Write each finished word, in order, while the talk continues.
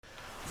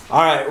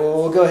All right,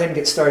 well, we'll go ahead and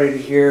get started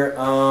here.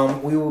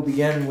 We will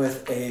begin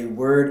with a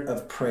word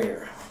of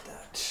prayer.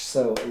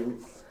 So,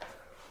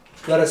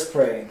 let us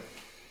pray.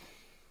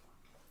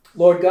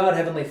 Lord God,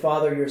 Heavenly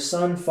Father, your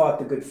Son fought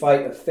the good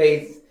fight of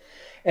faith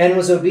and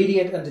was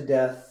obedient unto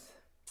death.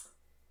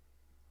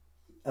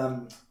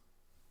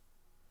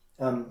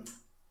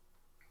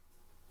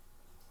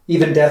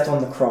 Even death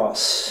on the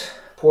cross,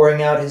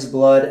 pouring out his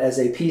blood as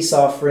a peace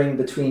offering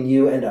between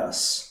you and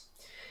us.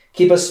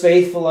 Keep us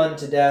faithful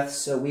unto death,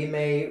 so we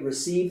may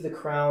receive the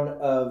crown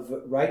of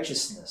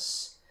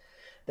righteousness,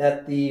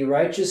 that the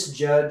righteous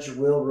judge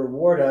will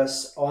reward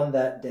us on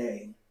that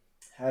day,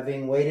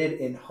 having waited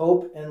in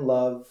hope and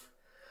love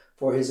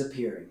for his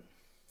appearing.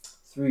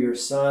 Through your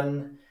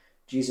Son,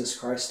 Jesus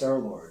Christ our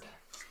Lord.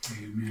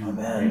 Amen.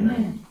 Amen.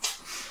 Amen.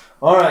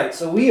 All right,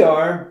 so we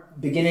are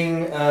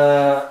beginning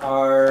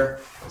our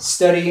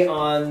study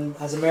on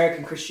Has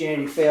American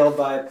Christianity Failed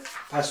by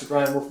Pastor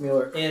Brian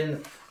Wolfmueller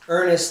in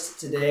earnest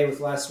today, with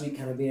last week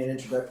kind of being an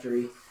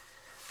introductory.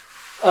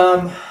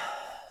 Kind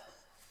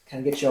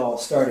of get you all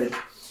started.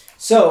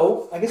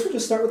 So I guess we'll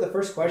just start with the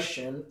first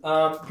question,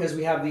 because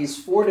we have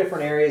these four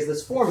different areas.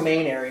 There's four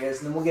main areas,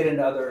 and then we'll get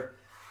into other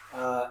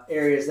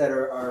areas that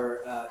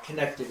are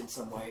connected in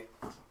some way.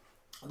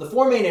 The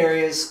four main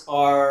areas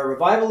are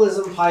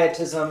revivalism,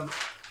 pietism,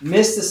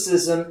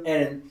 mysticism,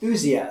 and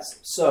enthusiasm.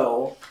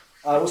 So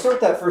we'll start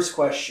with that first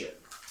question.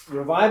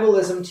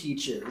 Revivalism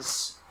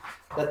teaches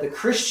that the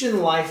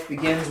Christian life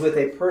begins with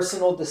a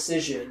personal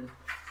decision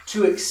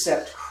to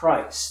accept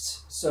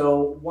Christ.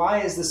 So why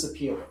is this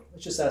appealing?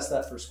 Let's just ask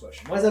that first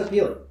question. Why is that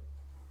appealing?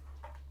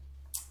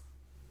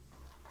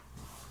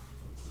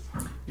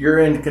 You're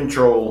in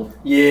control.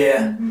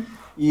 Yeah,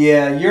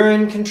 you're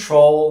in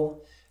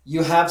control.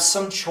 You have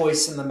some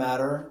choice in the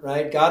matter,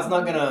 right? God's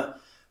not going to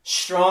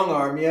strong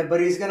arm you,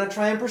 but he's going to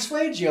try and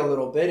persuade you a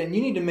little bit, and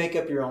you need to make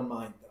up your own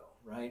mind, though,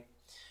 right?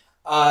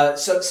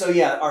 So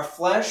yeah, our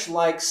flesh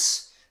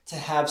likes to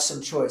have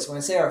some choice. When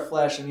I say our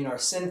flesh, I mean our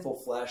sinful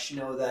flesh. You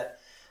know, that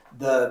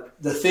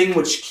the thing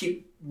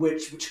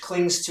which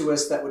clings to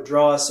us, that would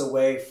draw us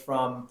away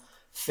from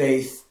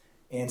faith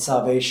and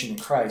salvation in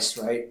Christ,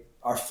 right?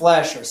 Our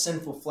flesh, our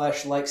sinful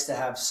flesh, likes to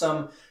have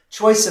some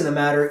choice in the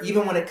matter,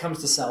 even when it comes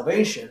to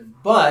salvation.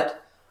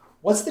 But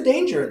what's the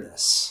danger in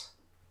this?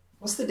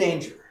 What's the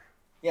danger?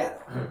 Yeah.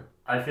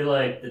 I feel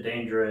like the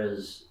danger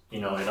is,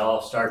 it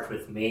all starts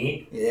with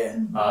me. Yeah.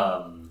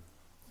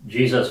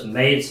 Jesus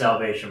made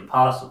salvation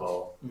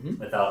possible. Mm-hmm.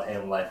 Without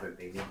him, life would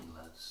be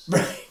meaningless.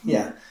 Right.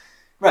 Yeah.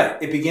 Right.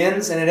 It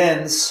begins and it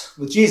ends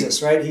with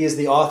Jesus, right? He is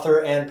the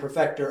author and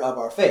perfecter of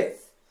our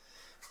faith.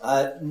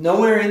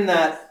 Nowhere in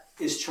that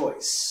is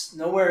choice.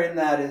 Nowhere in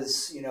that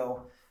is,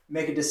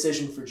 make a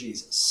decision for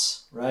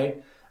Jesus,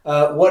 right?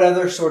 What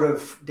other sort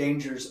of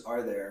dangers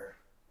are there?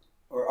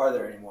 Or are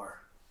there anymore?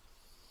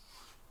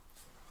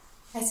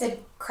 I said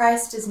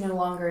Christ is no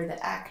longer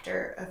the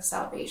actor of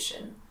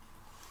salvation.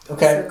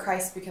 Okay. So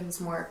Christ becomes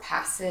more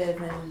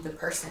passive and the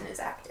person is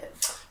active.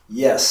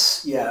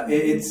 Yes. Yeah.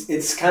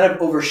 It's kind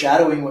of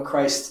overshadowing what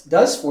Christ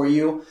does for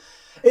you.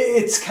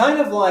 It's kind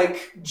of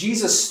like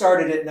Jesus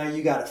started it, now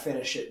you got to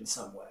finish it in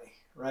some way,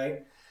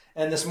 right?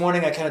 And this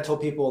morning I kind of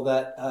told people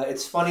that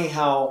it's funny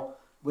how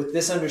with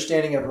this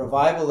understanding of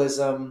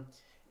revivalism,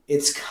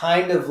 it's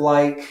kind of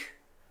like,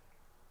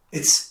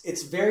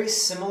 it's very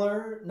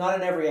similar, not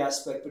in every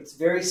aspect, but it's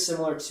very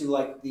similar to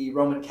like the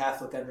Roman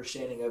Catholic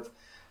understanding of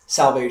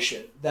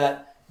salvation,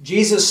 that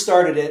Jesus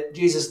started it,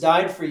 Jesus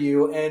died for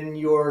you, and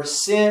your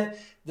sin,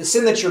 the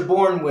sin that you're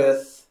born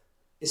with,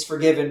 is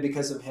forgiven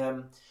because of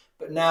him.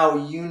 But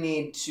now you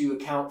need to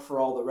account for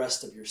all the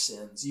rest of your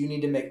sins. You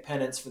need to make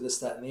penance for this,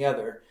 that, and the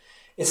other.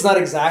 It's not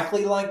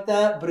exactly like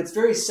that, but it's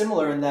very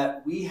similar in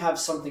that we have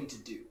something to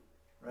do,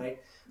 right?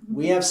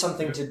 We have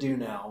something to do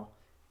now.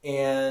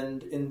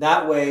 And in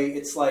that way,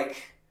 it's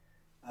like,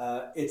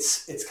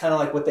 it's kind of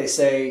like what they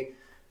say,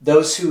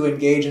 those who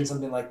engage in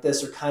something like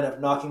this are kind of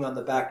knocking on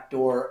the back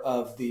door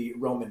of the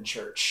Roman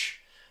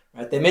church,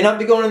 right? They may not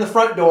be going in the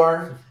front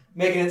door,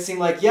 making it seem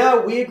like, yeah,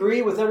 we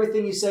agree with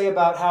everything you say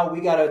about how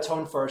we got to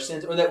atone for our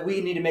sins, or that we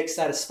need to make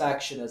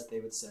satisfaction, as they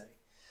would say.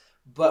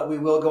 But we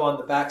will go on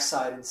the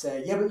backside and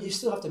say, yeah, but you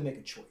still have to make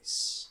a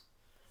choice.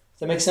 Does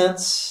that make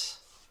sense?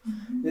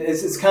 Mm-hmm.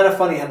 It's kind of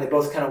funny how they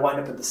both kind of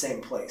wind up at the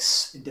same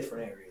place in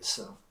different areas.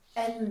 So.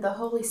 And the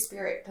Holy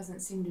Spirit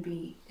doesn't seem to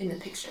be in the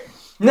picture.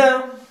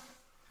 No.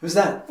 Who's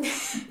that?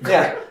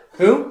 Yeah.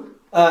 Who?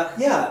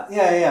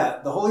 Yeah.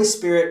 The Holy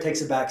Spirit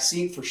takes a back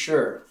seat for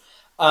sure.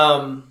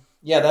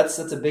 That's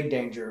a big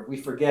danger. We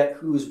forget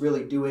who's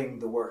really doing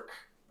the work,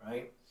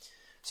 right?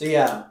 So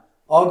yeah,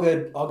 all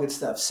good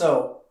stuff.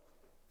 So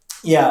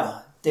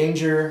yeah,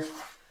 danger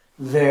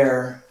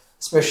there,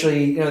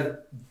 especially,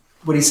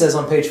 what he says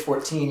on page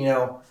 14,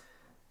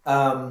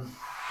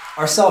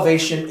 our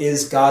salvation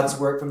is God's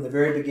work from the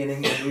very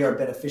beginning, and we are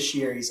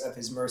beneficiaries of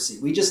his mercy.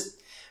 We just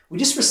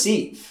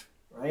receive,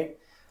 right?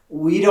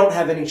 We don't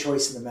have any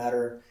choice in the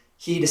matter.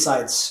 He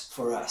decides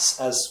for us,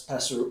 as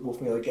Pastor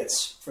Wolfmueller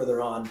gets further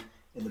on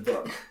in the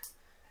book.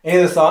 Any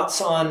other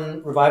thoughts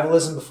on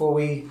revivalism before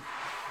we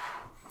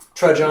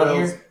trudge on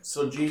here.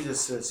 So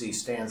Jesus says he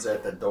stands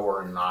at the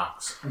door and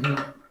knocks.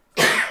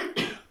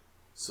 Mm-hmm.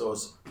 So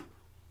is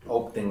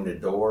opening the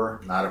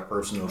door not a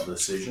personal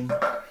decision?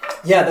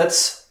 Yeah,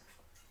 that's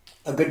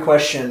a good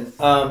question.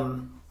 I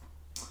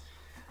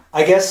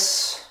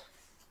guess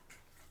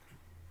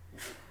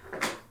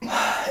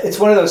it's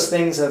one of those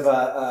things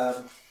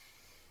of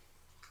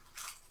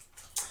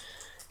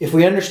if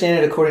we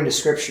understand it according to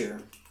Scripture,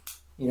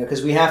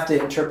 because we have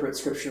to interpret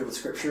Scripture with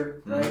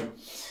Scripture, right? Mm-hmm.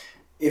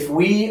 If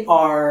we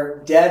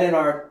are dead in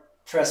our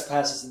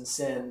trespasses and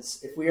sins,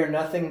 if we are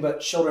nothing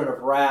but children of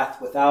wrath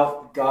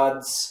without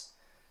God's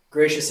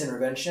gracious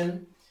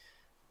intervention,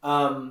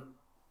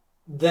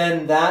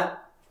 then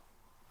that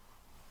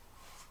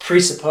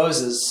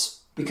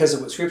presupposes, because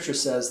of what Scripture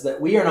says,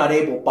 that we are not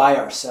able by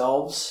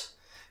ourselves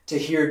to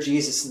hear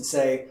Jesus and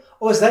say,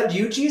 "Oh, is that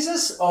you,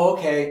 Jesus? Oh,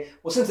 okay.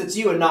 Well, since it's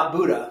you and not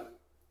Buddha,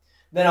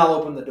 then I'll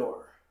open the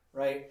door,"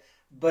 right?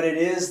 But it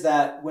is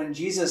that when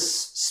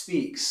Jesus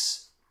speaks,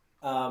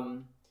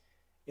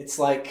 it's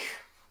like,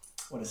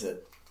 what is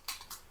it?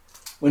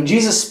 When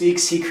Jesus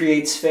speaks, he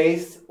creates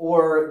faith,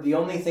 or the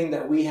only thing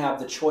that we have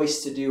the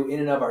choice to do in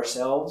and of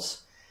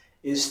ourselves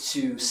is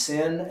to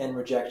sin and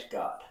reject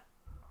God.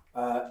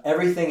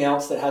 Everything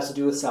else that has to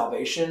do with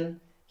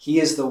salvation, he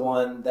is the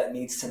one that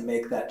needs to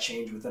make that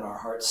change within our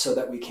hearts so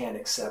that we can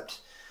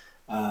accept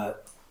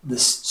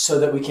this, so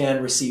that we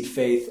can receive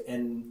faith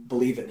and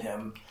believe in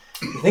him.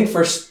 I think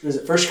is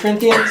it 1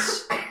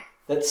 Corinthians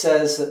that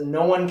says that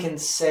no one can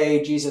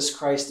say Jesus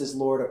Christ is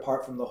Lord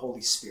apart from the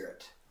Holy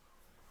Spirit.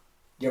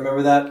 You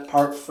remember that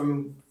part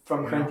from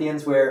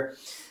Corinthians where,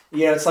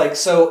 it's like,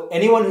 so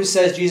anyone who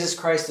says Jesus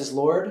Christ is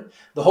Lord,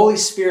 the Holy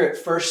Spirit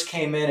first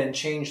came in and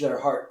changed their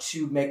heart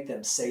to make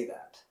them say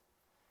that.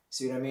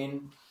 See what I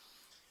mean?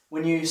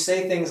 When you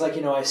say things like,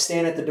 I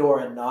stand at the door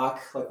and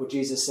knock, like what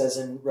Jesus says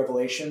in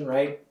Revelation,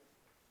 right?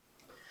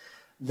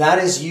 That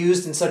is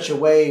used in such a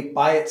way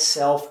by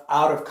itself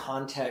out of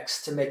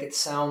context to make it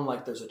sound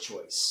like there's a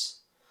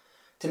choice.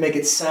 To make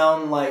it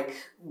sound like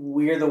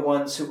we're the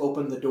ones who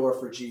opened the door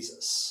for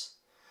Jesus.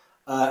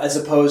 As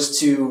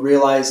opposed to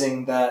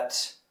realizing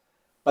that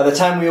by the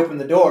time we open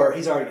the door,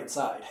 he's already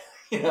inside.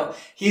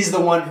 He's the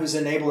one who's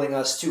enabling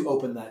us to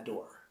open that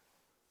door.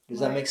 Does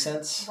that make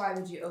sense? Why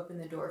would you open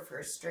the door for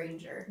a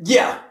stranger?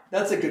 Yeah,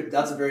 that's a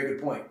very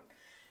good point.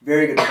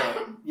 Very good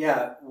point.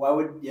 Yeah,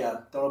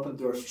 don't open the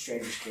door for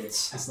strangers,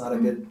 kids. It's not a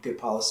good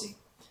policy.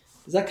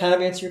 Does that kind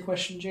of answer your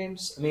question,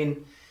 James? I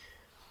mean,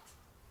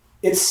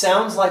 it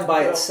sounds like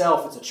by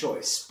itself it's a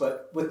choice,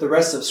 but with the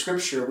rest of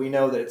Scripture, we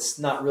know that it's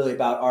not really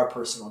about our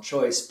personal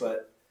choice,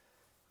 but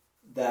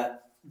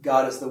that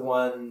God is the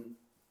one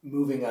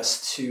moving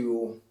us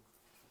to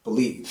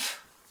believe,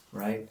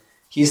 right?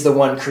 He's the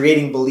one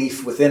creating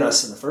belief within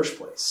us in the first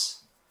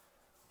place,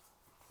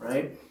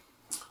 right?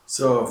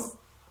 So if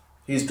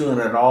he's doing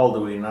it all,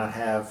 do we not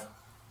have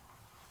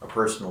a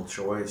personal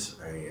choice,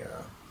 a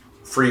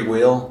free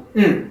will?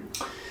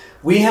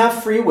 We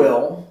have free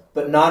will,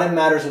 but not in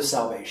matters of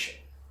salvation.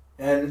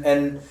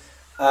 And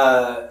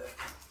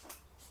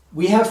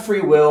we have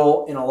free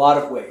will in a lot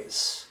of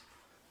ways.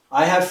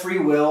 I have free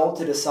will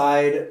to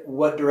decide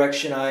what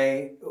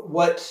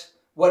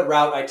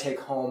route I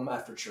take home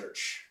after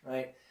church,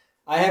 right?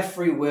 I have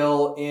free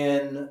will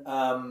in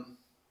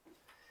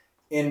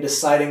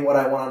deciding what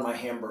I want on my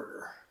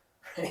hamburger,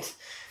 right?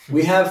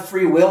 We have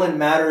free will in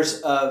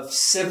matters of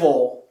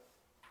civil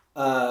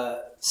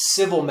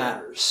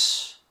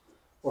matters,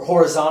 or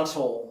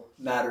horizontal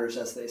matters,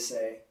 as they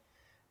say,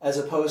 as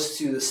opposed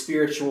to the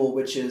spiritual,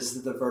 which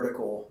is the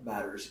vertical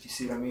matters, if you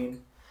see what I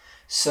mean.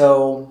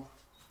 So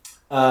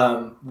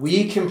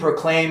we can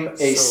proclaim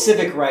a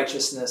civic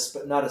righteousness,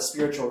 but not a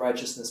spiritual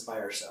righteousness by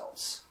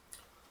ourselves.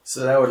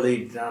 So that would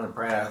lead down the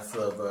path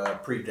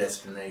of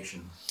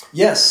predestination.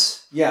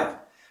 Yes, yeah.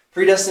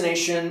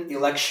 Predestination,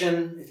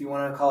 election, if you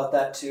want to call it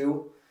that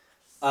too,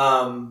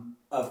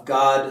 of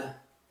God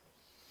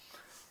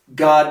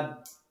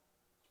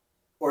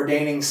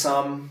ordaining a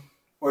certain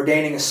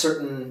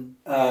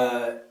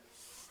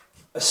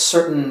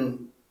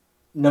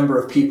number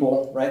of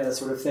people, right? That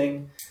sort of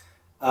thing.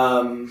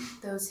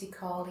 Those he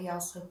called, he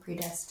also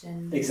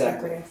predestined.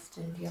 Exactly. He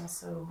predestined, he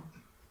also...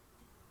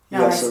 I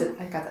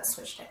got that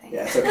switched, I think.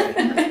 Yeah, it's okay.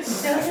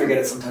 I forget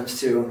it sometimes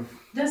too.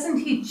 Doesn't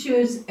he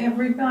choose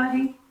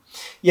everybody?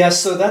 Yeah,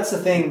 so that's the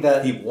thing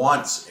that... He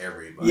wants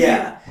everybody.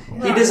 Yeah.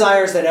 Right. He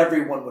desires that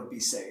everyone would be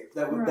saved,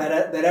 that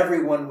Right. that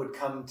everyone would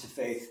come to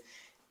faith.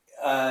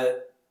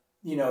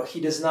 He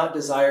does not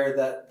desire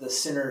that the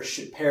sinner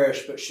should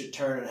perish, but should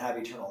turn and have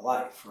eternal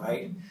life,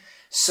 right? Mm-hmm.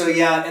 So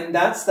yeah, and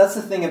that's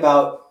the thing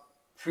about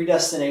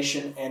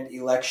predestination and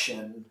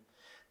election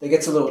that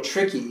gets a little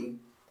tricky.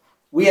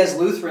 We as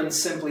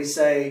Lutherans simply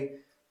say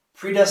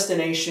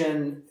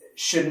predestination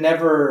should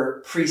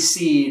never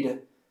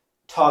precede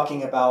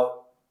talking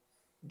about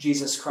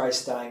Jesus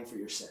Christ dying for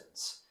your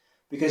sins,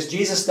 because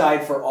Jesus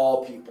died for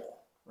all people,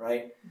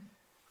 right?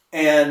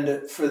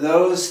 And for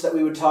those that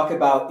we would talk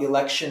about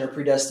election or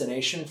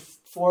predestination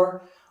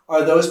for,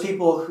 are those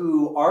people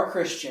who are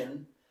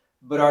Christian,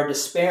 but are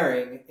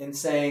despairing in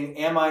saying,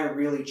 am I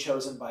really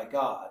chosen by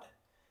God?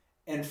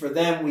 And for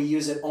them, we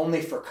use it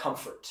only for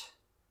comfort.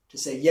 To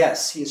say,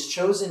 yes, he has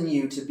chosen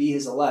you to be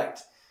his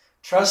elect.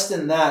 Trust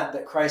in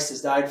that Christ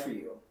has died for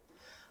you.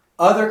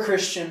 Other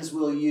Christians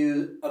will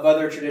use, of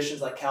other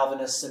traditions like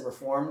Calvinists and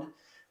Reformed,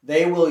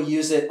 they will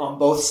use it on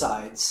both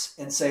sides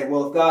and say,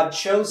 well, if God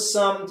chose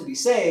some to be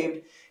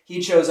saved,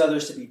 he chose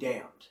others to be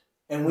damned.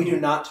 And we do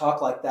not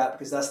talk like that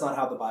because that's not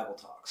how the Bible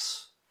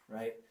talks,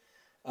 right?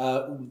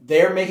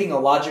 They're making a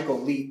logical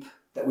leap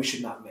that we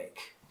should not make.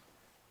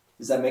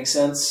 Does that make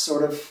sense,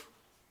 sort of?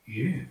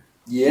 Yeah.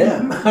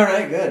 Yeah. All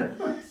right,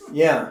 good.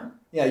 Yeah.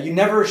 Yeah, you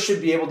never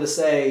should be able to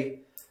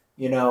say,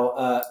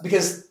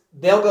 because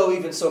they'll go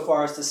even so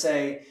far as to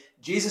say,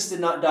 Jesus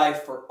did not die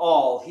for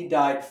all, he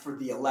died for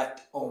the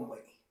elect only.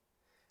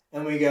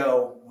 And we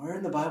go, where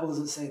in the Bible does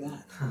it say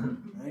that?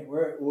 Right?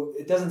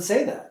 It doesn't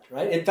say that,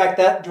 right? In fact,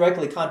 that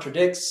directly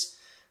contradicts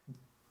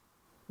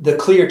the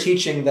clear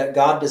teaching that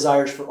God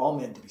desires for all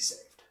men to be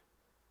saved,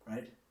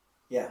 right?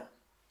 Yeah.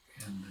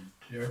 And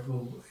the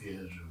devil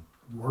is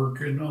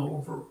working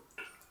over.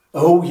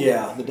 Oh,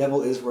 yeah, the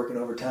devil is working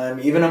overtime,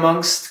 even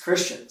amongst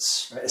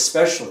Christians, right?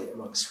 Especially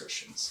amongst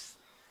Christians.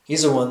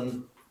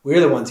 We're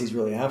the ones he's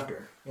really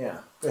after. Yeah.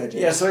 Go ahead,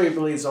 James. Yeah, so he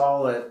believes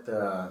all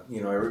that,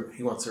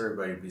 he wants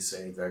everybody to be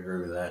saved. I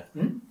agree with that.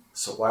 Hmm?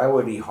 So why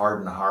would he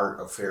harden the heart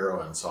of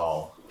Pharaoh and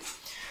Saul?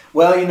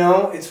 Well,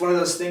 it's one of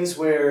those things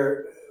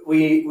where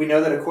we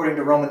know that according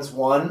to Romans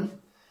 1,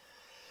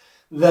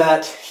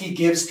 that he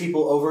gives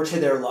people over to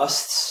their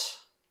lusts.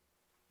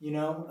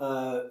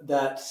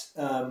 That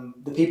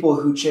the people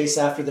who chase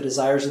after the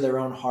desires of their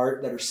own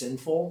heart that are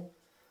sinful,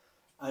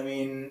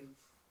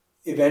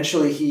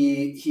 eventually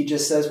he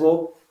just says,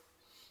 well,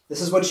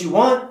 this is what you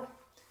want.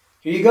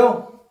 Here you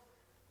go.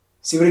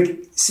 See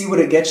what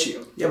it gets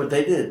you. Yeah, but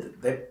they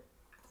did.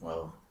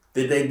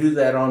 Did they do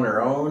that on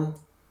their own?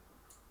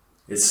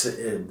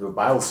 The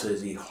Bible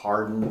says he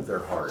hardened their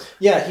heart.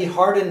 Yeah, he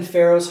hardened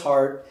Pharaoh's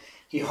heart.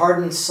 He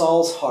hardened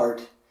Saul's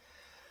heart.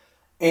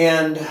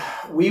 And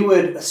we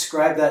would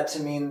ascribe that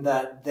to mean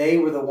that they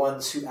were the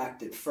ones who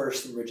acted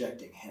first in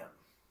rejecting him,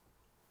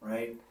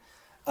 right?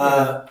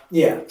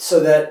 So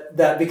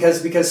that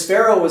because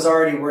Pharaoh was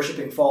already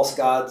worshiping false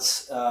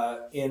gods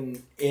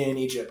in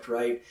Egypt,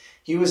 right?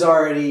 He was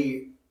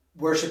already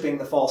worshiping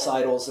the false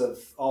idols of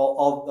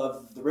all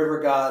of the river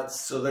gods.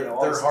 So their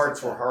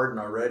hearts were hardened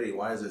already.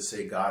 Why does it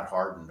say God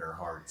hardened their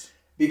hearts?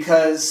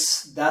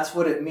 Because that's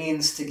what it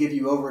means to give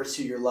you over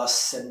to your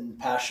lusts and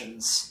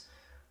passions.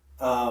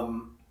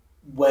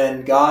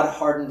 When God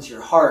hardens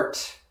your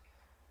heart,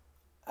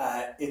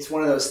 it's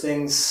one of those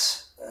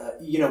things,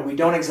 we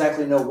don't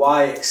exactly know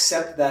why,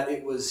 except that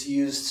it was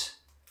used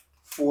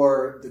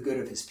for the good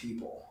of his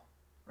people,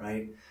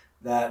 right?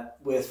 That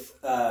with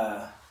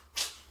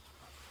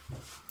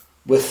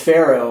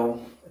Pharaoh,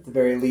 at the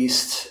very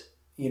least,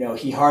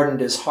 he hardened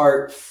his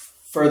heart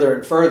further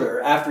and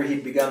further after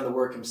he'd begun the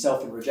work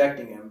himself in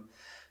rejecting him,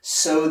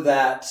 so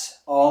that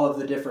all of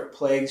the different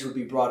plagues would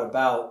be brought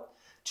about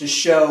to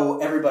show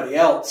everybody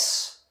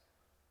else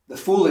the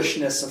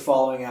foolishness of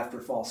following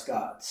after false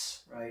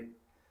gods, right?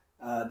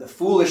 The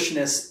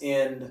foolishness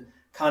in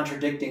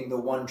contradicting the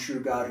one true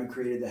God who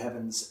created the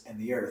heavens and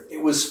the earth.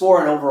 It was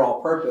for an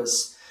overall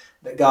purpose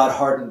that God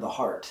hardened the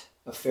heart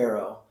of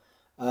Pharaoh.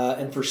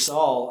 And for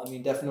Saul,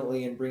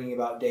 definitely in bringing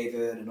about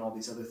David and all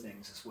these other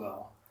things as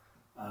well.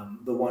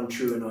 The one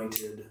true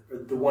anointed, or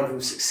the one who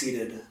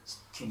succeeded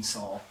King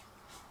Saul.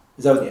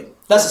 That's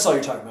the Saul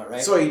you're talking about,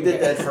 right? So he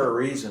did that for a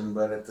reason,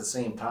 but at the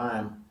same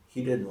time,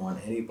 he didn't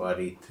want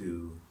anybody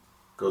to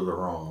go the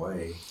wrong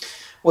way.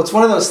 Well, it's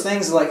one of those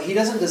things like he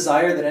doesn't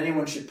desire that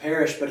anyone should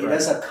perish, but he Right.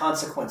 does have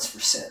consequence for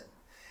sin.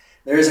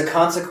 There is a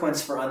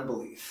consequence for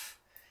unbelief.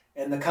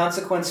 And the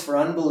consequence for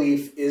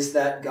unbelief is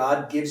that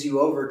God gives you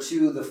over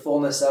to the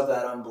fullness of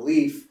that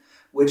unbelief,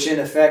 which in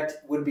effect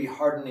would be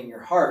hardening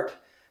your heart.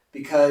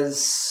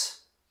 Because,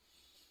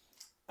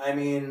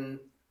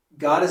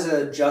 God is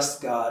a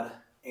just God,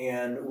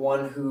 and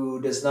one who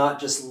does not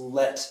just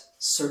let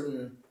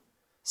certain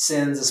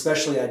sins,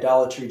 especially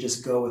idolatry,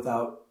 just go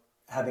without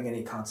having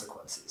any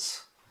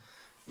consequences.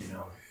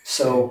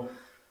 So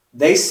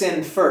they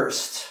sinned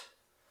first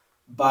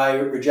by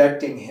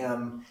rejecting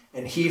him,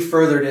 and he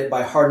furthered it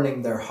by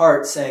hardening their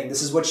heart, saying,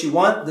 this is what you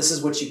want, this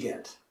is what you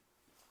get.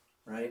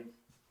 Right?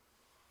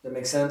 That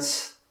makes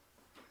sense?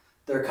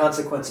 There are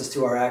consequences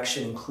to our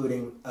action,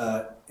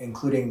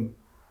 including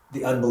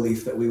the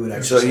unbelief that we would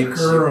So exercise. he- The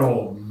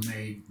girl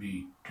made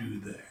me do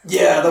that.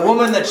 Yeah, the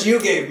woman that you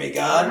gave me,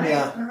 God. Right,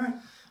 Yeah. right.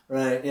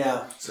 Right,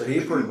 yeah. So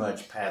he pretty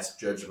much passed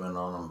judgment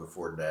on them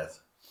before death.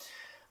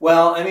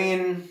 Well,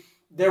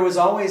 there was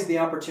always the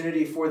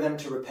opportunity for them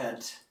to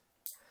repent.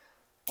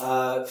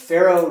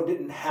 Pharaoh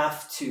didn't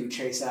have to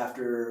chase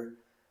after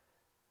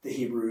the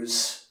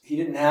Hebrews. He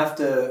didn't have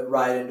to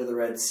ride into the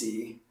Red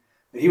Sea.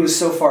 But he was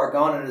so far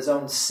gone in his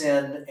own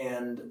sin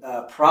and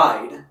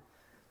pride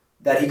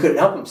that he couldn't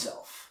help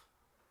himself.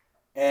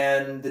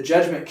 And the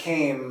judgment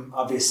came,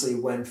 obviously,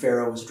 when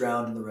Pharaoh was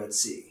drowned in the Red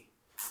Sea,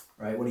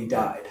 right? When he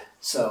died.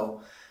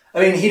 So I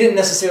mean, he didn't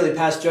necessarily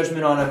pass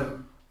judgment on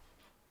him,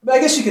 but I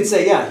guess you could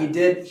say, yeah, he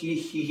did.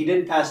 He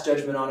did pass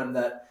judgment on him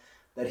that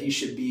he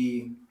should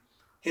be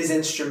his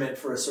instrument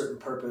for a certain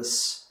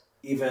purpose,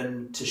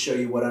 even to show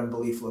you what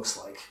unbelief looks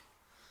like.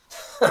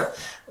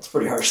 That's a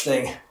pretty harsh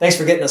thing. Thanks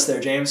for getting us there,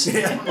 James.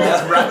 Yeah.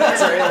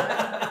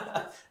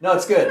 No,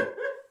 it's good.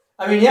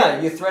 I mean, yeah,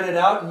 you thread it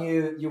out and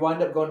you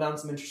wind up going down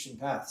some interesting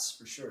paths,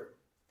 for sure.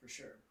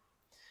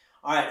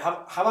 All right,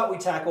 how about we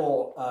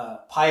tackle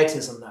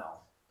pietism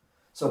now?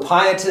 So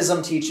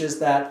pietism teaches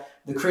that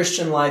the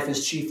Christian life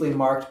is chiefly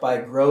marked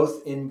by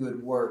growth in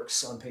good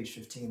works, on page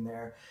 15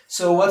 there.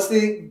 So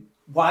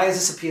why is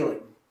this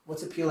appealing?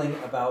 What's appealing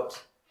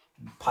about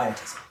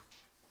pietism?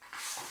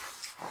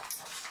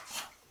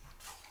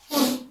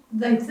 Well,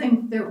 they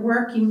think they're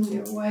working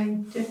their way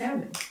to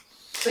heaven,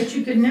 but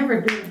you could never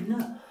do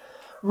enough.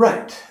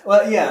 Right.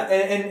 Well, yeah,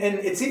 and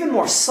it's even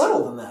more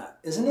subtle than that,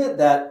 isn't it?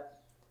 That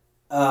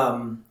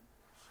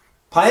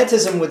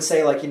pietism would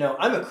say, like,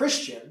 I'm a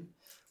Christian,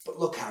 but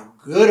look how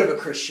good of a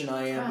Christian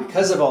I am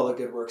because of all the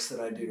good works that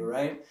I do,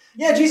 right?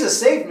 Yeah, Jesus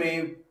saved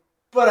me,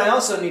 but I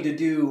also need to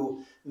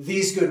do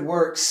these good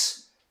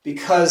works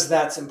because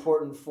that's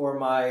important for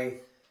my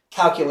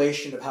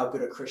calculation of how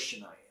good a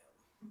Christian I am.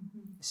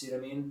 You see what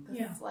I mean?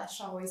 The flesh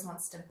always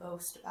wants to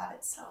boast about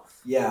itself.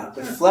 Yeah,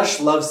 the flesh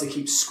loves to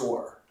keep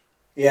score.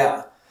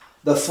 Yeah.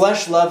 The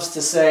flesh loves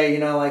to say,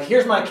 like,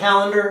 here's my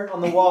calendar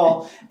on the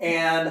wall,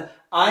 and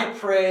I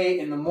pray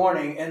in the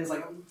morning, and it's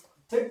like,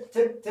 tick,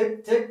 tick,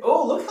 tick, tick.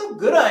 Oh, look how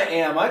good I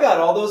am. I got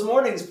all those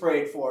mornings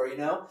prayed for,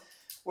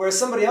 Whereas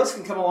somebody else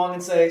can come along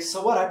and say,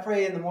 so what? I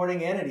pray in the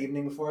morning and at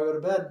evening before I go to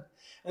bed.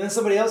 And then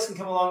somebody else can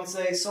come along and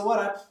say, so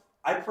what?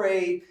 I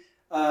pray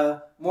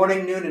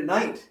morning, noon, and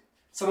night.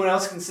 Someone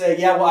else can say,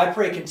 yeah, well, I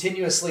pray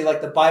continuously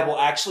like the Bible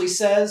actually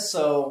says,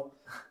 so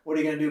what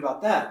are you going to do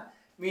about that?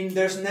 I mean,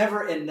 there's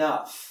never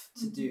enough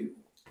to do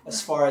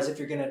as far as if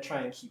you're going to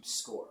try and keep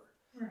score.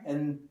 Right.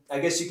 And I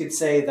guess you could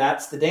say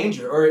that's the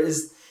danger. Or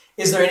is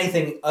there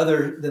anything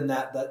other than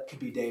that could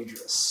be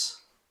dangerous?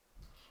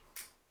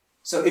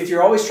 So if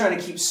you're always trying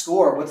to keep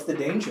score, what's the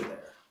danger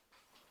there?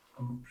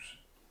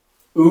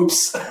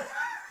 Oops.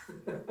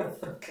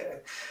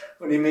 Okay.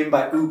 What do you mean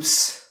by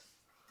oops?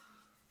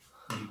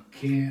 You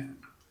can't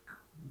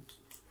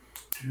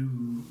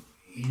do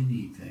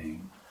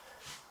anything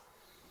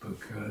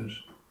because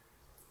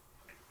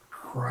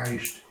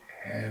Christ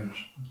has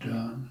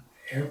done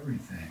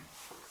everything.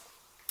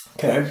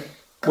 Okay.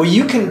 Well,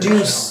 you can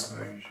do...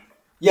 Salvation.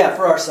 Yeah,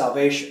 for our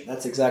salvation.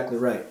 That's exactly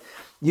right.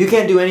 You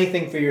can't do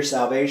anything for your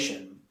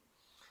salvation.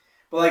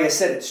 But like I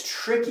said, it's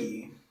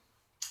tricky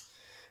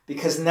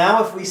because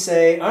now if we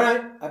say, all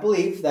right, I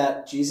believe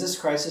that Jesus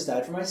Christ has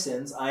died for my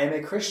sins. I am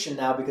a Christian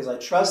now because I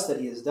trust that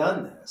he has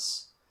done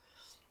this.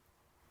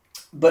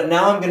 But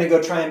now I'm going to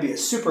go try and be a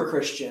super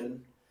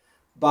Christian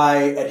by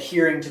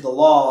adhering to the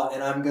law,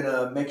 and I'm going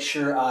to make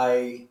sure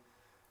I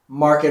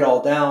mark it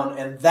all down,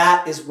 and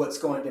that is what's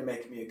going to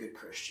make me a good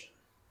Christian.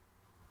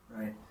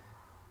 Right?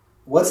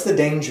 What's the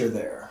danger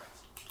there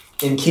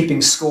in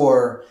keeping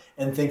score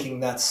and thinking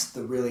that's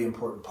the really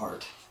important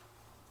part?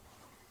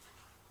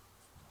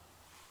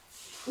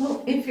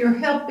 Well, if you're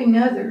helping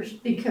others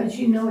because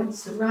you know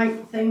it's the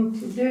right thing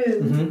to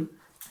do,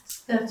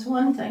 that's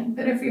one thing.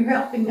 But if you're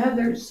helping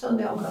others so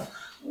they'll go,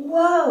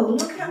 whoa,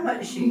 look how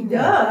much she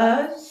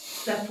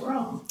does, that's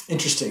wrong.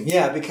 Interesting.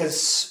 Yeah,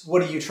 because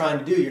what are you trying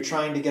to do? You're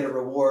trying to get a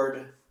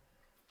reward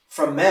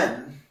from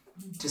men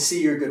to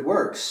see your good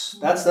works.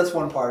 That's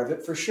one part of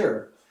it for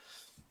sure.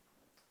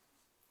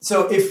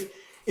 So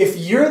if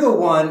you're the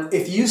one,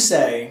 if you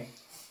say,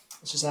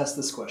 let's just ask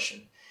this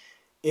question.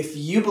 If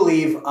you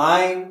believe,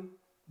 I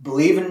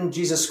believe in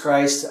Jesus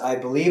Christ, I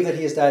believe that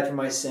he has died for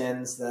my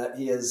sins, that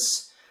he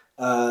has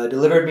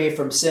delivered me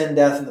from sin,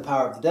 death, and the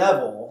power of the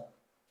devil,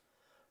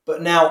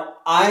 but now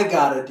I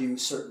got to do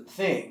certain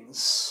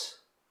things,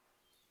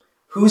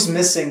 who's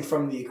missing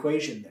from the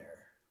equation there?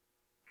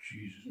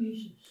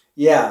 Jesus.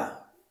 Yeah.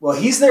 Well,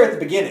 he's there at the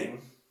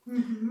beginning,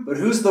 but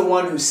who's the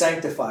one who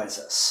sanctifies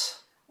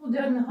us? Well,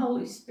 doesn't the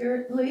Holy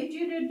Spirit lead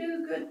you to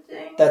do good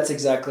things? That's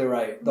exactly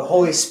right. The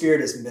Holy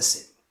Spirit is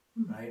missing,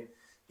 right,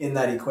 in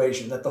that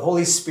equation. That the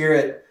Holy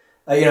Spirit,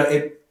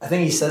 I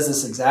think he says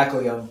this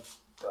exactly on,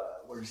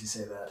 where does he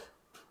say that?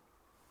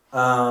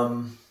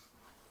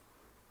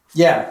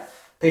 Yeah,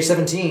 page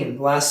 17,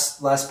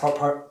 last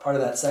part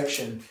of that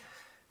section.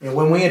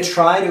 When we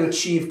try to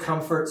achieve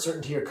comfort,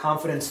 certainty, or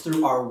confidence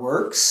through our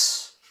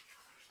works,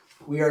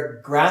 we are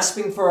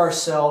grasping for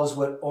ourselves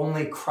what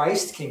only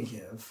Christ can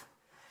give.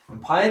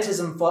 And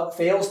pietism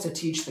fails to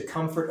teach the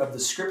comfort of the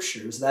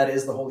Scriptures, that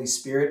is, the Holy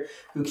Spirit,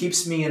 who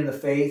keeps me in the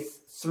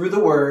faith through the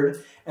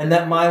Word, and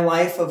that my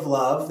life of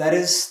love, that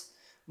is,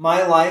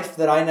 my life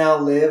that I now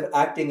live,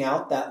 acting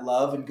out that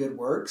love and good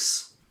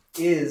works,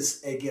 is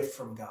a gift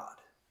from God.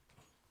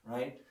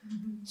 Right?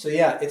 So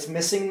yeah, it's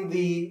missing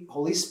the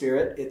Holy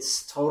Spirit.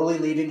 It's totally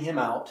leaving him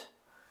out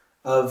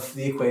of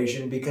the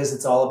equation because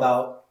it's all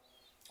about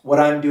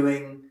what I'm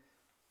doing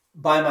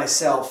by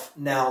myself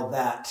now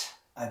that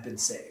I've been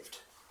saved.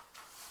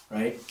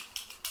 Right?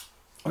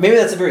 Maybe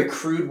that's a very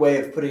crude way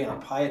of putting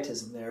out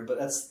pietism there, but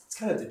that's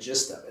kind of the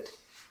gist of it.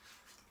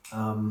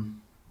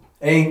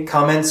 Any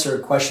comments or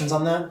questions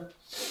on that?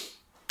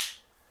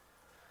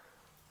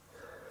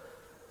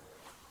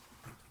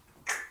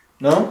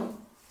 No?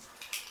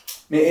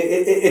 I mean,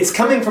 it's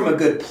coming from a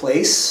good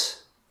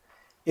place.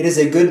 It is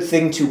a good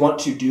thing to want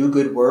to do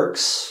good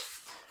works,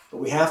 but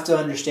we have to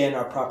understand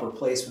our proper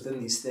place within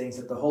these things,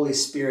 that the Holy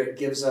Spirit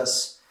gives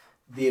us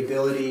the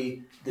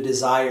ability, the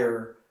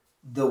desire,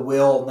 the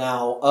will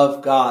now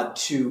of God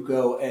to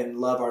go and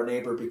love our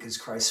neighbor because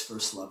Christ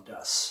first loved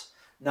us,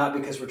 not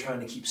because we're trying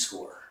to keep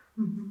score.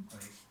 Mm-hmm.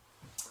 Right?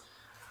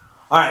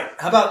 All right,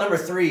 how about number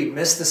 3,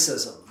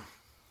 mysticism?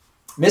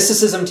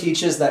 Mysticism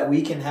teaches that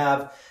we can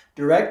have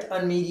direct,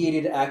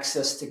 unmediated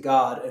access to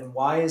God. And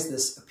why is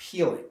this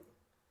appealing?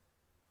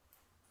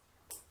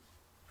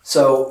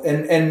 So,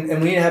 and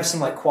we need to have some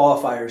like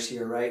qualifiers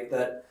here, right?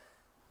 That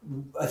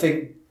I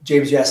think,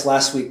 James, you asked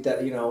last week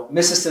that,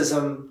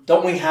 mysticism,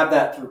 don't we have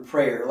that through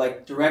prayer?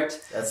 Like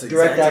direct access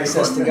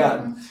to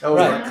God. That was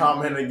Right. my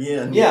comment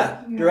again.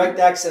 Yeah, direct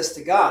access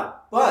to God.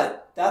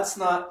 But that's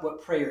not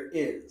what prayer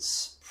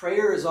is.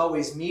 Prayer is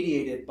always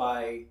mediated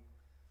by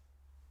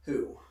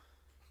who?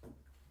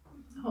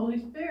 Holy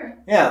Spirit.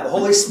 Yeah, the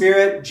Holy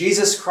Spirit,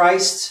 Jesus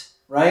Christ,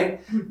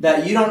 right?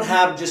 That you don't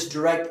have just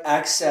direct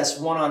access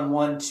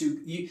one-on-one to,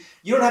 you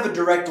don't have a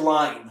direct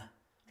line.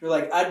 You're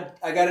like,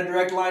 I got a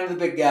direct line to the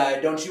big guy.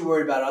 Don't you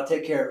worry about it. I'll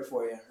take care of it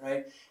for you,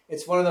 right?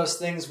 It's one of those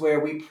things where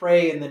we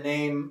pray in the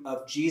name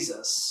of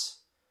Jesus,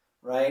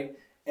 right?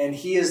 And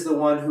he is the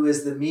one who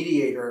is the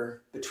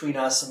mediator between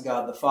us and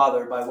God the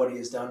Father by what he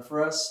has done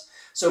for us.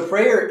 So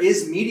prayer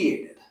is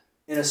mediated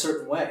in a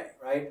certain way,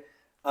 right?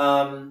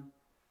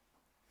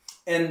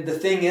 And the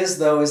thing is,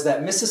 though, is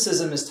that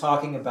mysticism is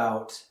talking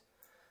about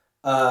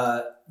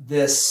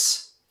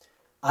this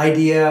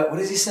idea, what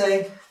does he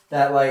say?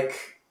 That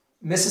like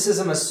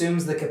mysticism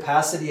assumes the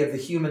capacity of the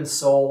human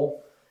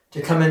soul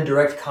to come in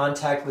direct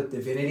contact with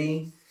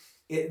divinity.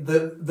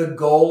 The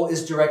goal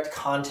is direct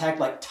contact,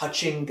 like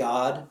touching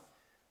God,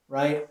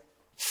 right?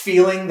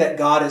 Feeling that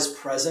God is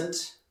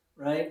present,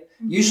 right?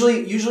 Mm-hmm.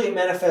 Usually it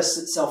manifests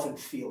itself in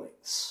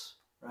feelings,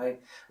 right?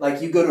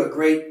 Like you go to a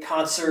great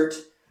concert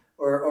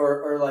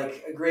or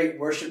like a great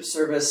worship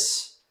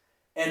service,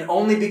 and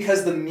only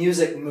because the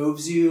music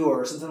moves you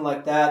or something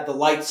like that, the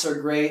lights are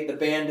great, the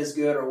band is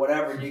good or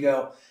whatever, and you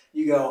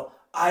go,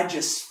 I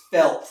just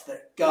felt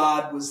that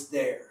God was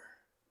there.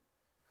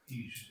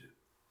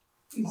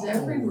 He's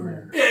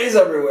everywhere. Yeah, he's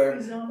everywhere.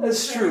 He's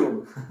That's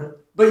true.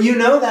 But you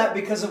know that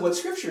because of what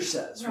Scripture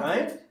says,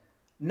 right?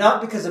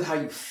 Not because of how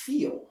you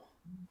feel.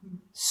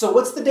 So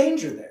what's the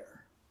danger there?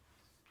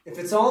 If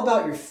it's all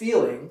about your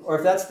feeling, or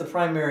if that's the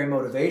primary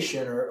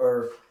motivation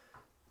or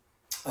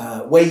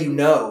way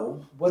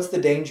what's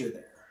the danger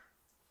there?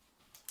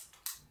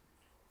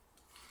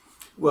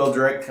 Well,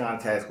 direct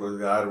contact with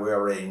God, we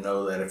already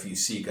know that if you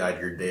see God,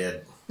 you're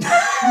dead.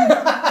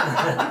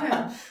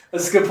 Yeah.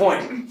 That's a good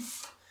point.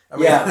 I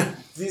mean,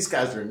 these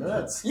guys are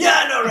nuts.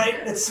 Yeah, I know, right?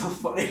 It's so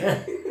funny.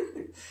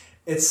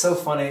 It's so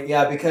funny.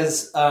 Yeah,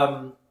 because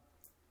what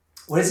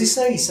does he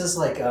say? He says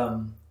like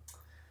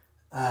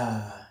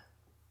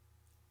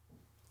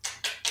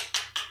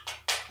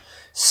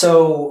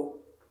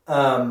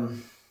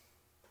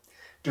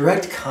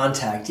direct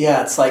contact.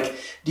 Yeah, it's like,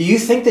 do you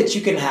think that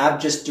you can have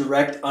just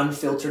direct,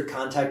 unfiltered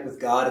contact with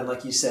God and,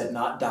 like you said,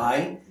 not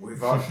die?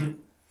 We've all,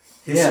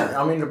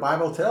 Yeah. I mean, the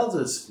Bible tells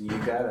us you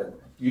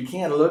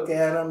can't look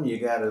at them. You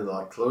gotta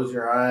like close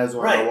your eyes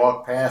when Right. I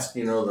walk past,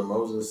 the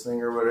Moses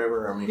thing or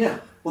whatever. I mean, Yeah.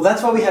 Well,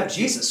 that's why we have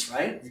Jesus,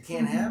 right? you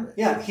can't have it.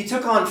 Yeah, he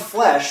took on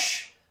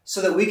flesh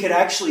so that we could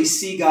actually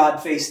see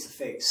God face to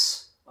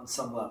face on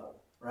some level,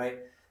 right?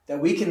 That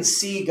we can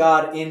see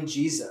God in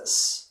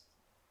Jesus,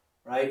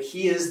 right?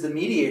 He is the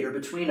mediator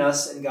between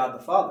us and God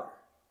the Father.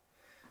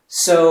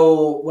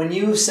 So when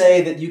you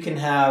say that you can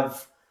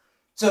have,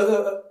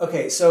 so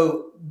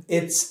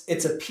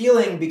it's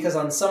appealing because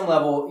on some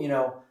level,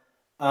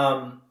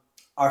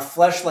 our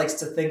flesh likes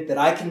to think that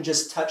I can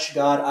just touch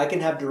God, I can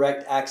have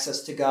direct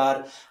access to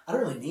God. I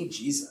don't really need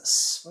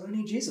Jesus. What do I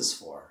need Jesus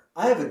for?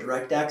 I have a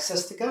direct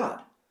access to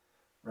God,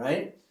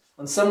 right?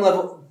 On some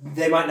level,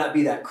 they might not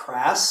be that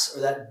crass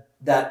or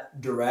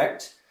that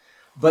direct,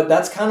 but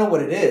that's kind of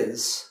what it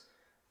is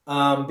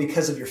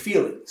because of your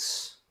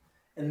feelings.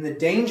 And the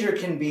danger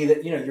can be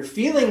that, your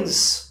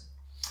feelings,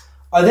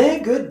 are they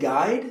a good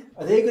guide?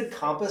 Are they a good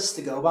compass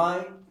to go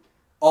by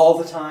all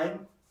the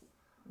time?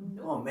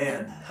 Oh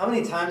man, how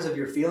many times have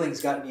your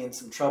feelings gotten you in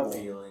some trouble?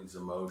 Feelings,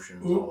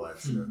 emotions, all that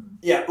stuff.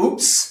 Yeah,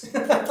 oops.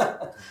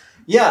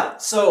 Yeah,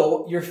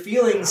 so your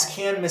feelings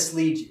can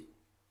mislead you.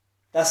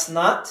 That's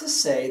not to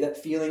say that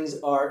feelings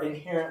are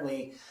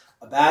inherently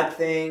a bad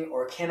thing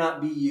or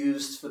cannot be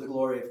used for the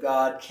glory of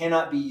God,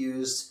 cannot be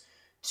used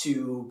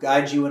to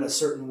guide you in a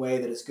certain way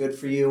that is good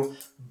for you.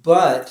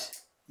 But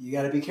you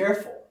got to be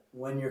careful.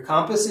 When your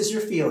compass is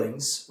your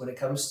feelings, when it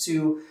comes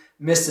to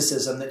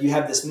mysticism, that you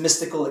have this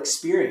mystical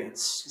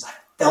experience, because I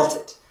felt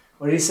it.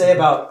 What did he say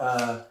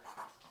about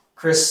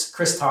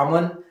Chris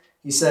Tomlin?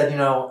 He said,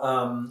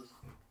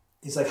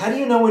 he's like, how do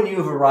you know when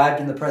you've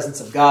arrived in the presence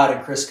of God?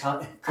 And Chris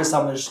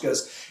Tomlin just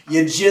goes,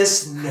 you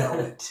just know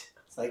it.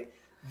 It's like,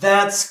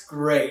 that's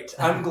great.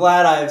 I'm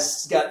glad I've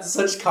got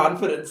such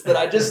confidence that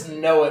I just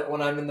know it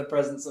when I'm in the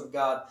presence of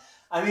God.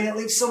 I mean, it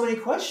leaves so many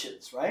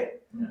questions,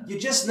 right? Yeah. You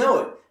just know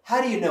it. How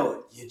do you know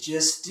it? You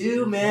just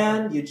do,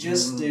 man. You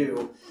just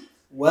do.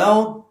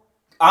 Well,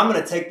 I'm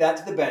going to take that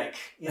to the bank.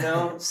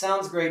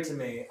 Sounds great to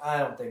me. I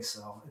don't think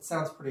so. It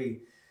sounds pretty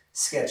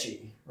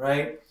sketchy,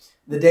 right?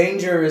 The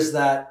danger is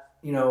that,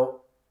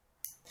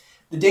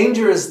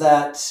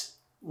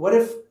 what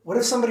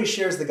if somebody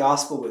shares the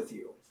gospel with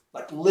you?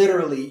 Like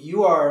literally,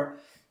 you are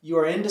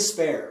in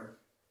despair,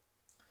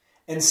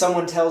 and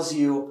someone tells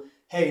you,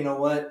 "Hey, you know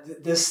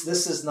what? This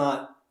is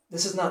not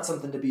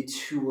something to be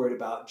too worried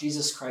about.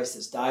 Jesus Christ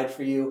has died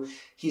for you.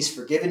 He's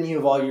forgiven you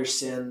of all your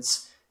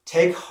sins.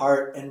 Take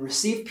heart and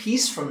receive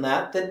peace from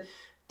that.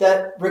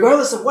 That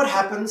regardless of what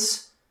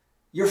happens,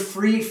 you're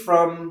free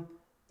from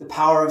the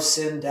power of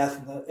sin, death,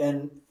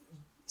 and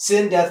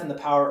the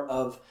power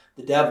of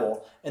the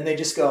devil." And they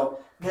just go,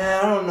 "Nah,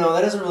 I don't know.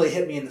 That doesn't really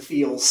hit me in the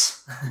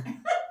feels."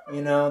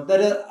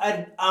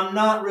 I'm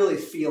not really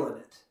feeling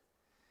it.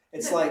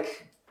 It's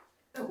like,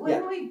 But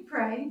when we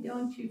pray,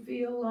 don't you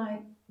feel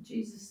like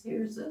Jesus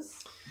hears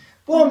us?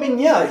 well, I mean,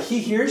 yeah, he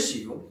hears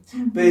you.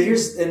 But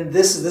this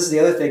is the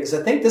other thing, because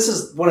I think this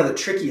is one of the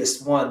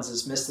trickiest ones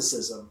is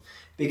mysticism,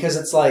 because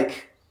it's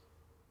like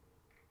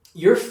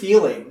your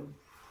feeling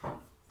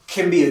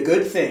can be a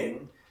good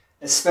thing,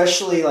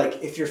 especially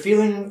like if you're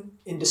feeling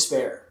in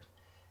despair.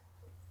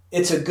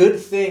 It's a good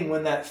thing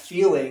when that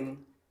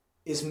feeling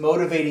is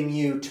motivating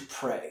you to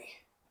pray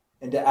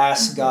and to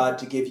ask God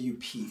to give you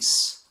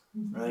peace,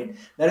 right?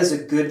 That is a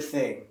good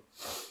thing.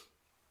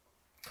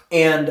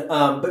 And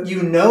but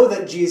you know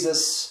that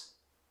Jesus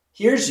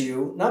hears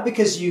you, not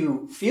because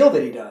you feel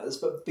that he does,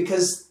 but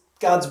because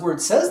God's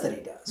word says that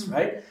he does,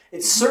 right?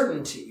 It's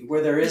certainty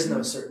where there is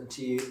no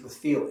certainty with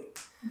feeling.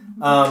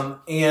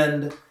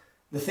 And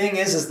the thing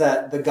is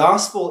that the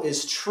gospel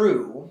is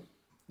true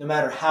no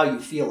matter how you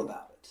feel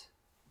about it,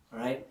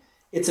 right?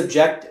 It's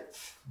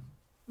objective.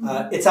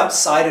 It's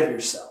outside of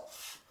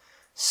yourself.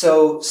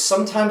 So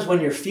sometimes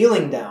when you're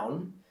feeling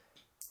down,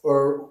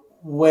 or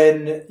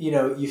when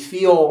you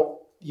feel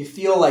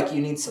like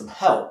you need some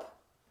help,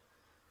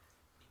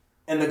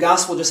 and the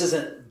gospel just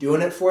isn't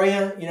doing it for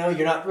you,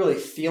 you're not really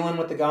feeling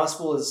what the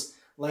gospel is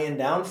laying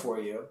down for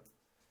you.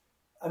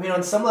 I mean,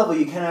 on some level,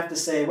 you kind of have to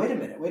say, wait a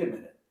minute.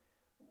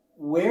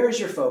 Where is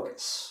your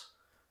focus?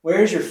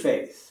 Where is your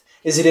faith?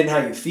 Is it in how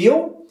you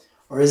feel?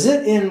 Or is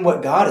it in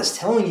what God is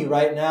telling you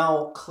right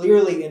now,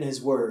 clearly in his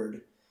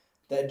word,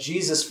 that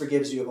Jesus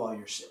forgives you of all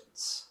your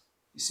sins?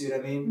 You see what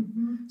I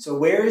mean? So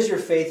where is your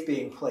faith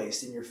being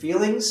placed? In your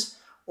feelings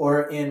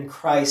or in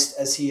Christ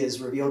as he has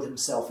revealed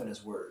himself in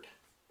his word?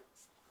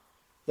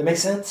 That make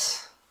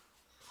sense?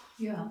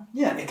 Yeah.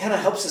 Yeah, it kind of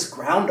helps us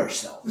ground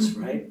ourselves,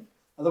 right?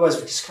 Otherwise,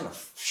 we're just kind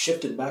of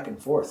shifted back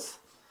and forth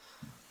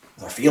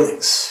with our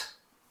feelings.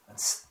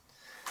 It's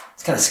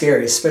kind of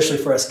scary, especially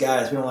for us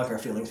guys. We don't like our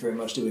feelings very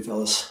much, do we,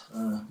 fellas?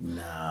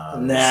 No.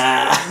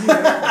 Nah.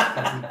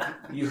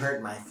 You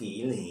hurt my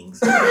feelings.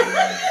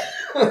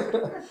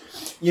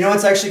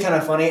 It's actually kind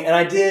of funny, and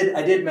I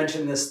did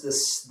mention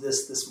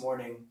this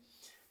morning.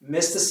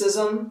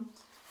 Mysticism,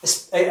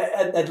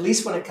 at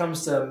least when it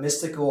comes to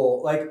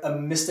mystical, like a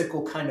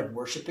mystical kind of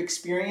worship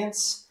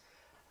experience.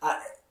 I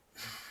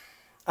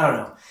don't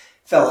know,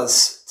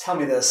 fellas. Tell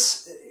me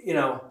this,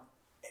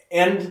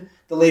 and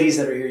the ladies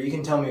that are here, you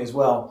can tell me as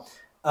well.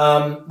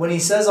 When he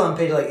says on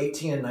page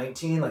 18 and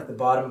 19, like the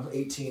bottom of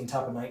 18,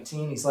 top of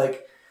 19, he's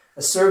like,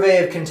 a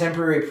survey of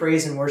contemporary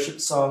praise and worship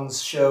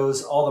songs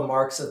shows all the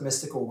marks of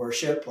mystical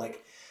worship,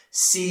 like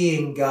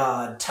seeing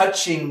God,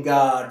 touching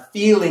God,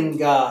 feeling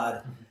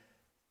God.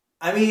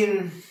 I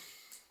mean,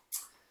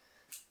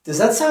 does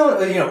that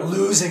sound,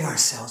 losing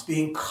ourselves,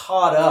 being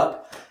caught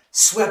up,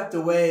 swept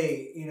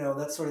away,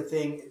 that sort of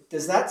thing.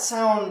 Does that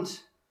sound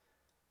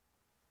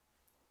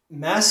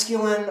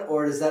masculine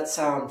or does that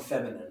sound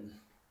feminine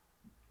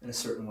in a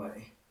certain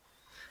way?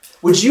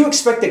 Would you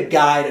expect a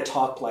guy to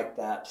talk like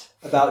that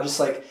about just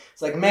like,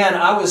 it's like, man,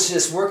 I was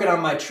just working on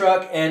my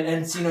truck and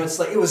it's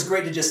like, it was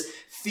great to just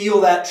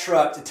feel that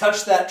truck, to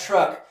touch that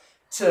truck,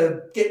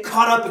 to get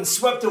caught up and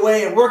swept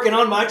away and working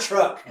on my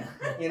truck,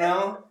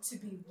 To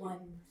be one.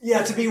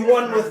 Yeah, to be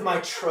one with my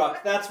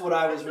truck. That's what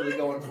I was really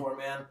going for,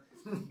 man.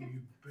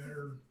 You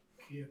better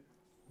get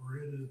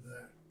rid of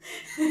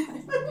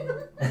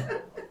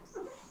that.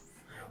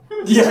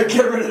 Yeah,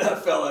 get rid of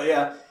that fella,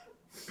 yeah.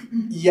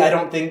 Yeah, I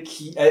don't think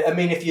I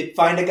mean, if you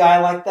find a guy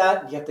like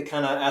that, you have to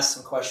kind of ask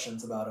some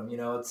questions about him,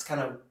 it's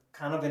kind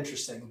of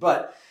interesting.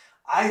 But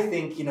I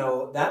think,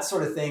 that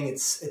sort of thing,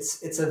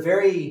 it's a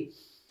very,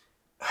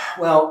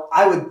 well,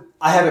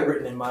 I have it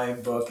written in my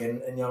book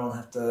and you don't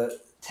have to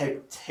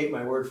take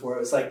my word for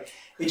it. It's like,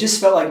 it just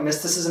felt like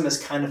mysticism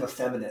is kind of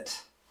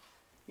effeminate,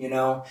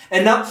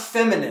 and not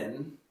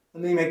feminine.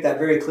 Let me make that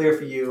very clear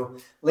for you,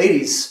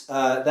 ladies,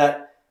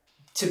 that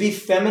to be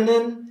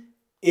feminine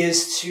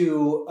is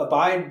to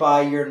abide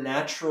by your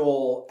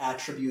natural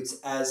attributes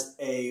as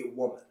a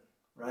woman.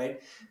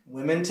 right?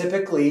 Women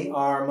typically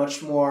are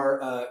much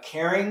more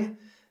caring,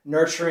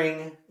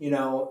 nurturing.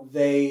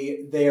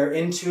 They are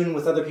in tune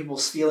with other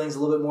people's feelings a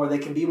little bit more. They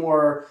can be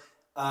more.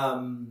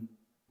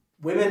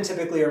 Women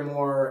typically are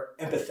more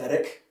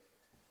empathetic.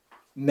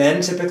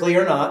 Men typically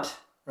are not,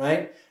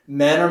 right?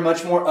 Men are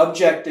much more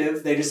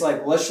objective. They just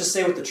well, let's just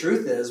say what the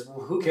truth is.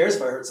 Well, who cares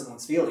if I hurt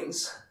someone's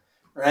feelings,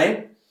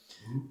 right?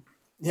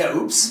 Yeah,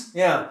 oops.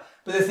 Yeah.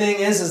 But the thing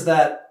is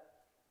that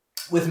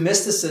with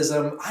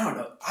mysticism, I don't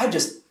know.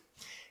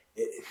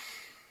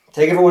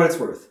 Take it for what it's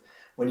worth.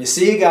 When you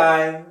see a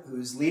guy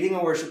who's leading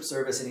a worship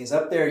service and he's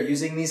up there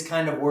using these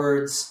kind of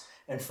words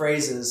and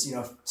phrases,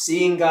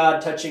 seeing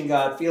God, touching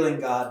God, feeling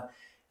God,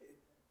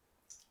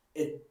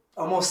 it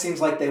almost seems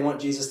like they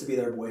want Jesus to be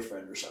their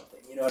boyfriend or something.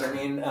 You know what I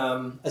mean?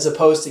 As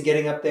opposed to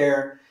getting up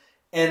there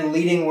and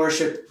leading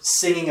worship,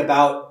 singing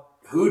about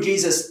who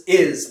Jesus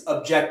is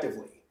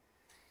objectively.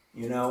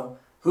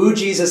 Who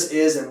Jesus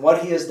is and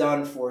what he has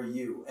done for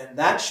you. And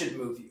that should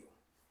move you.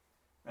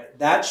 Right?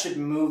 That should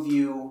move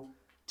you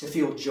to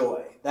feel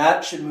joy.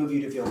 That should move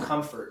you to feel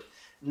comfort.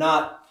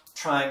 Not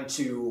trying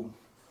to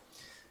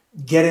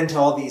get into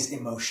all these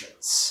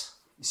emotions.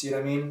 You see what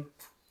I mean?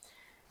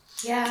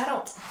 Yeah, I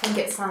don't think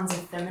it sounds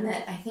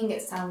effeminate. I think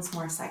it sounds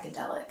more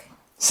psychedelic.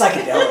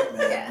 Psychedelic,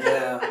 man.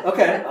 Yeah.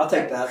 Okay, I'll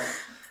take that.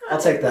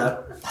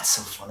 That's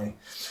so funny.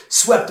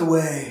 Swept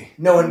away,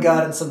 knowing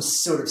God in some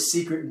sort of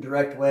secret and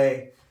direct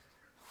way.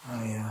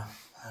 Oh, yeah.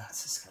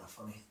 That's just kind of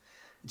funny.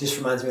 It just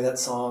reminds me of that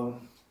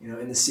song,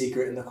 in the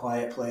secret, in the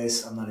quiet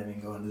place. I'm not even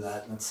going to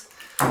that. That's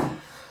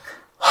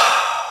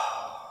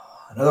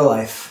another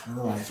life.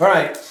 All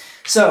right.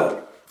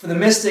 So, for the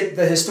mystic,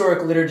 the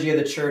historic liturgy of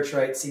the church,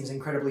 right, seems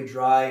incredibly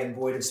dry and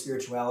void of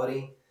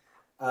spirituality.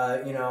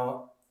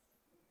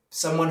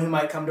 Someone who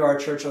might come to our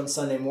church on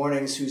Sunday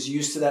mornings who's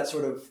used to that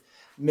sort of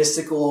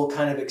mystical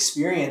kind of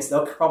experience,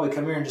 they'll probably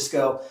come here and just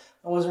go,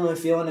 I wasn't really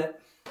feeling it,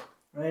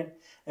 right?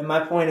 And my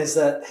point is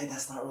that, hey,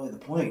 that's not really the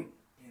point,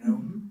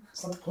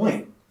 It's not the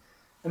point.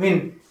 I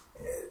mean,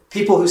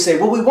 people who say,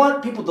 well, we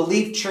want people to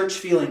leave church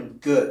feeling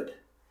good.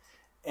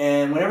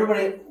 And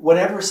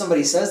whenever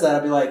somebody says that,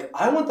 I'll be like,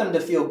 I want them to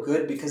feel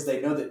good because they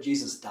know that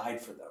Jesus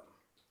died for them.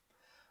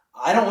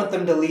 I don't want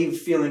them to leave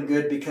feeling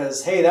good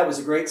because, hey, that was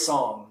a great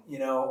song,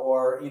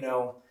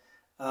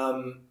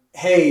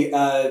 hey,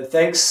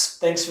 thanks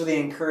for the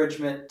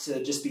encouragement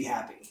to just be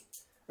happy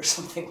or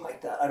something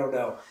like that. I don't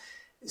know.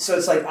 So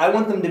it's I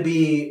want them to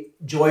be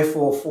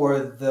joyful for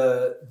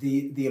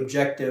the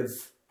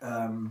objective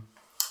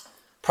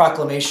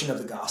proclamation of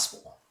the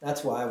gospel.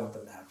 That's why I want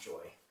them to have joy.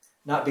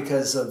 Not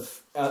because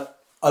of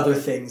other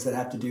things that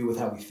have to do with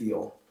how we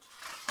feel,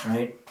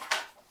 right?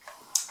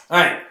 All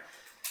right.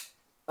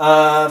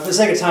 For the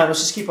sake of time, let's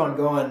just keep on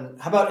going.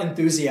 How about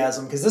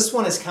enthusiasm? Because this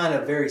one is kind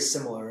of very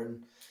similar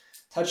and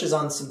touches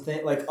on some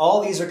things.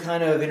 All these are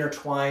kind of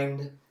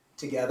intertwined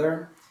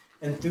together.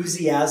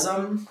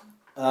 Enthusiasm.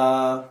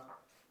 I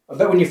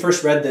bet when you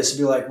first read this,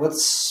 you'd be like,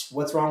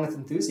 what's wrong with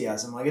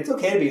enthusiasm? It's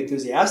okay to be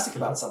enthusiastic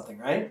about something,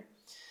 right?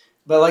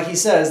 But like he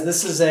says,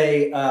 this is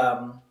a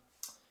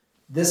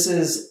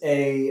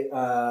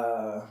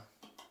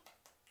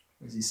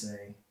what does he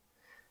say?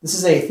 This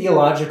is a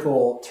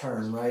theological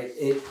term, right?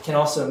 It can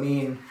also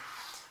mean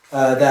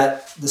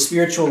that the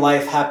spiritual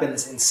life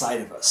happens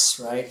inside of us,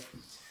 right?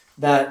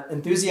 That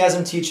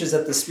enthusiasm teaches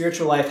that the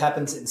spiritual life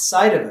happens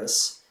inside of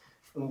us.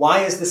 And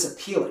why is this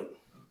appealing?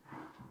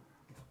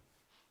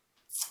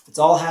 If it's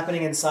all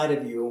happening inside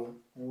of you,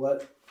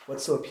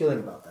 what's so appealing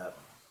about that?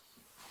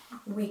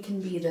 We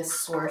can be the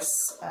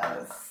source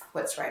of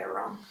what's right or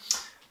wrong.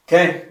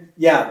 Okay,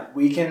 yeah,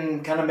 we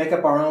can kind of make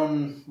up our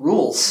own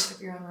rules. Make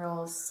up your own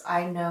rules.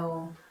 I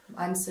know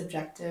I'm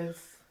subjective.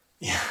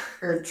 Yeah.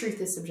 Or truth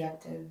is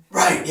subjective.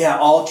 Right, yeah,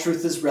 all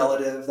truth is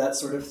relative, that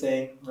sort of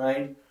thing,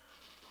 right?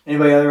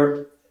 Anybody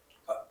are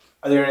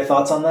there any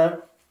thoughts on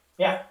that?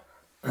 Yeah.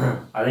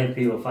 I think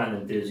people find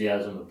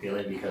enthusiasm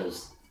appealing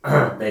because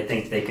they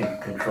think they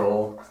can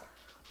control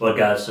what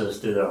God says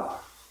through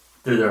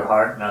their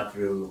heart, not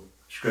through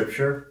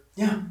Scripture.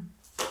 Yeah.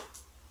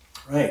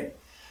 Right.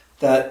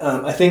 That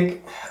I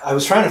think I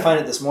was trying to find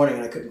it this morning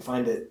and I couldn't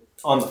find it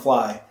on the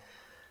fly.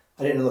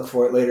 I didn't look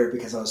for it later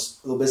because I was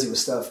a little busy with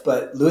stuff.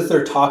 But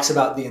Luther talks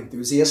about the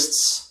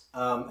enthusiasts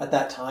at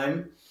that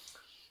time.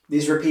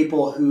 These were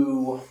people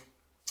who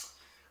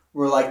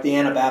were like the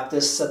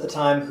Anabaptists at the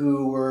time,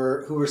 who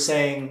were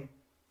saying,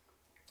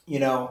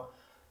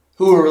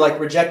 who were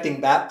rejecting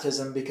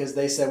baptism because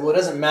they said, well, it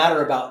doesn't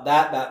matter about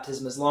that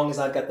baptism as long as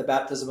I've got the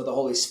baptism of the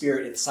Holy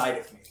Spirit inside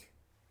of me,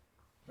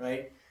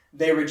 right?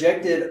 They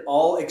rejected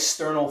all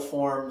external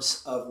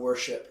forms of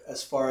worship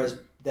as far as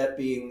that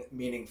being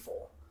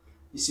meaningful.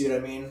 You see what I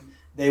mean?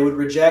 They would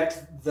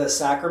reject the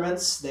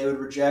sacraments. They would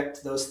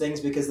reject those things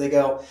because they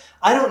go,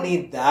 I don't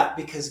need that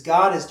because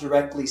God is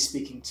directly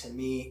speaking to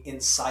me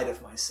inside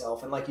of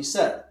myself. And like you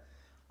said,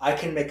 I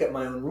can make up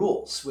my own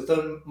rules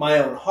within my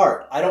own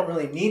heart. I don't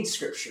really need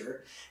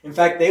Scripture. In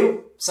fact,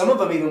 some of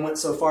them even went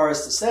so far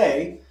as to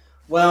say,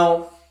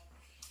 well,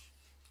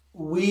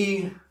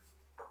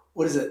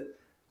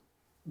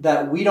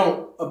 that we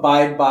don't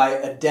abide by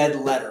a dead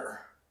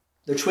letter.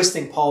 They're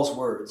twisting Paul's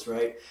words,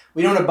 right?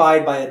 We don't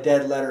abide by a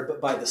dead letter,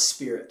 but by the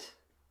Spirit.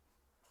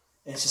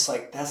 And it's just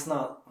like, that's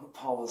not what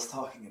Paul was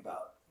talking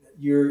about.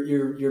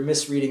 You're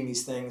misreading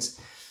these things.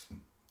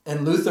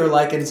 And Luther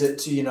likens it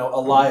to, a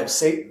lie of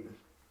Satan,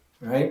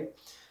 right?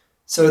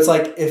 So it's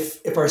like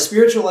if our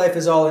spiritual life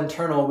is all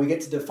internal, we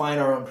get to define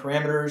our own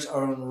parameters,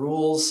 our own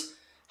rules,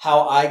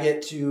 how I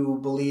get to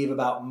believe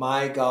about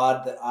my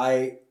God that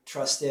I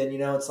trust in.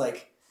 It's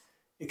like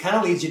it kind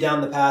of leads you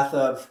down the path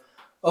of,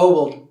 oh,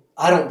 well,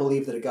 I don't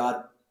believe that a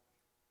God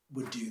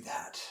would do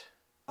that.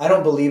 I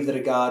don't believe that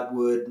a God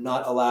would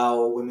not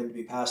allow women to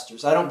be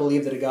pastors. I don't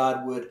believe that a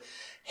God would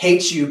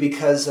hate you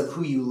because of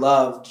who you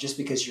loved just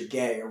because you're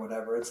gay or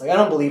whatever. It's like, I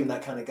don't believe in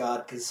that kind of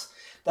God because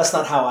that's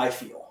not how I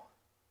feel,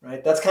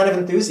 right? That's kind of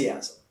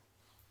enthusiasm,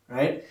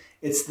 right?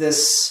 It's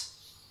this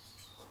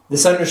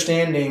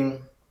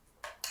understanding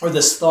or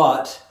this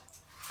thought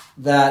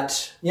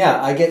that,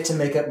 I get to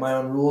make up my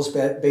own rules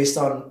based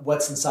on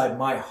what's inside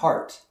my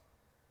heart.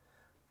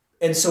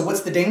 And so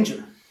what's the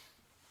danger?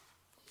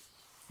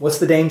 What's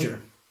the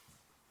danger?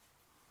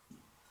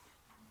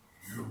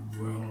 You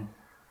will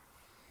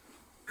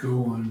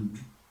go and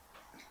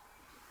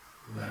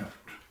left.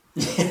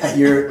 Yeah,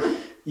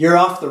 you're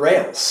off the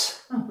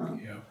rails.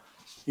 Yeah.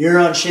 You're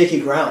on shaky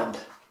ground.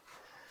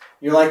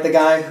 You're like the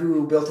guy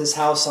who built his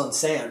house on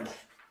sand.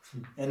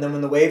 And then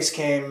when the waves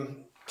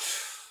came,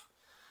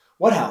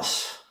 what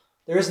house?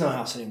 There is no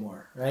house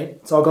anymore, right?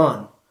 It's all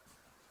gone.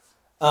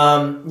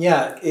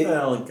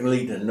 It can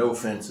lead to no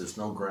fences,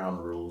 no ground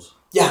rules.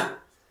 Yeah,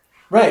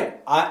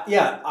 right.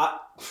 I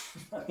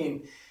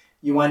mean,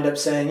 you wind up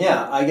saying,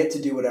 I get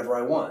to do whatever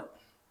I want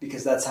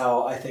because that's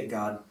how I think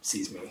God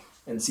sees me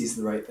and sees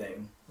the right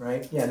thing,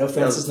 right? Yeah, no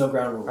fences, no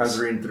ground rules. I was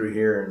reading through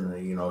here,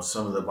 and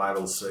some of the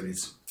Bible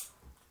studies.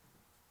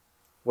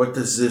 What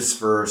does this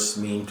verse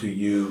mean to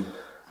you?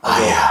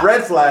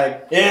 Red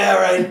flag. Yeah,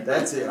 right.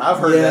 That's it. I've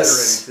heard that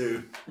already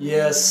too.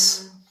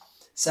 Yes.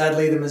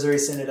 Sadly, the Missouri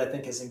Synod, I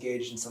think, has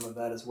engaged in some of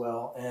that as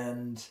well.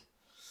 And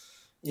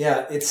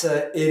it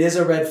is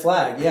a red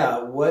flag.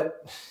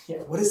 What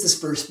does this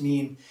verse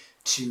mean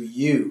to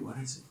you? What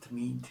does it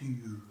mean to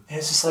you? And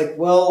it's just like,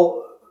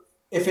 well,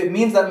 if it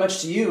means that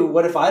much to you,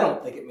 what if I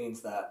don't think it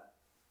means that?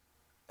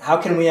 How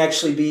can we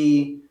actually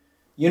be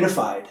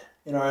unified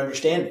in our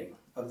understanding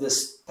of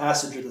this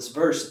passage or this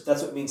verse, if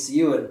that's what it means to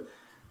you? And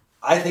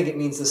I think it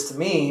means this to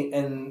me,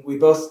 and we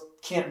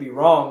both can't be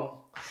wrong.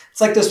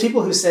 It's like those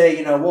people who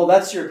say, well,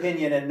 that's your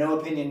opinion and no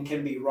opinion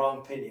can be wrong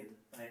opinion.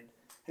 Right?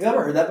 Have you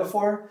ever heard that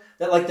before?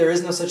 That there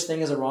is no such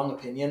thing as a wrong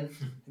opinion?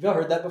 Have you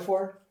ever heard that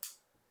before?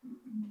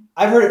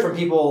 I've heard it from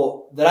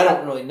people that I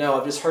don't really know.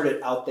 I've just heard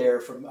it out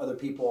there from other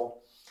people.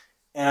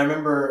 And I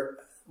remember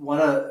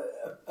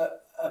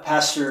a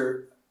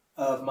pastor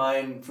of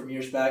mine from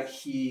years back,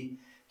 he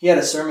had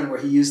a sermon where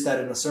he used that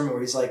in a sermon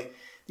where he's like,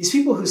 these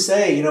people who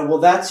say, well,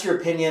 that's your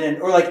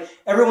opinion, or like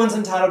everyone's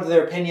entitled to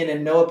their opinion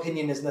and no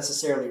opinion is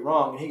necessarily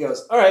wrong. And he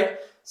goes, all right,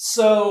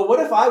 so what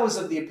if I was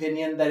of the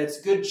opinion that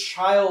it's good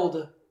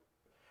child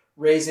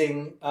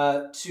raising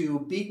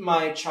to beat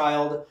my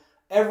child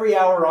every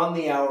hour on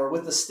the hour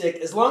with a stick,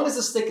 as long as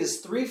the stick is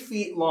 3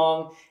 feet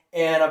long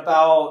and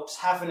about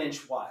half an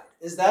inch wide?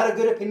 Is that a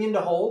good opinion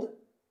to hold?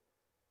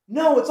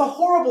 No, it's a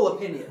horrible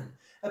opinion.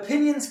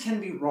 Opinions can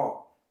be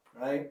wrong,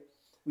 right?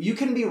 You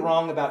can be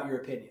wrong about your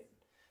opinion.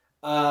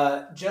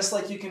 Just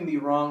like you can be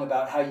wrong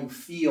about how you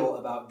feel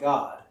about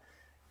God,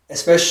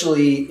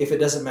 especially if it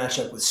doesn't match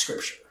up with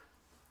Scripture,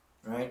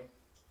 right?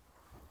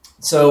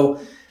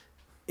 So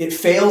it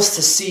fails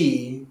to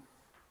see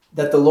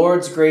that the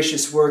Lord's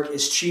gracious work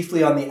is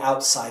chiefly on the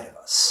outside of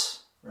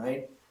us,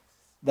 right?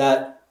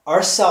 That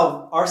our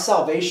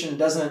salvation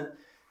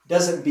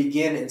doesn't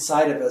begin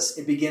inside of us;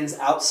 it begins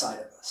outside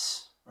of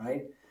us,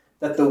 right?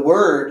 That the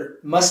Word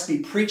must be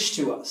preached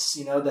to us.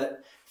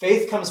 That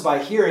faith comes by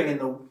hearing,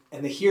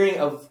 and the hearing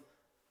of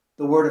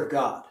the Word of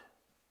God,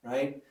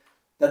 right?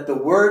 That the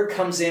Word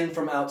comes in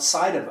from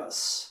outside of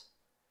us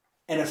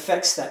and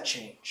affects that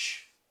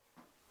change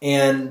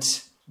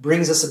and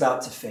brings us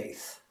about to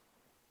faith,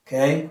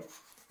 okay?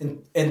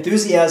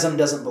 Enthusiasm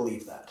doesn't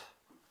believe that,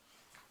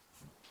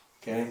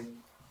 okay?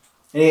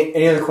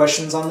 Any other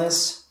questions on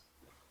this?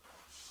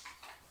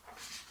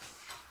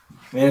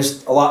 I mean,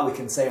 there's a lot we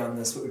can say on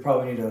this, but we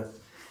probably need to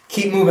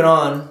keep moving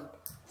on.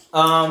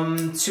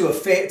 To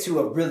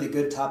a really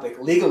good topic,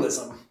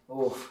 legalism.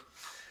 Oof.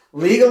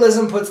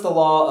 Legalism puts the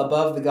law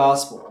above the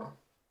gospel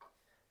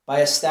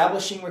by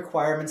establishing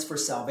requirements for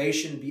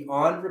salvation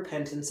beyond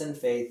repentance and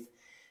faith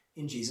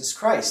in Jesus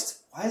Christ.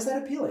 Why is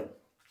that appealing?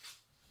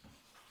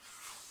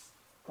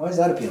 Why is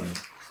that appealing?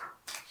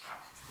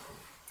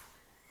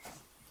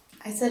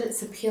 I said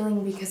it's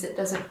appealing because it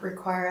doesn't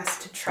require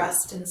us to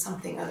trust in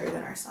something other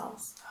than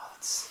ourselves. Oh,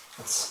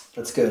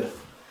 that's good.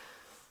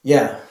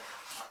 Yeah.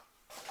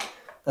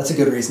 That's a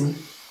good reason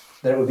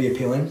that it would be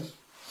appealing.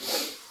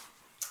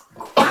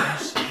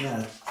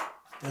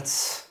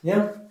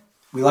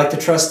 We like to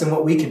trust in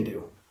what we can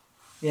do.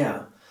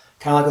 Yeah.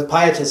 Kind of like with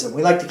pietism.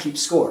 We like to keep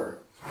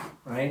score,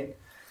 right?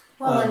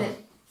 Well, and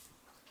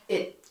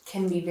it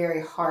can be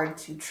very hard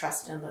to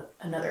trust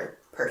another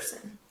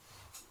person.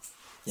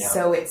 Yeah.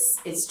 So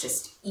it's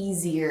just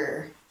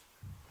easier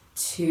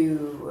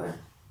to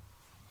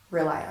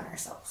rely on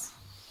ourselves.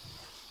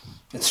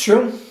 It's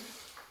true.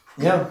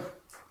 Yeah.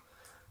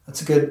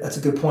 That's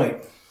a good point.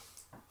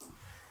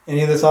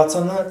 Any other thoughts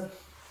on that?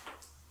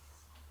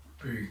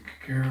 Be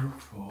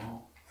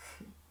careful.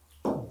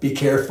 Be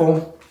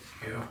careful.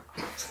 Yeah.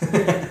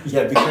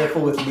 Yeah, be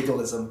careful with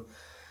legalism.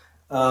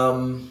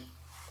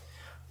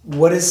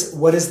 What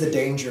is the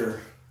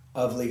danger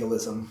of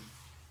legalism?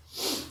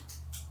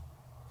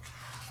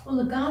 Well,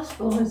 the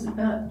gospel is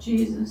about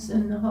Jesus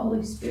and the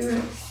Holy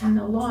Spirit, and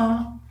the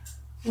law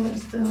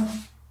was the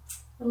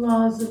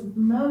laws of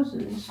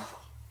Moses.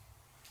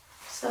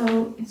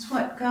 So it's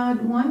what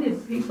God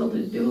wanted people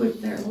to do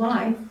with their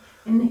life,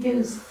 and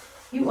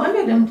He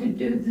wanted them to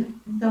do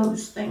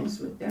those things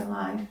with their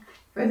life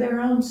for their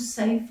own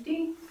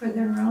safety, for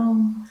their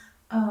own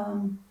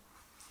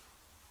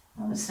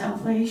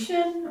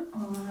salvation,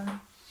 or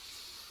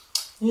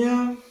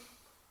Yeah.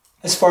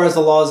 As far as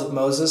the laws of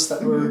Moses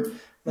that were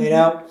laid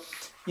out,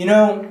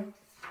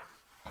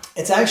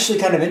 it's actually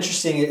kind of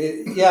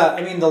interesting.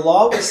 The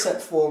law was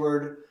set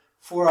forward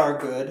for our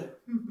good.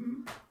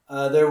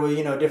 There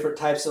were, different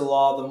types of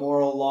law, the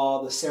moral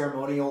law, the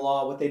ceremonial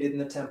law, what they did in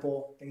the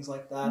temple, things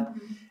like that.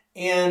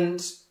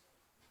 And,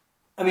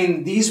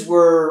 these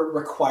were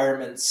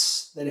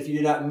requirements that if you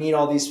did not meet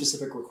all these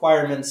specific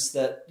requirements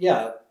that,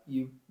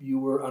 you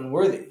were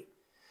unworthy.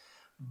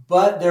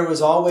 But there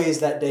was always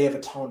that day of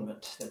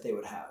atonement that they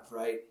would have,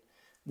 right?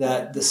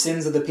 That the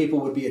sins of the people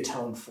would be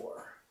atoned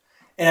for.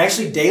 And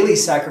actually daily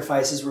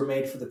sacrifices were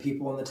made for the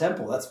people in the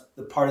temple. That's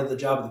the part of the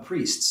job of the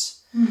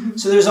priests.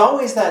 So there's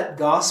always that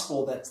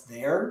gospel that's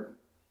there.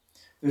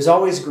 There's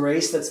always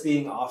grace that's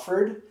being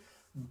offered,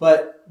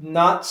 but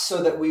not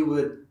so that we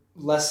would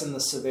lessen the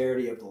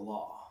severity of the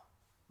law,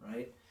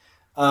 right?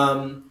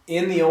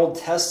 In the Old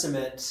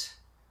Testament,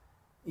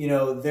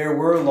 there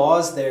were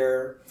laws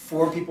there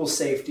for people's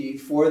safety,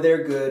 for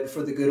their good,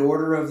 for the good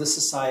order of the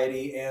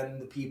society and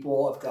the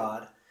people of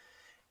God.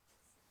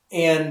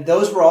 And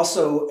those were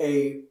also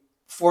a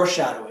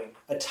foreshadowing,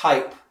 a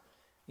type,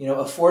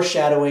 a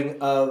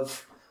foreshadowing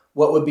of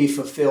what would be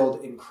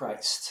fulfilled in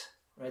Christ,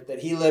 right? That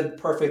he lived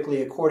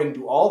perfectly according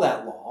to all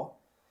that law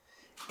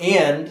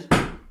and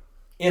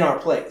in our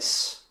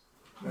place,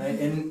 right?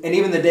 And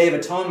even the Day of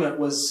Atonement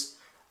was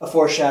a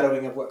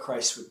foreshadowing of what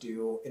Christ would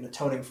do in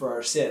atoning for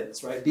our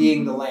sins, right?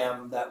 Being the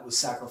lamb that was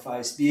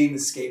sacrificed, being the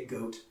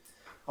scapegoat,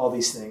 all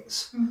these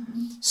things.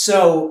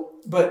 So,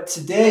 but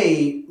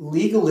today,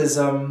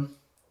 legalism,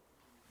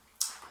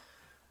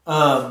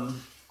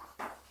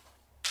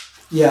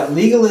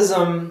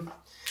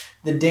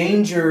 the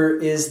danger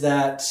is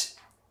that,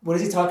 what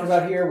is he talking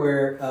about here?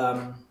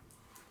 Where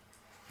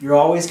you're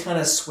always kind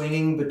of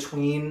swinging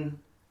between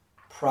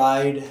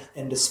pride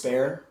and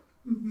despair,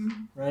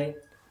 right?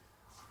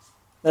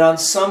 That on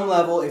some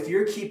level, if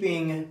you're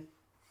kind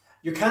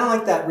of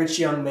like that rich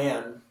young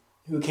man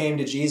who came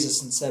to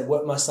Jesus and said,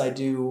 what must I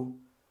do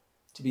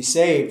to be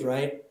saved,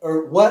 right?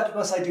 Or what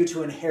must I do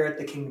to inherit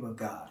the kingdom of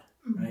God,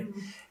 right?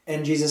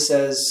 And Jesus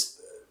says,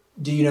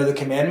 do you know the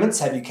commandments?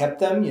 Have you kept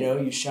them?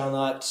 You shall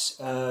have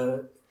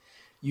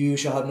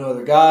no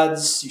other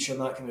gods. You shall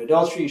not commit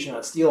adultery. You shall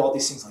not steal, all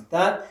these things like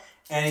that.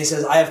 And he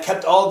says, I have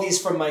kept all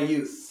these from my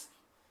youth.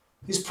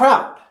 He's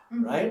proud,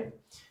 right?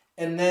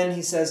 And then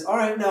he says, all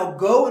right, now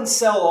go and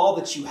sell all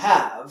that you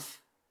have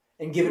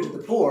and give it to the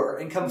poor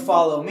and come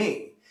follow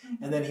me.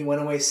 And then he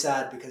went away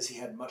sad because he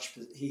had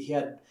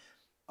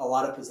a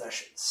lot of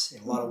possessions,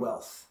 a lot of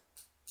wealth.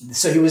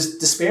 So he was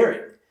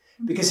despairing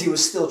because he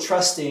was still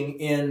trusting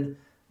in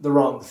the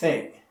wrong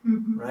thing,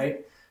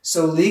 right?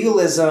 So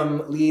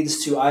legalism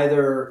leads to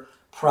either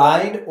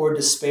pride or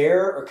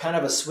despair or kind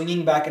of a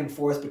swinging back and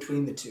forth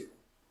between the two.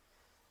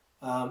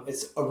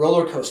 It's a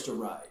roller coaster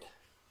ride,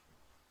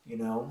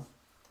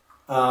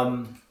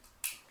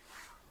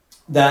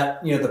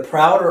 the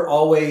proud are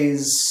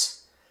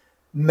always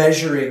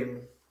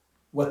measuring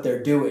what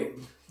they're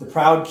doing. The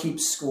proud keep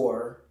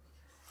score.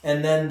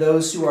 And then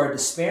those who are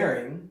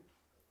despairing,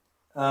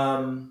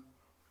 there's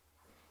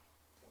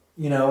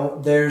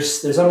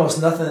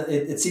almost nothing,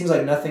 it seems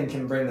like nothing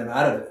can bring them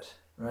out of it,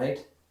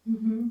 right?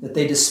 That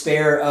they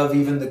despair of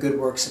even the good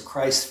works of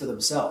Christ for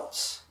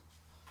themselves,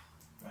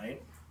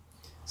 right?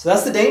 So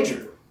that's the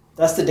danger.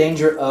 That's the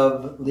danger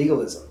of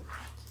legalism.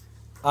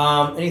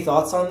 Any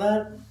thoughts on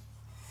that?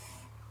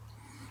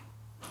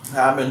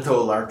 I've been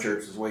told our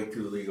church is way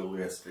too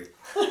legalistic.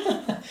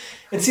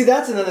 And see,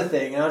 that's another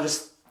thing, and I'll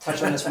just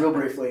touch on this real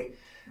briefly.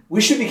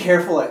 We should be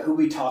careful at who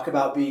we talk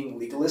about being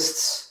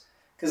legalists.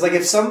 Because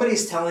if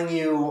somebody's telling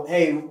you,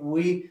 hey,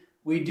 we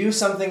do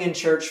something in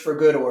church for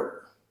good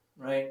order,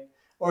 right?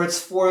 Or it's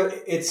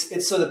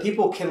so that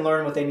people can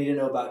learn what they need to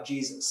know about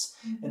Jesus.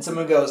 And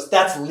someone goes,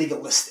 that's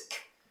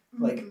legalistic.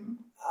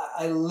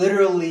 I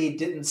literally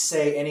didn't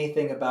say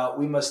anything about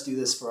we must do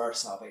this for our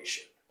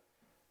salvation,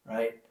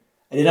 right?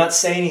 I did not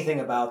say anything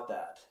about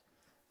that.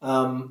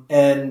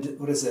 And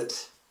what is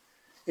it?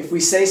 If we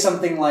say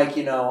something like,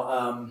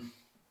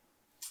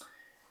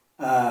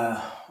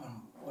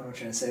 what am I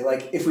trying to say?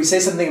 Like if we say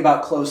something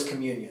about close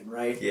communion,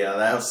 right? Yeah,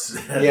 that's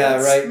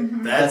Yeah,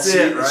 right. That's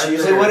it, right? It's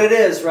usually what it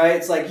is, right?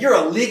 It's like you're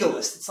a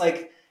legalist. It's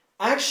like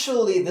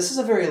actually, this is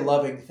a very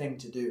loving thing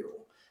to do,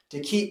 to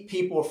keep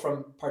people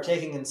from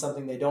partaking in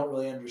something they don't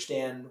really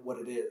understand what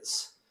it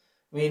is.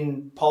 I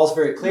mean, Paul's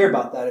very clear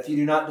about that. If you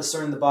do not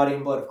discern the body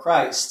and blood of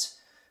Christ,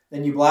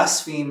 then you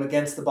blaspheme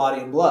against the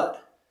body and blood,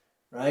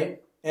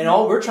 right? And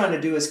all we're trying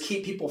to do is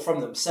keep people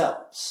from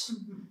themselves.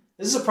 Mm-hmm.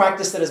 This is a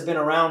practice that has been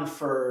around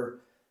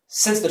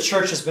since the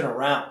church has been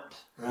around,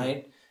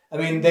 right? I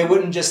mean, they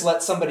wouldn't just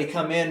let somebody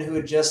come in who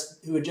had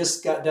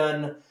just got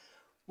done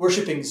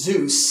worshiping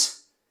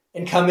Zeus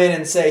and come in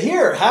and say,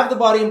 "Here, have the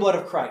body and blood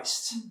of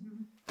Christ,"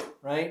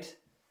 right?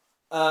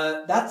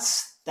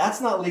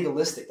 That's not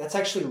legalistic. That's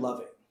actually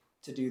loving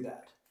to do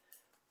that.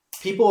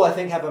 People, I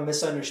think, have a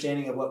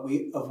misunderstanding of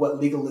what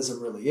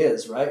legalism really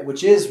is, right?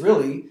 Which is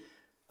really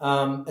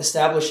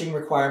establishing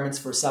requirements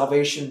for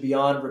salvation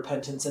beyond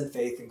repentance and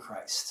faith in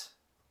Christ.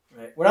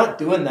 Right? We're not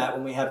doing that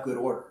when we have good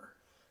order.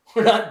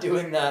 We're not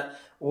doing that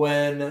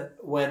when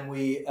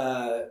we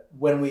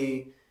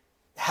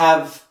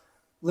have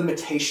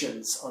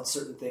limitations on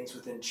certain things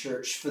within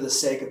church for the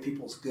sake of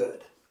people's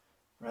good,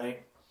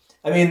 right?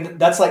 I mean,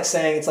 that's like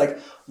saying, it's like,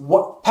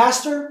 what,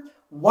 Pastor,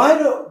 why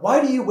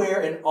do you wear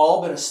an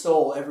alb and a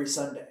stole every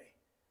Sunday?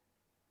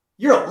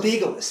 You're a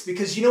legalist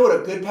because you know what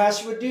a good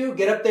pastor would do?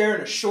 Get up there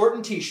in a short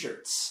and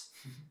t-shirts.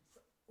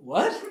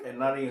 What? And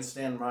not even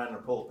stand behind the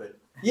pulpit.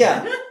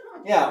 Yeah.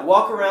 Yeah.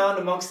 Walk around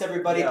amongst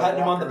everybody, patting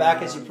them on the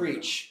back as you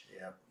preach.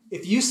 Yeah.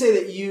 If you say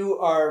that you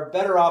are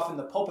better off in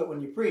the pulpit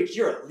when you preach,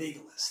 you're a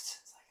legalist.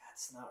 It's like,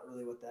 that's not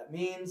really what that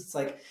means. It's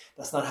like,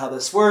 that's not how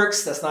this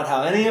works. That's not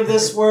how any of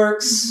this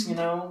works, you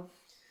know?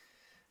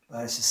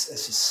 But it's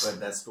just. But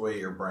that's the way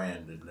you're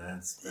branded.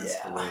 That's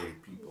the way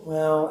people.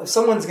 Well, if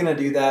someone's gonna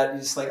do that, you're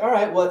just like, all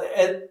right. Well,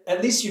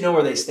 at least you know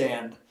where they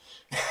stand.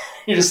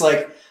 You're just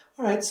like,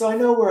 all right. So I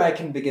know where I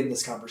can begin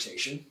this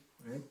conversation.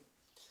 Right?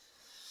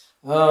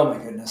 Oh my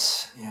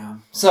goodness. Yeah.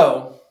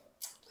 So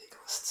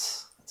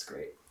legalists. That's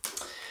great.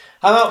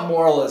 How about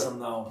moralism,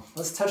 though?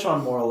 Let's touch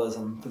on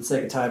moralism for the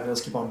sake of time.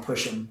 Let's keep on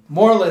pushing.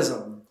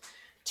 Moralism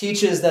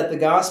teaches that the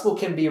gospel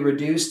can be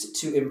reduced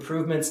to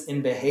improvements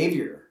in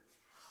behavior.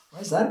 Why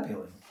is that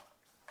appealing?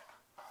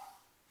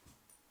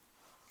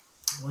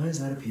 Why is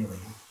that appealing?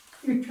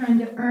 You're trying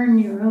to earn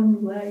your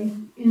own way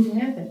into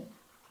heaven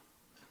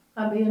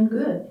by being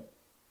good.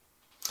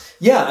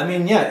 Yeah, I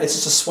mean, it's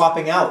just a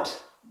swapping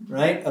out,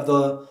 right, of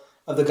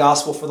the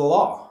gospel for the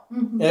law.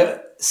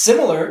 Mm-hmm.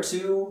 Similar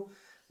to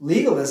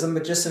legalism,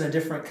 but just in a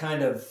different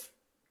kind of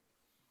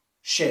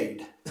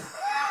shade.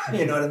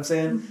 You know what I'm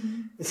saying?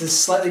 Mm-hmm. It's a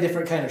slightly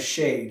different kind of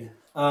shade.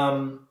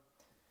 And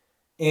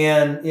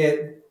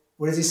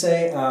what does he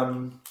say?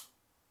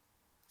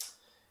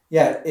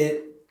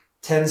 It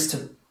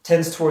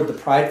tends toward the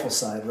prideful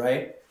side,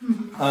 right?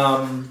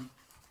 Mm-hmm.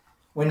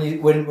 When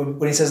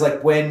he says,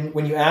 like,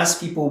 when you ask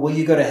people, will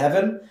you go to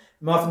heaven?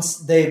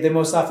 They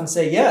most often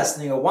say yes,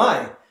 and you go,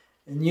 why?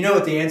 And you know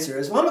what the answer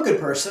is. Well, I'm a good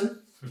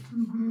person.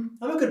 Mm-hmm.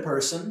 I'm a good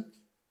person.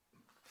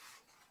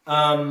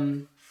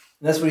 And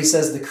that's what he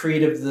says the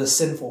creed of the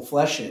sinful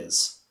flesh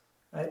is.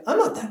 Right? I'm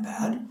not that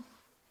bad. I'm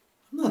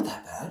not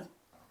that bad.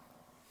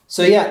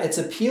 So it's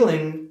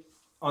appealing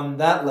on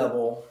that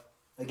level,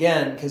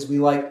 again, because we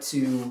like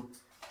to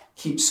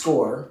keep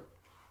score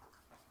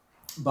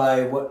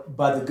by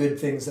the good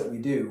things that we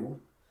do,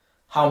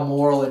 how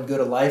moral and good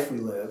a life we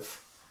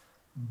live.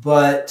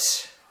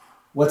 But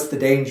what's the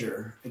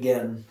danger?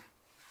 Again,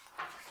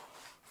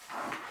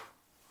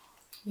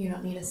 you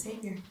don't need a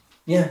savior.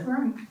 Yeah,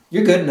 right.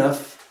 You're good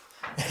enough.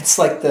 It's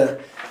like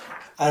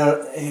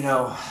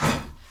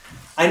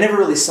I never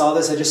really saw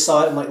this. I just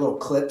saw it in like little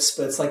clips,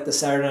 but it's like the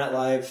Saturday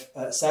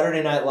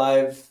Night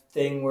Live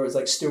thing where it's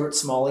like Stuart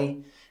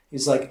Smalley.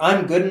 He's like,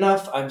 I'm good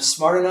enough, I'm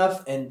smart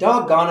enough, and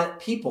doggone it,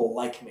 people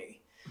like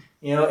me.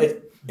 You know,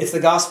 it's the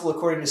gospel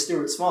according to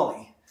Stuart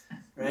Smalley,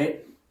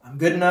 right? I'm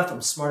good enough,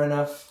 I'm smart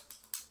enough.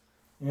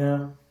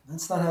 Yeah,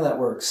 that's not how that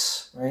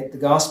works, right? The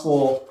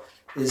gospel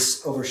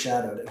is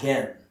overshadowed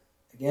again,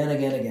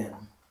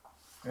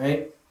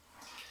 right?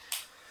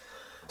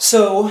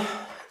 So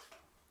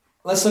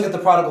let's look at the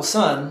prodigal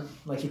son,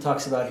 like he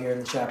talks about here in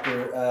the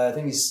chapter. I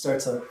think he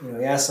starts on,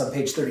 he asks on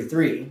page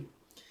 33. It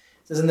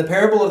says, in the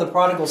parable of the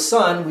prodigal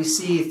son, we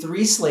see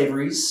three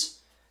slaveries: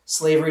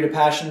 slavery to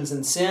passions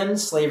and sin,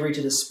 slavery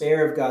to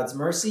despair of God's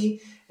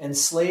mercy, and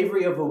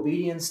slavery of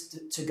obedience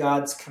to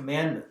God's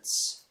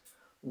commandments.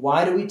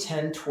 Why do we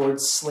tend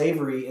towards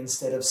slavery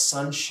instead of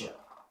sonship?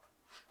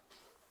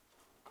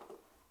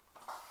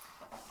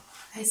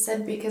 I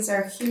said because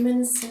our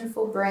human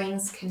sinful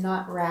brains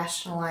cannot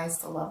rationalize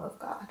the love of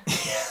God.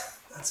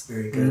 That's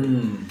very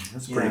good.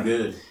 That's pretty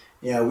good.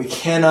 Yeah, we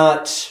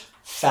cannot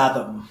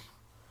fathom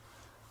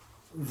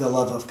the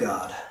love of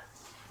God.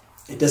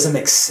 It doesn't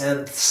make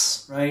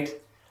sense, right?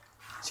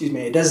 Excuse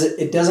me. It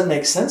doesn't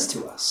make sense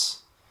to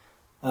us.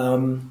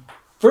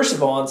 First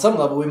of all, on some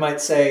level, we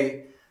might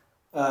say,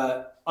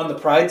 on the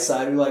pride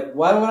side, we're like,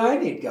 why would I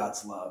need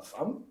God's love?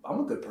 I'm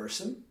a good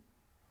person.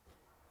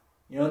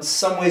 In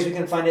some ways we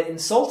can find it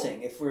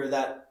insulting if we're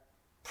that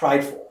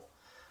prideful.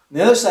 On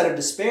the other side of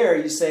despair,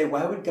 you say,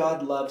 why would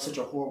God love such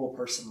a horrible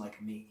person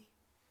like me?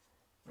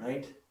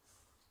 Right?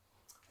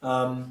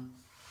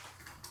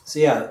 So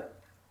yeah,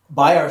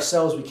 by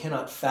ourselves we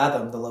cannot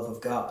fathom the love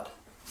of God.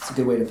 That's a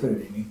good way to put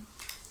it, Amy.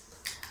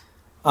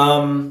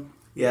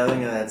 Yeah, I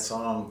think of that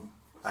song,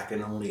 I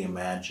Can Only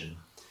Imagine.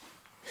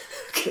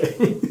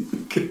 Okay.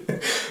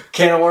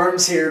 Can of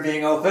worms here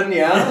being opened,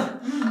 yeah?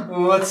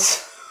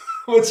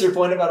 What's your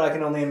point about I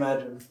Can Only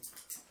Imagine?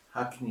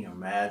 How can you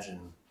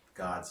imagine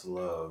God's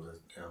love?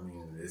 I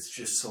mean, it's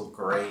just so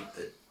great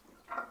that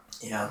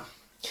Yeah.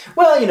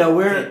 Well,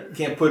 we're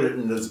can't put it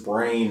in this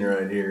brain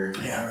right here.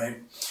 yeah,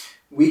 right.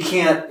 We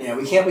can't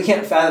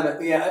fathom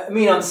it. Yeah, I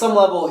mean, on some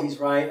level, he's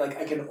right. Like,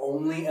 I can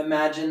only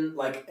imagine,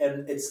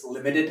 and it's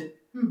limited,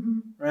 Mm-hmm.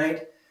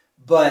 right?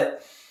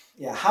 But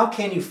yeah, how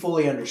can you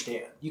fully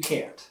understand? You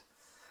can't.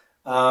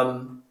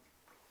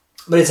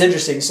 But it's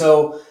interesting.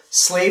 So,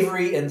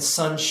 slavery and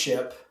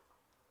sonship.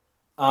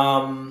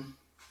 I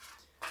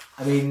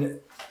mean,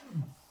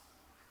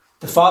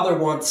 the Father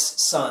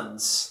wants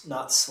sons,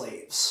 not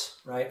slaves,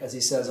 right? As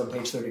he says on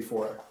page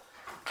 34.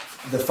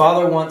 The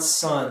Father wants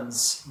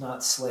sons,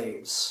 not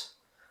slaves.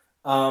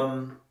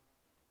 I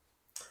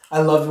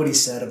loved what he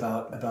said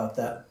about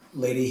that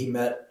lady he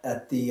met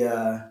at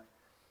the,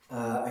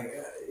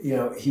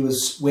 he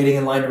was waiting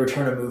in line to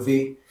return a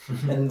movie,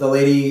 and the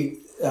lady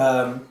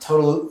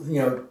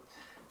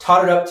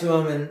tottered up to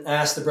him and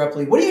asked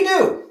abruptly, "What do you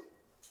do?"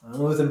 "I'm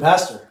a Lutheran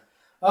pastor."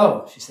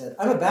 "Oh," she said,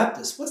 "I'm a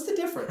Baptist. What's the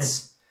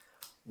difference?"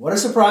 What a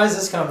surprise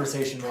this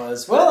conversation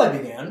was. "Well," I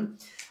began,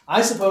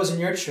 "I suppose in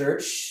your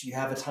church you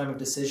have a time of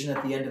decision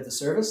at the end of the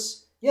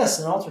service?" "Yes,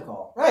 an altar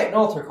call." "Right, an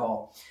altar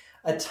call.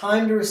 A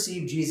time to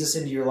receive Jesus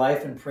into your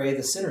life and pray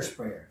the sinner's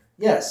prayer."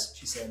 "Yes,"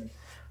 she said.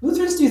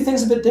 "Lutherans do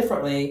things a bit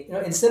differently.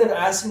 Instead of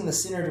asking the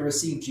sinner to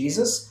receive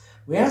Jesus,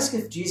 we ask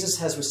if Jesus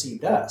has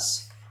received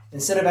us.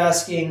 Instead of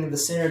asking the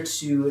sinner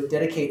to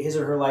dedicate his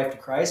or her life to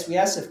Christ, we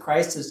ask if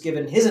Christ has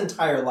given his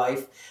entire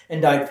life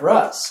and died for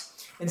us.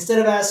 Instead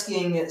of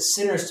asking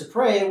sinners to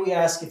pray, we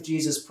ask if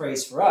Jesus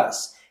prays for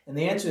us. And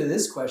the answer to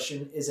this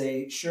question is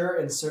a sure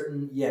and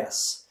certain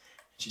yes."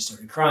 She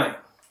started crying.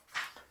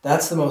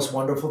 That's the most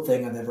wonderful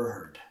thing I've ever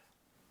heard,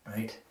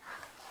 right?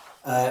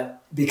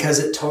 Because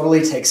it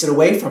totally takes it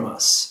away from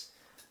us.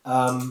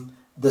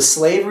 The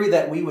slavery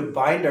that we would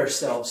bind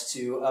ourselves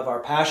to of our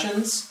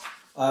passions,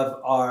 of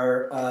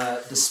our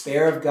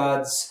despair of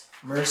God's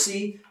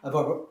mercy, of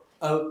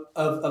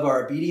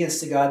our obedience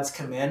to God's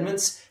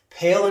commandments,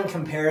 pale in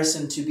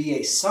comparison to be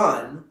a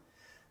son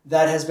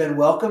that has been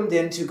welcomed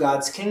into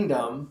God's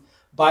kingdom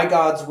by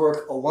God's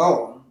work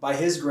alone, by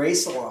his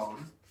grace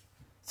alone,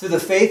 through the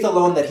faith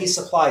alone that he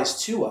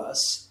supplies to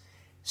us,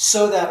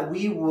 so that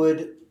we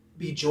would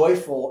be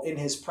joyful in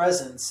his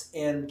presence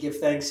and give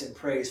thanks and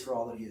praise for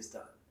all that he has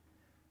done,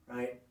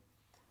 right?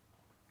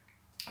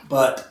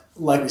 But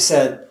like we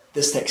said,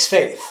 this takes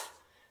faith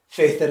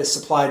that is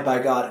supplied by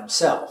God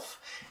himself.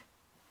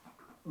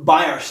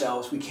 By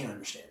ourselves, we can't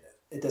understand it.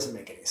 It doesn't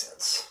make any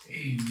sense.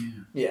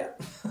 Amen. Yeah.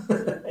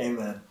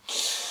 Amen.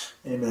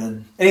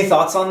 Amen. Any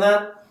thoughts on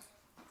that?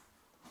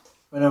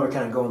 I know we're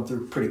kind of going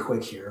through pretty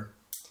quick here,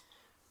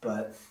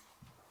 but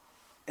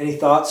any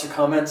thoughts or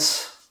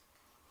comments?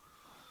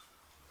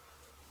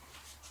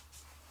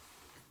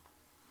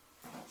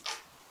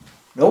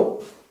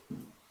 Nope.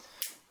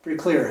 Pretty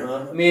clear,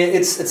 huh? I mean,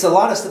 it's a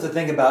lot of stuff to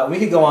think about. We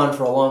could go on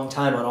for a long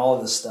time on all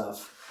of this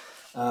stuff,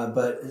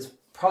 but it's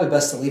probably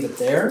best to leave it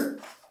there.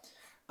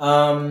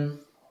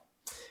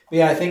 But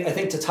yeah, I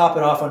think to top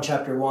it off on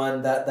chapter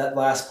 1, that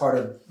last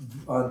part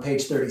on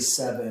page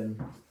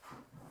 37,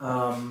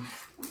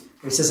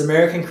 it says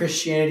American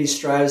Christianity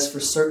strives for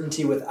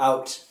certainty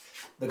without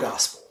the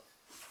gospel,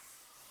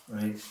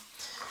 right?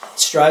 It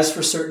strives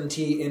for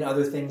certainty in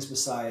other things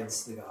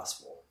besides the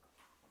gospel.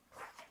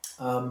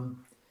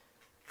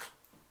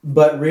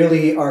 But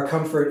really, our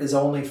comfort is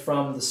only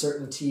from the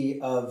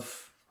certainty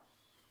of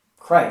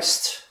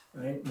Christ,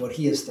 right? What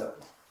he has done.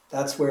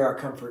 That's where our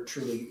comfort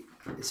truly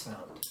is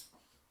found.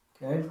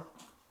 Okay?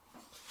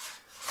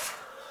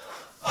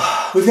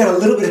 We've got a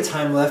little bit of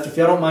time left. If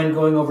y'all don't mind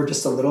going over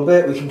just a little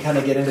bit, we can kind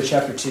of get into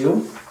chapter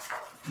 2.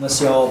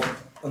 Unless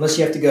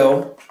you have to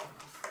go.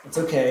 It's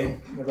okay.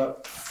 We've got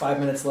about 5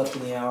 minutes left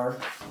in the hour.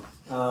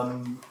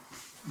 I'm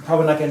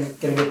probably not going to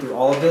get through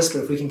all of this,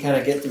 but if we can kind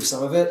of get through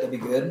some of it, that'd be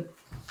good.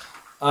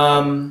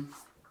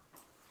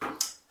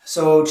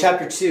 So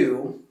chapter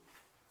 2,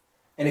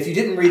 and if you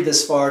didn't read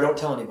this far, don't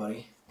tell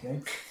anybody,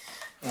 okay?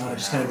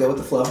 Just kind of go with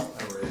the flow.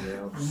 I read it.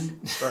 I was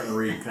starting to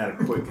read kind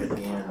of quick at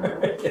the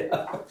end.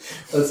 Yeah,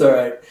 that's all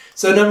right.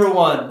 So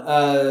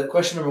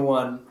question number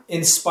 1.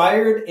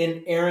 Inspired,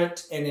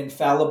 inerrant, and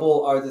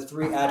infallible are the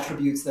 3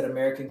 attributes that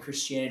American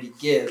Christianity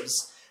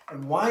gives,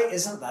 and why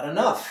isn't that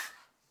enough?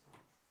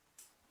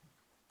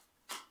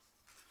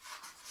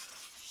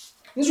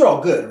 These are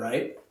all good,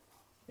 right?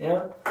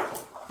 Yeah?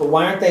 But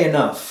why aren't they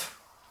enough?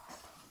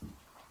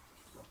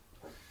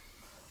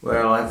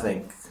 Well, I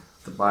think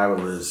the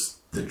Bible is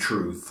the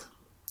truth.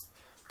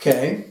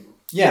 Okay.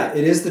 Yeah,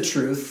 it is the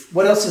truth.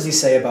 What else does he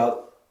say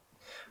about,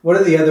 what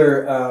are the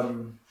other,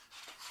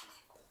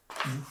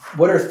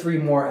 what are 3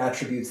 more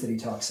attributes that he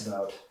talks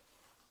about?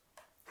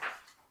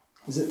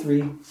 Is it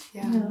 3?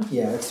 Yeah.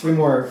 Yeah, it's 3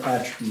 more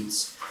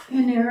attributes.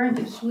 Inerrant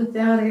is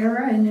without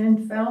error, and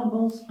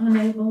infallible is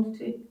unable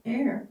to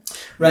err.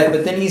 Right,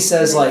 but then he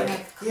says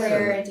like,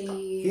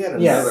 clarity. He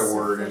had Yeah. another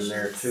word in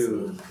there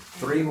too.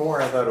 3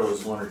 more? I thought it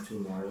was 1 or 2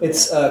 more.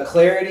 it's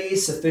clarity,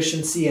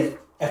 sufficiency, and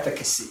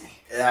efficacy.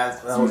 Yeah,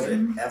 that was it.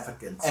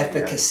 Efficacy.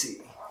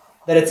 Efficacy.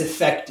 That it's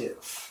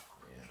effective.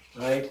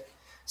 Right?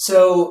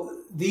 So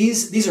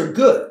these are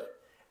good.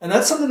 And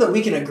that's something that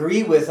we can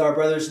agree with our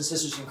brothers and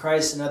sisters in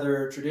Christ and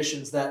other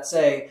traditions that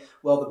say,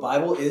 well, the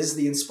Bible is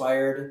the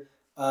inspired,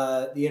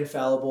 the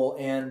infallible,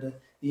 and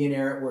the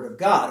inerrant word of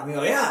God. And we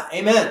go, yeah,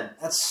 amen.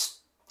 That's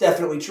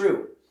definitely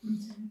true.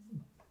 Mm-hmm.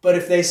 But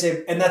if they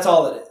say, and that's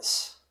all it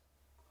is,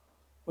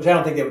 which I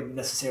don't think they would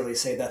necessarily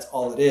say that's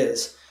all it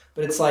is,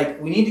 but it's like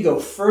we need to go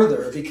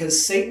further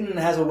because Satan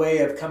has a way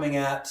of coming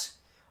at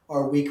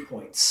our weak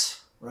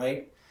points,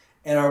 right?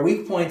 And our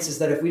weak points is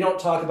that if we don't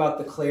talk about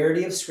the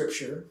clarity of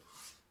Scripture,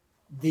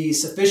 the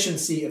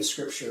sufficiency of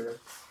Scripture,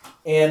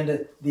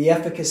 and the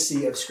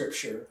efficacy of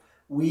Scripture,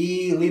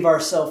 we leave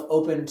ourselves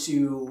open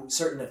to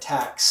certain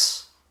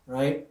attacks,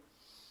 right?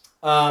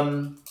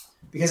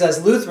 Because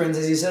as Lutherans,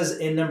 as he says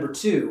in number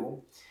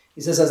 2,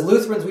 he says, as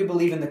Lutherans, we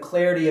believe in the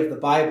clarity of the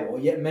Bible,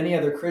 yet many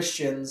other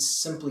Christians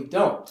simply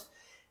don't.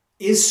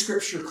 Is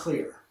Scripture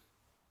clear?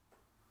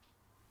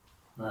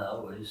 Not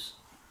always.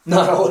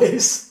 Not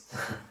always.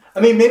 I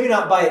mean, maybe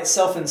not by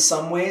itself in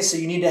some ways, so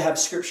you need to have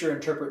Scripture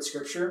interpret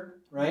Scripture,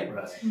 right?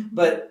 Right.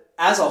 But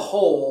as a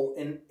whole,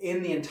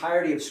 in the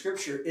entirety of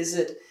Scripture, is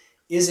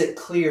it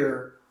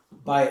clear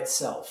by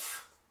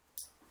itself?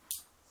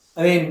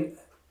 I mean,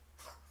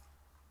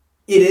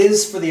 it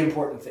is for the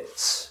important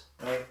things,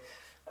 right?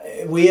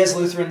 We as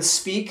Lutherans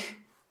speak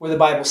where the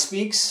Bible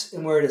speaks,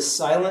 and where it is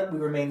silent, we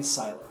remain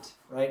silent,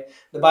 right?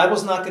 The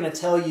Bible's not going to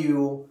tell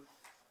you,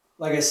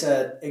 like I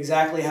said,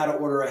 exactly how to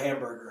order a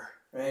hamburger,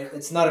 right?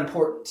 It's not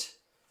important,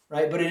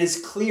 right? But it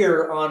is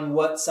clear on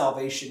what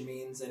salvation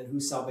means and who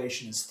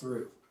salvation is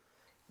through,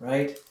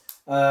 right?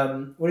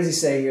 What does he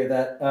say here?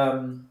 That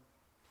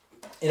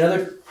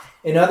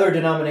in other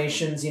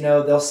denominations,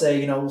 they'll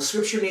say, well,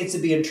 Scripture needs to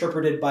be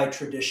interpreted by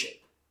tradition,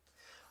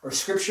 or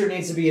Scripture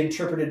needs to be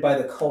interpreted by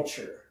the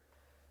culture,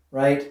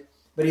 right?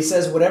 But he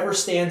says whatever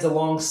stands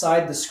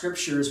alongside the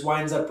Scriptures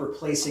winds up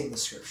replacing the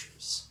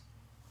Scriptures,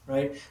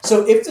 right?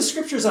 So if the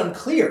Scripture is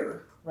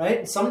unclear,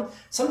 right?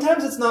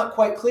 Sometimes it's not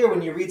quite clear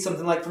when you read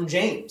something like from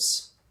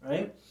James,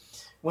 right?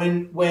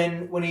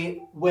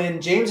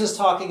 When James is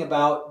talking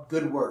about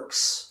good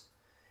works,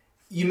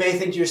 you may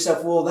think to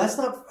yourself, well, that's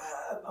not,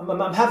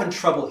 I'm having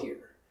trouble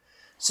here.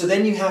 So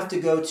then you have to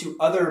go to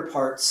other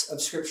parts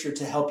of Scripture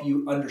to help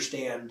you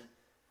understand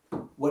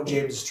what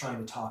James is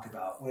trying to talk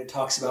about when it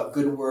talks about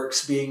good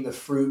works being the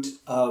fruit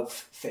of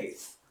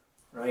faith,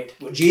 right?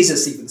 What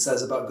Jesus even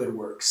says about good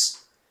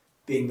works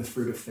being the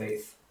fruit of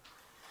faith.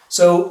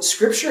 So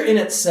Scripture in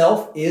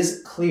itself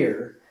is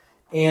clear.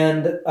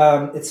 And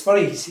it's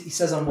funny, he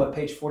says on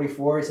page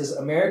 44, he says,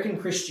 American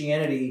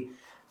Christianity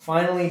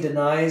finally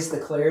denies the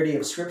clarity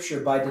of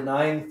Scripture by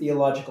denying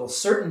theological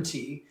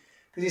certainty.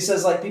 Because he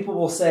says, like, people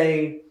will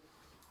say,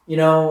 he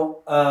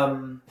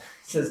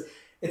says,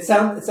 it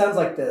sounds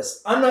like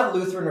this. I'm not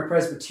Lutheran or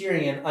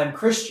Presbyterian, I'm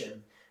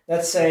Christian.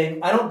 That's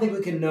saying, I don't think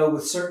we can know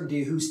with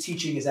certainty whose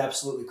teaching is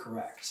absolutely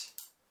correct.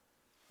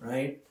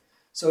 Right?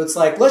 So it's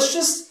like, let's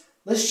just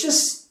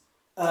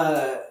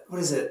what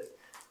is it?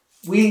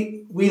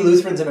 We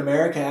Lutherans in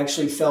America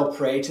actually fell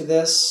prey to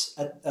this,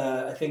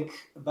 I think,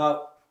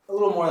 about a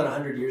little more than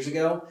 100 years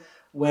ago,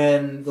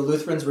 when the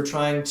Lutherans were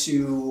trying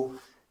to,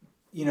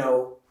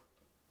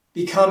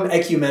 become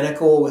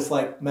ecumenical with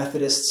like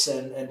Methodists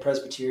and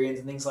Presbyterians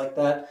and things like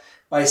that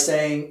by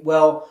saying,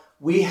 well,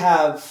 we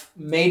have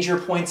major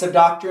points of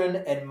doctrine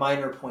and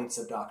minor points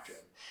of doctrine.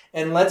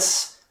 And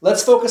let's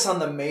focus on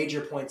the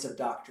major points of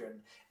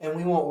doctrine, and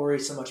we won't worry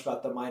so much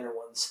about the minor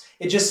ones.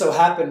 It just so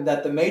happened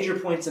that the major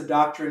points of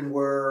doctrine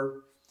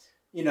were,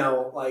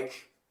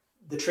 like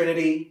the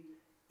Trinity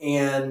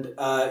and,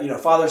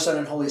 Father, Son,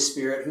 and Holy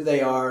Spirit, who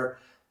they are,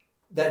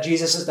 that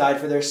Jesus has died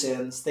for their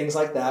sins, things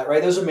like that,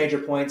 right? Those are major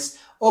points.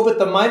 Oh, but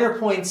the minor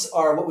points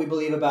are what we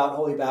believe about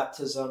holy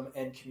baptism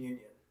and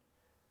communion.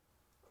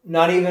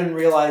 Not even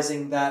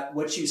realizing that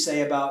what you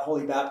say about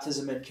holy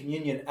baptism and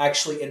communion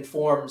actually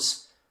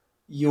informs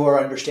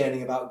your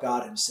understanding about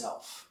God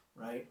himself,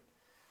 right?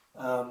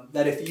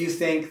 That if you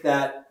think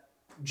that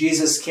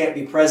Jesus can't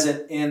be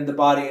present in the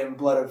body and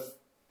blood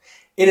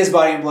in his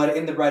body and blood,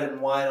 in the bread and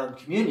wine on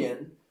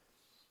communion,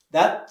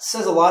 that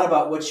says a lot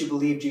about what you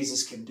believe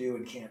Jesus can do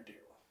and can't do,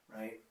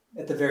 right?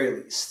 At the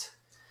very least.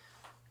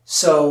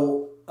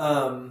 So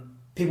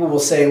people will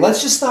say,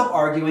 let's just stop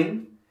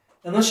arguing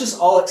and let's just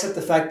all accept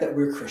the fact that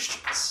we're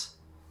Christians.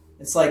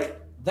 It's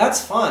like,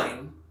 that's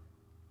fine.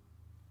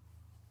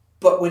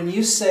 But when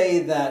you say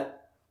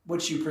that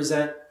what you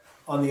present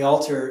on the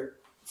altar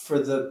for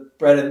the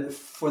bread and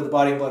for the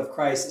body and blood of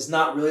Christ is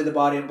not really the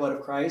body and blood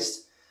of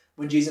Christ,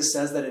 when Jesus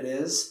says that it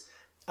is,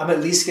 I'm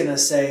at least going to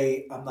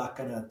say, I'm not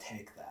going to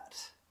take that,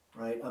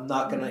 right? I'm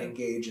not going to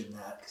engage in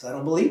that because I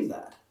don't believe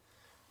that,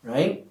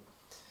 right?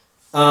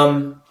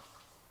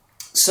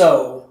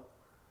 So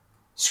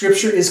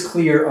Scripture is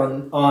clear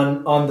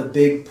on the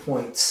big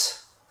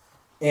points.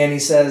 And he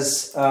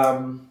says,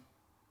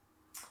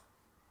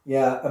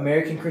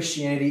 American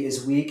Christianity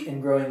is weak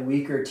and growing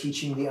weaker,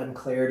 teaching the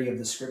unclarity of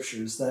the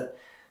Scriptures. That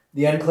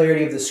the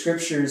unclarity of the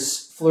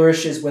Scriptures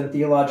flourishes when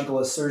theological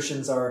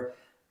assertions are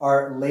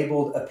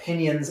labeled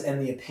opinions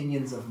and the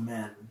opinions of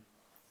men,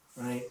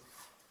 right?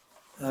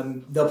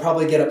 They'll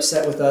probably get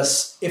upset with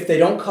us if they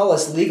don't call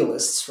us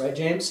legalists, right,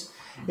 James?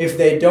 If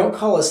they don't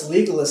call us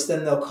legalists,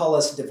 then they'll call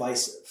us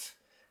divisive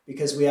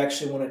because we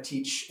actually want to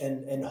teach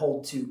and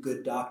hold to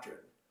good doctrine.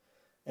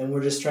 And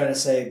we're just trying to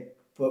say,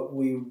 but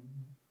we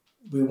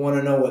want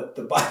to know what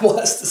the Bible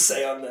has to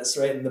say on this,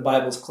 right? And the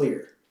Bible's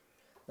clear.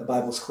 The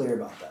Bible's clear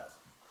about that.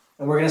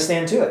 And we're going to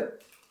stand to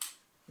it.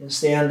 We're going to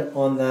stand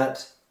on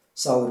that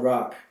solid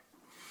rock.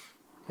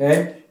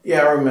 Okay? Yeah,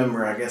 I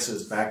remember, I guess it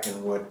was back in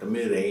the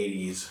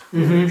mid-'80s,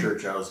 the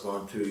church I was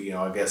going to,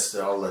 I guess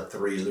all the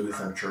three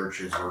Lutheran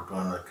churches were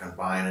going to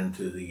combine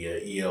into the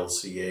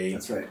ELCA.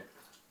 That's right.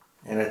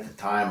 And at the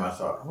time I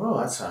thought, well,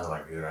 that sounds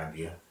like a good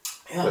idea.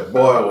 Yeah. But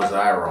boy, was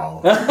I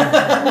wrong.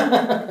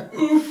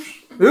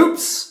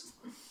 Oops.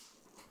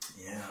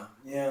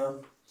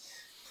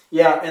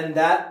 Yeah, and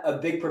a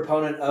big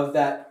proponent of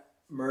that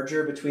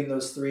merger between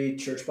those three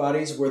church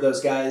bodies were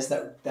those guys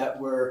that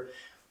were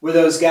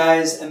those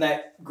guys and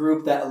that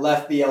group that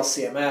left the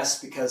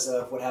LCMS because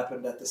of what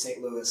happened at the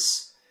St.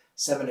 Louis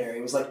Seminary.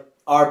 It was like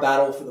our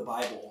battle for the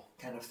Bible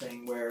kind of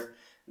thing, where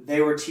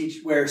they were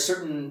where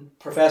certain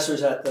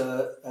professors at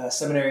the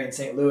seminary in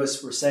St.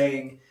 Louis were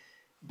saying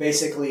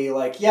basically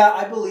like, yeah,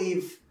 I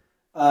believe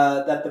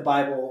that the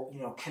Bible,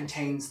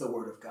 contains the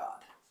Word of God,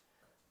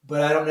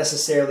 but I don't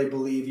necessarily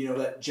believe,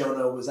 that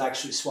Jonah was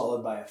actually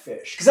swallowed by a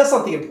fish, because that's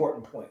not the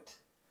important point.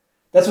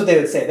 That's what they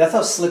would say. That's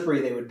how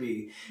slippery they would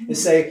be.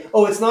 Is say,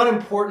 oh, it's not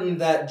important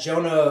that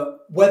Jonah,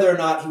 whether or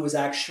not he was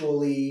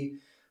actually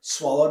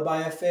swallowed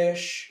by a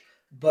fish,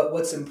 but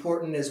what's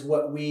important is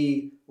what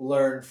we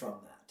learn from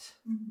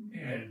that.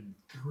 And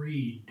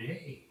 3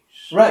 days.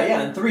 Right,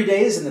 yeah, and 3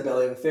 days in the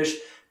belly of a fish,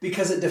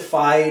 because it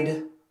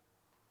defied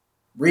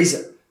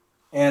reason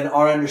and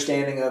our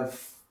understanding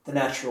of the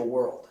natural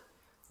world.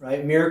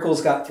 Right?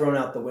 Miracles got thrown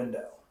out the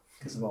window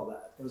because of all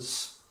that.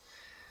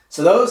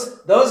 So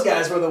those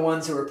guys were the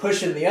ones who were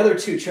pushing the other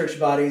two church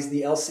bodies,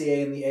 the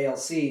LCA and the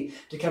ALC,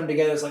 to come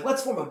together. It's like,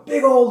 let's form a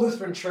big old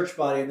Lutheran church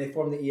body, and they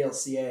formed the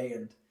ELCA,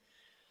 and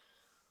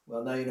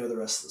well, now you know the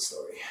rest of the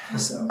story.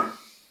 So,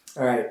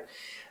 all right.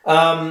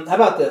 How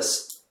about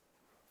this?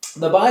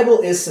 The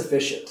Bible is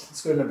sufficient.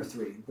 Let's go to number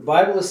 3. The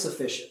Bible is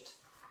sufficient.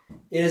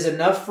 It is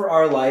enough for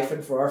our life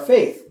and for our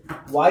faith.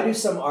 Why do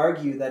some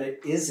argue that it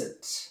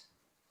isn't?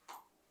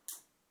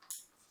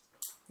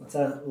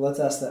 Let's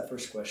ask that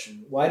first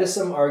question. Why do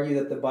some argue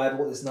that the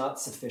Bible is not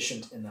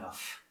sufficient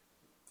enough?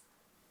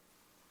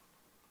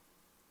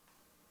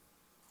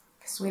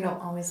 Because we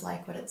don't always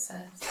like what it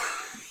says.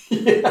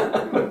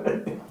 Yeah.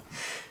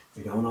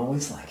 We don't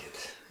always like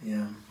it.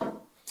 Yeah.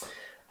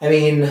 I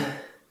mean, what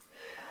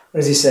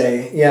does he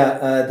say?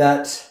 Yeah,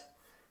 that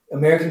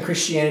American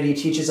Christianity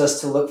teaches us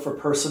to look for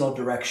personal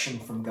direction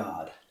from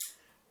God,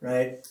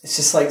 right? It's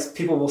just like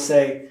people will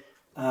say,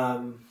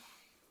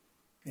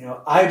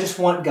 I just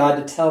want God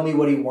to tell me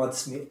what he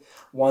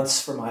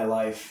wants for my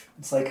life.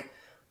 It's like,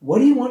 what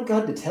do you want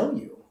God to tell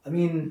you? I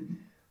mean,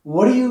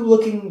 what are you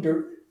looking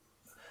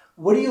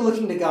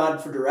to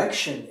God for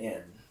direction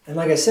in? And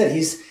like I said,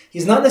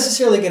 he's not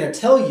necessarily going to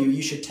tell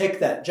you should take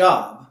that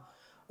job,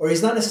 or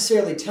he's not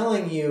necessarily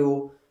telling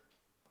you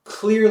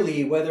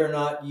clearly whether or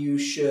not you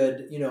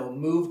should,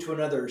 move to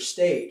another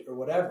state or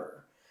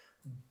whatever,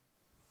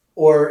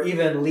 or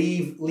even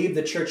leave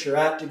the church you're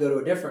at to go to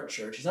a different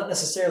church. He's not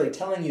necessarily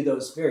telling you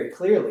those very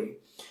clearly,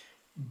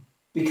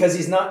 because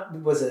he's not.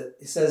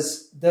 He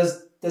says,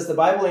 does the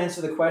Bible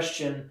answer the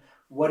question,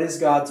 what is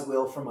God's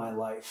will for my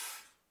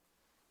life?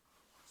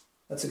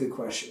 That's a good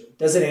question.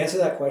 Does it answer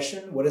that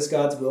question? What is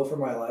God's will for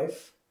my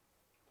life?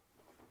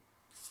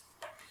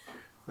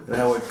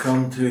 That would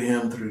come to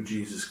him through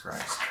Jesus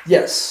Christ.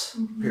 Yes.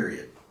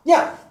 Period.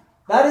 Yeah.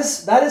 That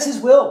is his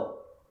will,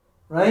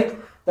 right?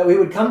 That we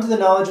would come to the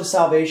knowledge of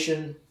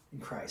salvation in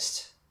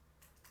Christ.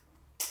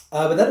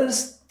 But that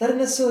doesn't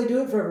necessarily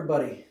do it for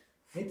everybody.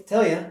 I hate to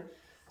tell you.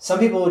 Some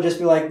people will just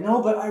be like,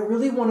 no, but I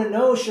really want to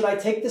know, should I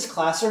take this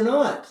class or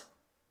not?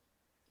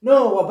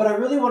 No, but I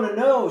really want to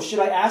know, should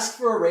I ask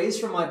for a raise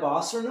from my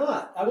boss or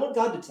not? I want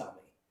God to tell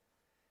me.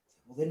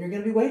 Well, then you're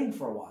going to be waiting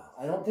for a while.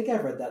 I don't think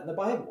I've read that in the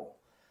Bible.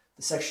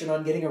 The section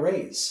on getting a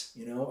raise,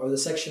 or the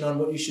section on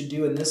what you should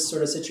do in this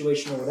sort of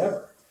situation or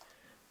whatever,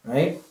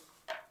 right?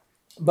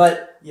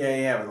 But yeah,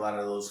 you have a lot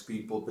of those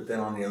people, but then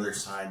on the other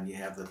side, you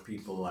have the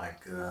people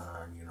like,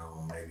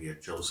 maybe a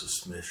Joseph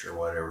Smith or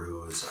whatever,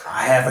 who is,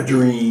 I have a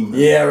dream.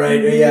 Yeah,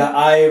 right. Yeah,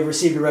 I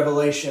received a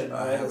revelation,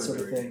 right? That sort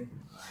of thing.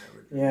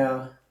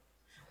 Yeah.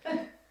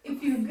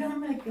 If you're gonna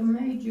make a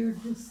major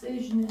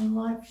decision in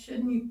life,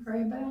 shouldn't you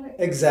pray about it?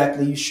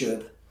 Exactly, you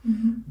should.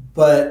 Mm-hmm.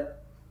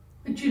 But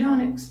you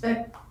don't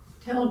expect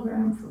a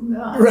telegram from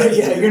God. right,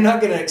 yeah, you're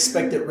not going to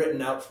expect it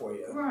written out for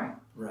you. Right.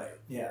 Right,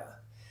 yeah.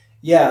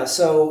 Yeah,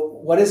 so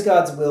what is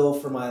God's will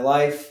for my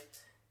life?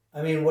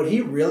 I mean, what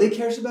he really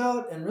cares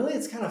about, and really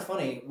it's kind of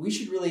funny, we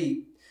should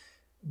really,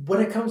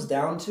 when it comes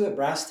down to it,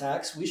 brass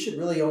tacks, we should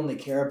really only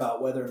care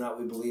about whether or not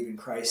we believe in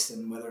Christ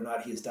and whether or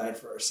not he has died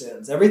for our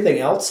sins. Everything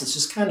else is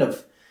just kind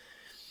of,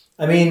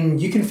 I mean,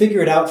 you can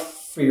figure it out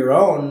for your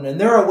own, and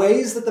there are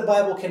ways that the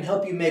Bible can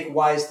help you make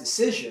wise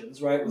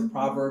decisions, right, with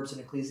Proverbs and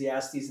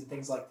Ecclesiastes and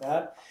things like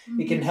that.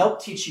 It can help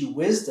teach you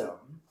wisdom.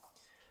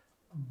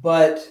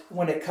 But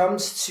when it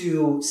comes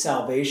to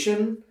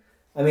salvation,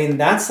 I mean,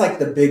 that's like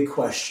the big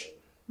question.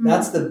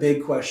 That's the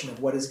big question of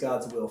what is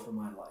God's will for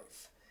my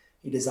life.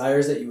 He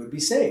desires that you would be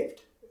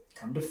saved.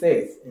 Come to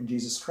faith in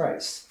Jesus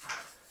Christ.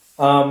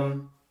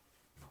 And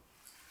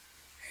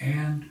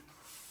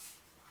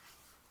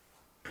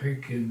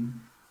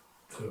picking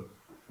the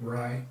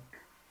right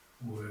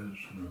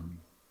wisdom.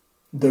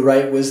 The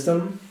right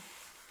wisdom.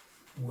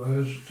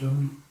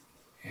 Wisdom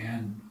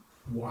and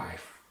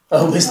wife.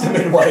 Oh, wisdom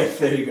and wife.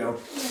 There you go.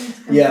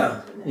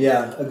 Yeah.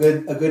 A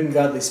good and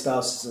godly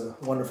spouse is a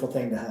wonderful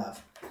thing to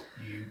have.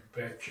 You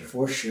betcha.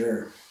 For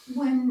sure.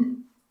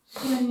 When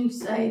you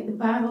say the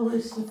Bible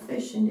is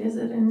sufficient, is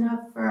it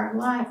enough for our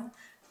life?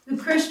 The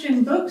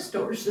Christian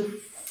bookstores are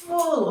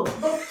full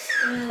of books,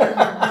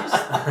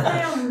 just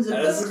thousands of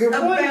That's books a good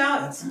point.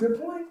 about That's a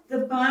good point. the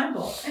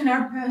Bible. And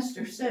our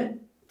pastor said,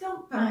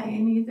 don't buy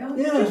any of those,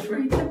 Yeah. just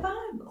read the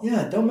Bible.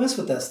 Yeah, don't mess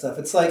with that stuff.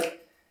 It's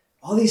like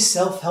all these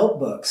self-help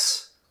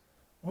books.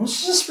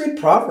 Let's just read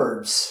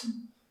Proverbs,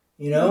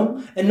 you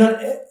know, and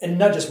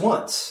not just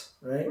once,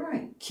 right?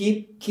 Right.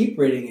 Keep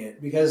reading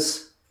it,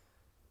 because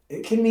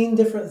it can mean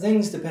different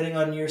things depending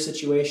on your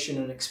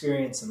situation and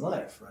experience in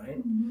life, right?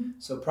 Mm-hmm.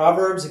 So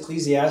Proverbs,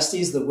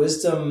 Ecclesiastes, the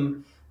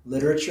wisdom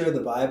literature,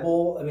 the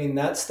Bible, I mean,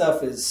 that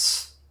stuff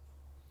is,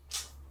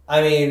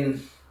 I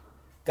mean,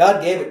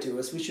 God gave it to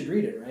us. We should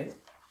read it, right?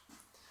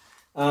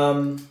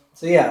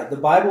 So yeah, the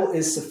Bible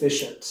is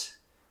sufficient.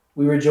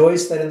 We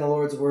rejoice that in the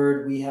Lord's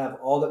word we have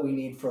all that we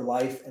need for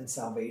life and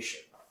salvation,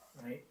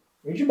 right?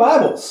 Read your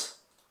Bibles.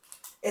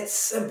 It's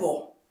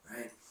simple,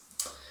 right?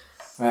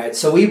 All right,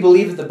 so we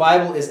believe that the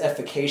Bible is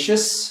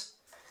efficacious.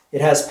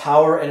 It has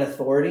power and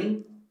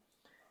authority.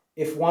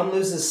 If one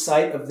loses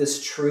sight of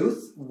this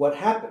truth, what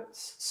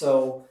happens?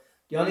 So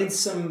do y'all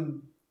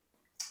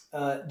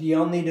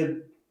need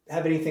to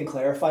have anything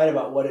clarified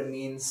about what it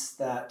means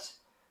that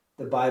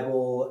the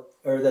Bible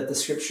or that the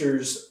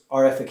scriptures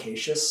are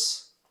efficacious?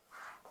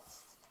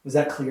 Was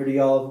that clear to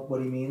y'all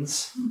what he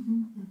means?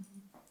 Mm-hmm.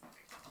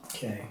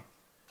 Okay.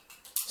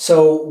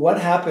 So what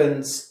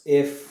happens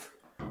if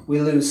we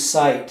lose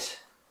sight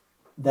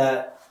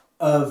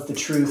of the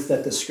truth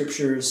that the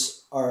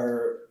scriptures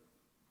are,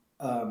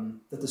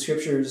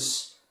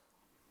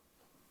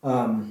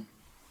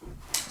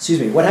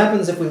 what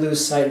happens if we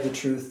lose sight of the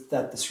truth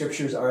that the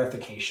scriptures are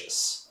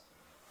efficacious?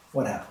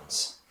 What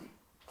happens?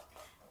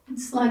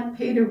 It's like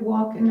Peter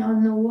walking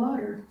on the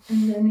water,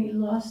 and then he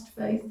lost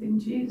faith in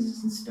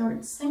Jesus and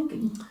started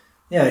sinking.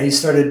 Yeah, he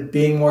started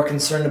being more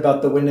concerned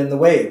about the wind and the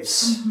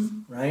waves,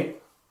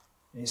 right?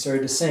 And he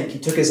started to sink. He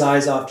took his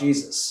eyes off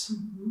Jesus.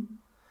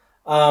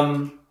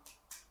 Yeah,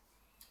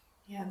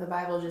 the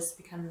Bible just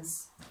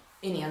becomes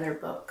any other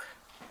book.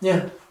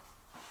 Yeah.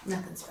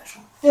 Nothing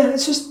special. Yeah,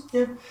 it's just,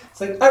 it's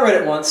like, I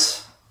read it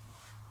once.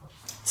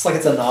 It's like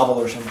it's a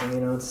novel or something, you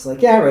know. It's like,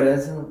 yeah, I read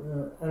it.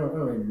 I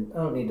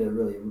don't need to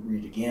really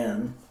read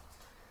again.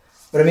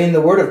 But I mean,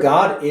 the Word of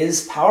God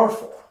is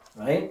powerful,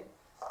 right?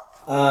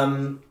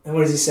 And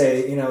what does he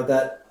say? You know,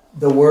 that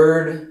the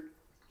Word,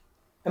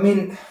 I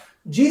mean,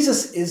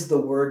 Jesus is the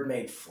Word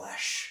made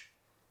flesh.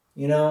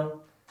 You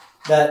know,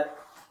 that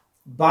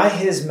by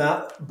his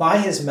mouth, by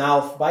his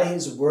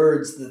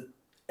words,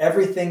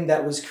 everything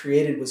that was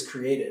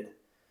created,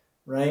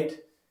 right?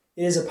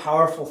 It is a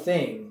powerful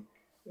thing.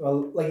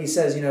 Well, like he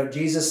says, you know,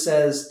 Jesus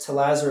says to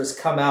Lazarus,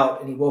 come out,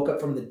 and he woke up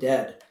from the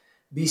dead.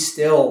 Be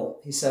still,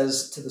 he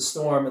says to the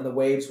storm, and the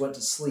waves went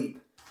to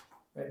sleep.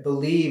 Right?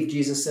 Believe,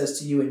 Jesus says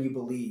to you, and you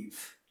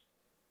believe.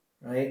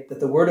 Right? That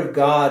the Word of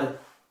God,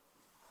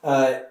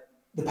 the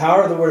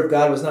power of the Word of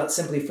God was not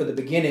simply for the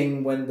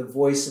beginning when the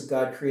voice of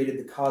God created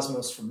the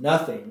cosmos from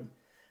nothing.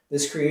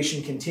 This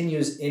creation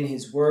continues in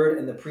his Word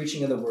and the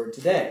preaching of the Word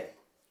today.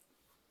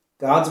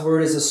 God's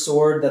Word is a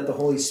sword that the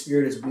Holy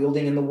Spirit is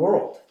wielding in the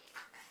world.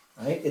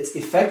 Right? It's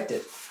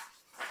effective.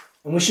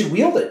 And we should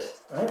wield it.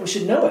 Right? We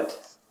should know it.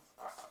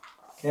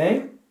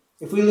 Okay?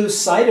 If we lose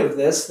sight of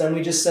this, then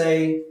we just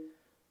say,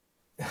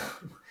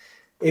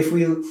 if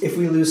we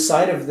lose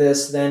sight of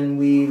this, then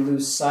we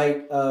lose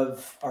sight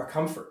of our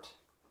comfort,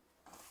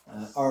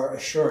 our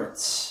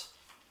assurance.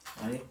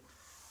 Right?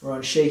 We're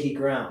on shaky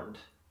ground,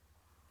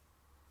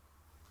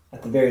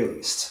 at the very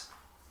least.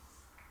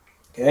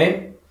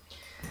 Okay?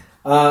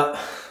 I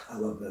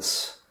love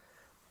this.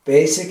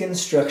 Basic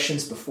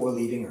instructions before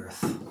leaving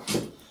Earth.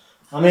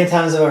 How many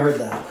times have I heard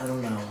that? I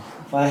don't know.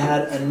 If I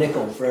had a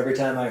nickel for every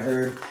time I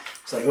heard,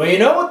 it's like, well, you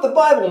know what the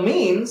Bible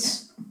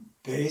means?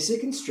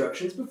 Basic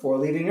instructions before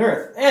leaving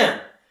Earth. And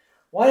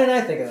why didn't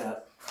I think of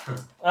that?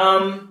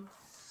 All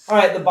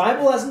right, the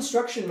Bible as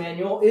instruction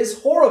manual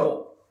is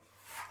horrible.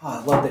 Oh,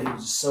 I love that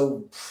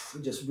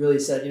he just really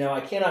said, I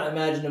cannot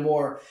imagine a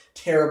more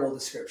terrible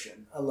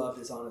description. I loved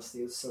his honesty.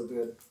 It was so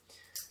good.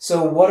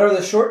 So what are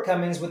the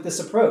shortcomings with this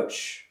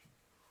approach?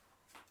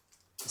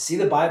 See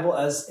the Bible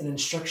as an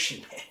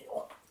instruction manual.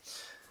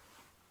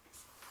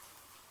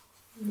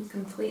 You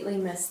completely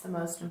missed the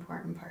most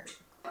important part.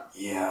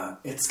 Yeah,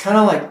 it's kind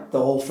of like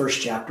the whole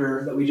first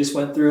chapter that we just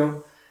went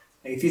through.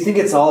 Like, if you think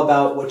it's all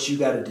about what you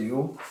got to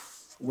do,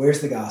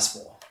 where's the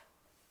gospel,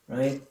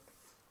 right?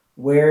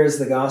 Where's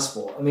the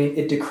gospel? I mean,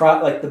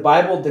 the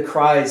Bible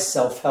decries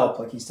self-help,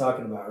 like he's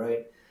talking about,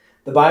 right?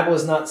 The Bible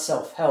is not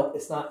self-help.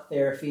 It's not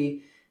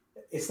therapy.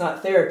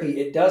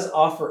 It does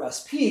offer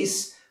us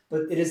peace,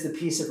 but it is the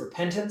peace of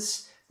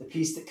repentance, the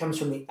peace that comes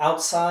from the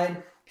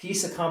outside,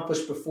 peace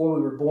accomplished before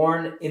we were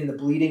born in the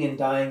bleeding and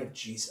dying of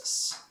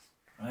Jesus,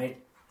 right?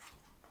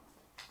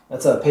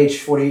 That's page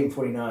 48 and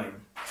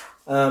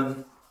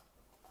 49.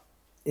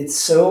 It's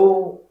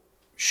so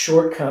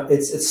shortcut.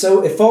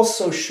 It falls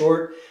so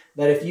short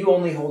that if you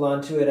only hold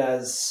on to it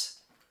as,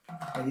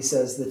 like he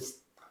says,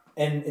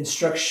 an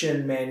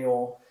instruction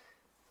manual,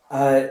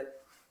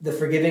 the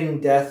forgiving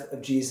death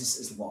of Jesus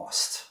is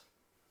lost.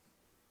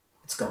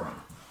 It's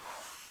gone.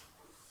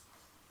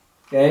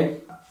 Okay?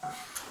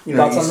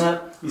 Thoughts on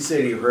that? You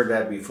said you heard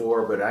that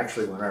before, but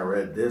actually when I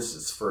read this,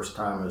 it's the first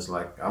time it's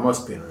like, I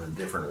must be in a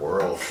different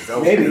world. That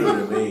was Maybe. new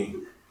to me.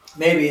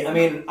 Maybe. I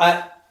mean,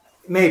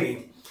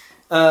 maybe.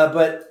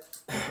 But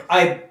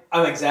I'm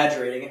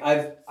exaggerating.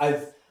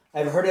 I've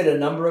heard it a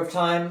number of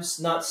times,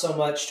 not so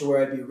much to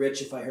where I'd be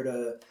rich if I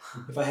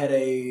had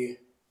a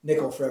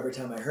nickel for every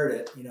time I heard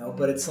it,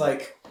 but it's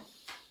like,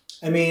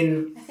 I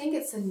mean, I think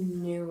it's a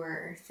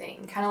newer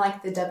thing, kind of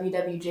like the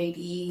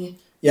WWJD.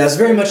 Yeah, it's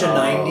very much a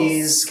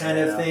 90s kind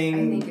of thing.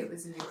 I think it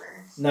was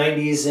newer.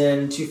 90s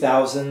and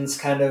 2000s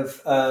kind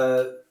of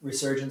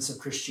resurgence of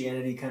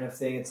Christianity kind of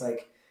thing. It's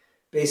like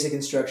basic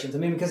instructions. I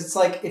mean, because it's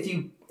like if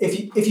you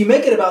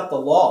make it about the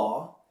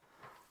law,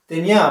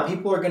 then yeah,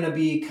 people are going to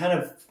be kind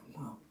of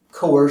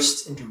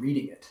coerced into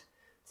reading it.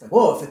 It's like,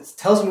 whoa, if it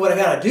tells me what I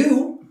got to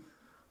do,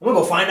 I'm going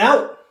to go find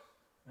out.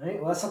 Right?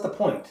 Well, that's not the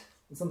point.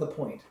 That's not the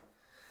point.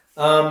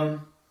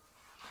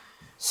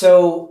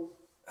 So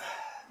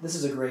this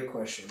is a great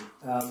question.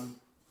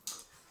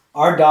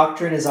 Our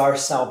doctrine is our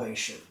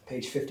salvation.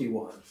 Page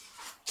 51.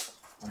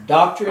 Our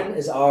doctrine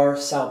is our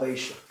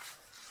salvation.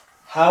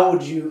 How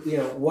would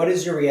what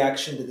is your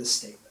reaction to this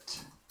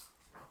statement?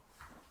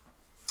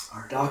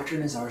 Our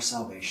doctrine is our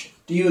salvation.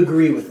 Do you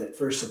agree with it,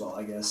 first of all,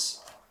 I guess?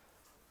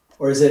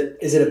 Or is it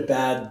a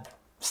bad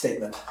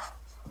statement?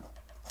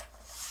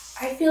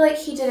 I feel like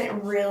he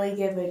didn't really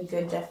give a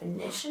good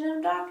definition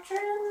of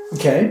doctrine.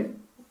 Okay.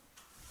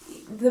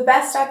 The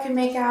best I can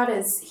make out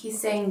is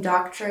he's saying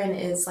doctrine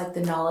is like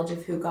the knowledge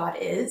of who God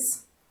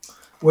is.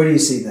 Where do you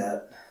see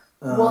that?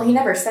 Well, he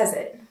never says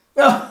it.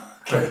 Oh,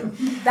 okay.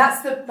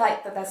 That's what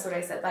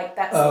I said. Like,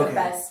 that's Okay. the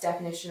best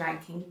definition I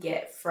can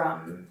get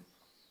from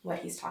what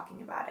he's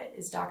talking about. It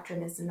is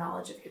doctrine is the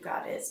knowledge of who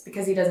God is,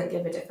 because he doesn't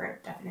give a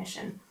different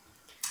definition.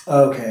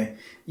 Okay.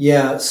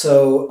 Yeah.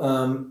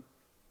 So,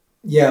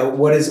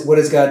 what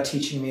is God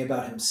teaching me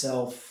about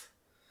Himself?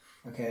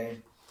 Okay.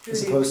 Who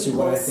As do opposed to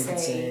what I people think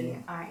it's say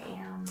saying. I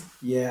am.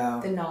 Yeah.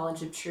 The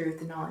knowledge of truth,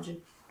 the knowledge of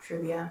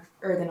trivia,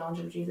 or the knowledge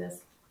of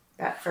Jesus.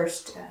 That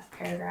first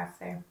paragraph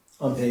there.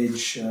 On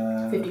page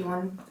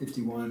 51.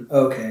 51.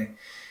 Okay.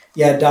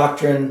 Yeah,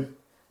 doctrine.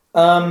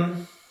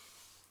 Who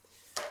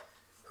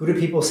do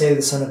people say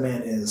the Son of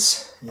Man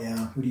is?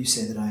 Yeah, who do you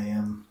say that I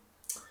am?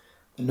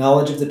 The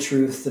knowledge of the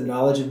truth, the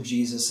knowledge of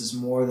Jesus is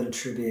more than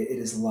trivia, it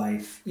is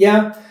life.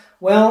 Yeah,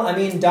 well, I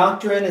mean,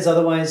 doctrine is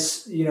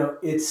otherwise,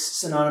 it's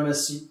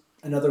synonymous.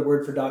 Another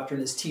word for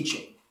doctrine is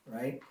teaching,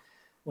 right?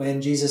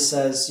 When Jesus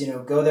says,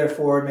 go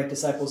therefore and make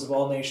disciples of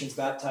all nations,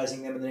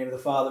 baptizing them in the name of the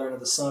Father and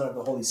of the Son and of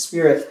the Holy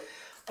Spirit,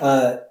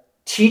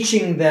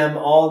 teaching them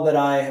all that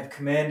I have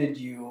commanded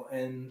you,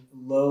 and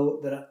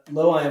lo,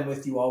 I am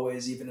with you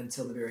always, even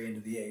until the very end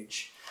of the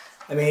age.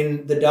 I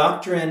mean, the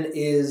doctrine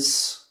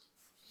is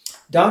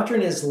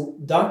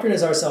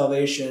our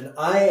salvation.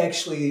 I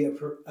actually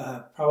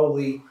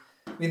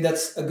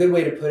that's a good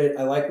way to put it.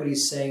 I like what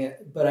he's saying,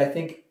 but I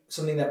think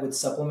something that would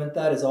supplement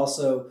that is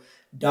also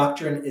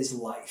doctrine is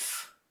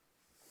life.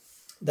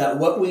 That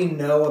what we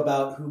know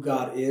about who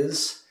God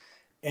is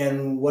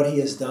and what He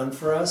has done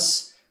for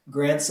us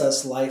grants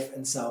us life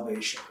and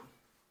salvation,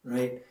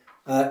 right?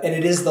 And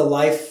it is the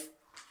life.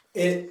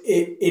 It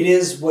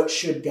is what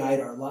should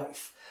guide our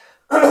life.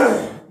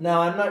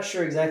 Now, I'm not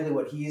sure exactly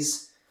what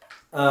he's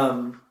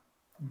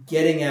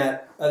getting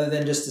at, other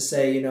than just to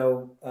say,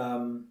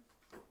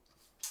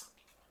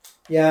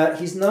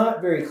 he's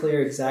not very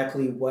clear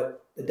exactly what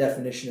the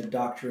definition of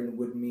doctrine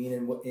would mean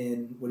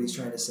in what he's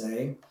trying to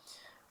say.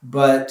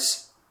 But,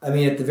 I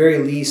mean, at the very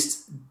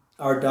least,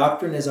 our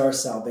doctrine is our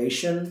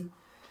salvation.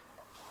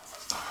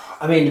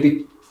 I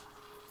mean,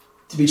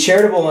 to be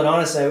charitable and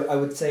honest, I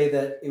would say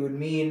that it would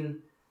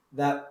mean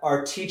that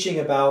our teaching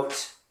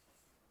about,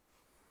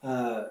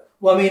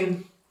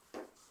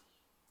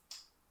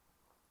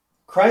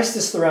 Christ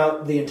is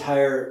throughout the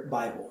entire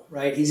Bible,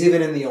 right? He's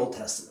even in the Old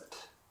Testament,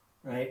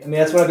 right? I mean,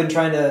 that's what I've been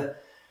trying to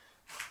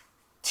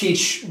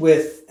teach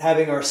with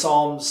having our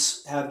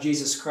Psalms have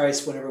Jesus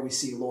Christ whenever we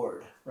see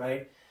Lord,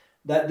 right?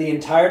 That the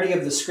entirety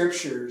of the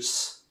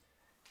Scriptures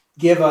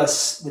give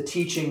us the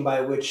teaching by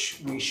which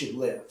we should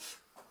live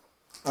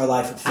our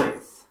life of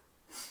faith.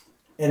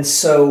 And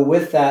so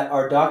with that,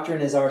 our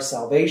doctrine is our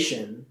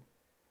salvation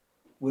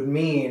would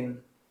mean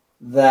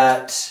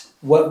that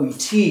what we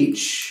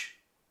teach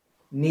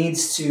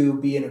needs to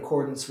be in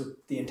accordance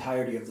with the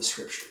entirety of the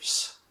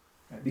Scriptures.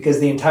 Right? Because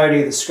the entirety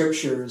of the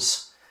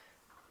Scriptures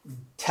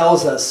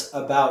tells us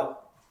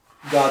about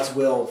God's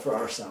will for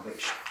our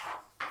salvation.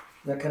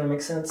 That kind of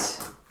makes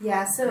sense?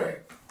 Yeah, so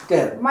Go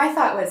ahead. my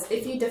thought was,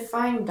 if you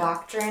define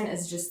doctrine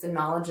as just the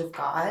knowledge of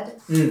God,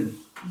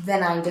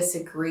 then I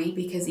disagree,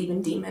 because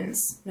even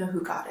demons know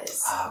who God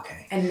is.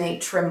 Okay. And they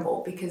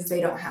tremble because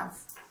they don't have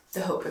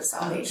the hope of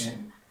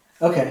salvation.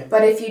 Okay.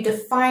 But if you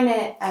define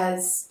it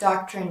as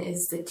doctrine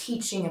is the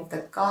teaching of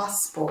the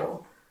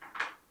gospel,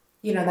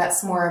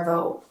 that's more of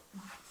a...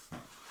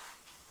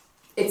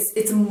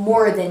 It's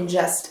more than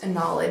just a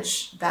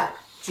knowledge that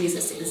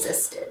Jesus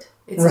existed.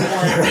 It's more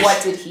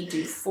what did he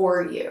do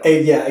for you?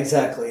 Yeah,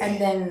 exactly. And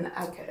then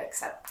I could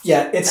accept.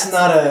 Yeah,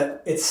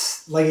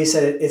 it's like you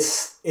said,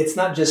 it's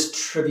not just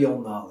trivial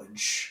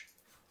knowledge,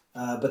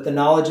 but the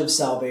knowledge of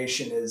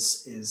salvation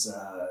is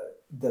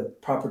the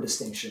proper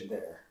distinction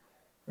there,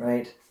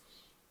 right?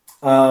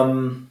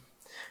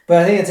 But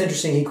I think it's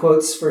interesting. He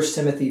quotes 1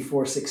 Timothy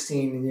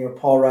 4:16, and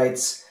Paul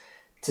writes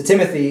to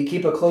Timothy,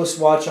 "Keep a close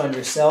watch on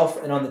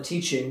yourself and on the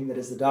teaching, that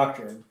is the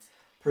doctrine.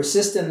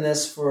 Persist in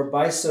this, for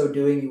by so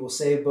doing you will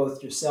save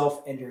both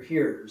yourself and your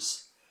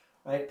hearers."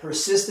 Right?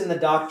 Persist in the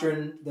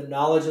doctrine, the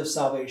knowledge of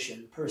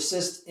salvation.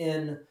 Persist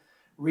in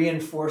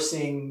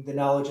reinforcing the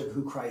knowledge of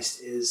who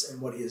Christ is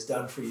and what he has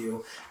done for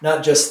you.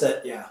 Not just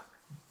that,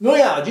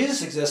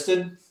 Jesus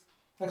existed.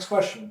 Next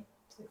question.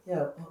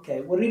 Yeah,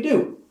 okay, what did he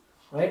do?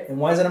 Right? And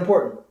why is that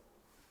important?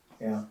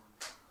 Yeah.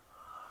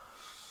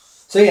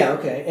 So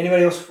okay.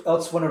 Anybody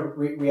else want to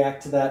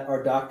react to that?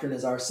 Our doctrine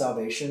is our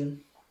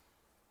salvation.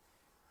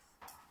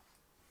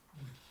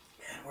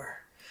 Man, we're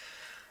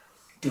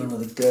doing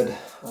really good.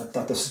 I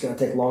thought this was going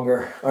to take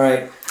longer. All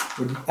right.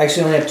 We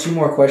actually only have 2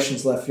 more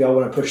questions left if y'all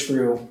want to push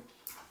through.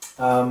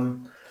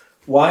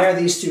 Why are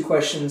these 2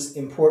 questions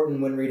important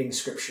when reading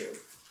Scripture?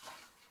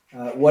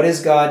 What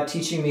is God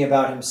teaching me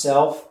about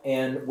himself,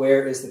 and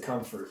where is the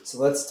comfort? So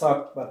let's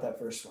talk about that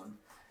first one.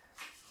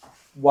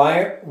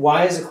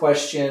 Why is a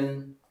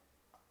question,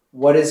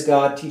 what is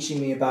God teaching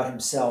me about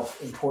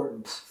himself,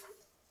 important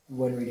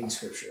when reading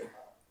Scripture?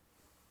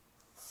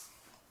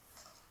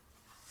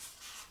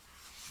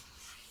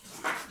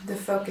 The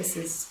focus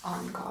is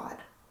on God.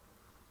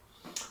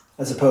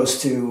 As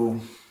opposed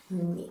to...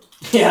 Me.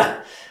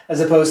 Yeah.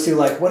 As opposed to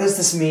what does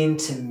this mean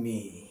to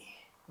me?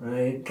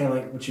 Right? Kind of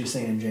like what you're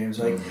saying, James.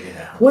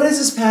 What does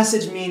this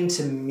passage mean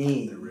to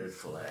me? The red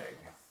flag.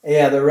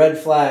 Yeah, the red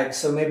flag.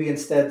 So maybe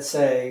instead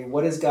say,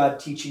 what is God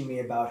teaching me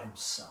about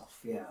himself?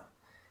 Yeah.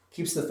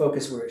 Keeps the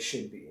focus where it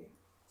should be.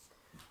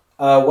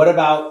 What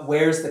about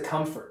where's the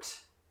comfort?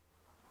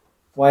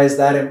 Why is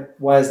that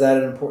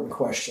an important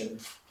question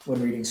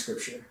when reading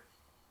Scripture?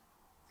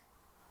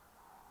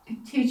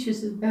 It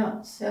teaches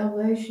about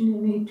salvation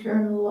and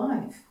eternal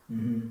life.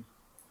 Mm-hmm.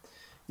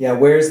 Yeah,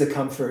 where's the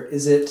comfort?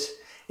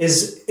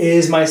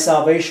 Is my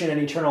salvation and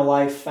eternal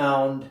life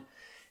found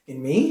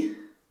in me?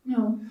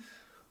 No.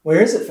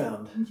 Where is it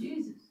found? In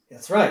Jesus.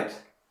 That's right.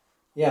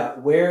 Yeah,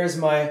 where is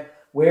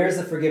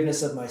the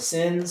forgiveness of my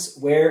sins?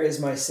 Where is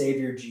my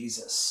Savior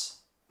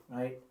Jesus?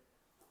 Right?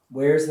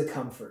 Where's the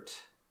comfort?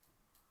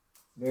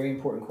 Very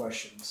important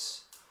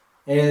questions.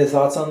 Any other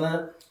thoughts on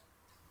that?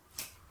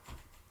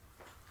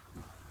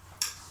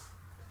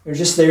 They're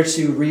just there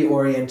to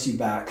reorient you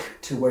back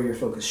to where your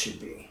focus should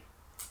be.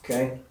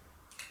 Okay?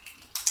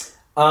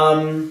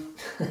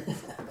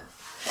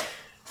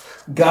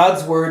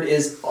 God's word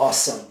is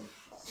awesome.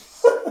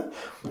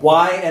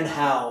 Why and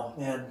how?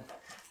 Man,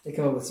 they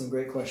come up with some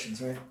great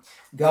questions, right?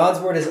 God's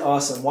word is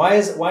awesome. Why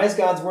is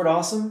God's word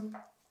awesome?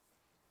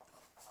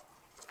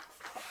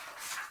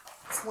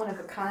 It's one of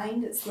a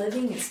kind. It's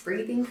living. It's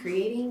breathing,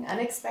 creating,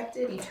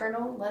 unexpected,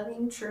 eternal,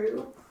 loving,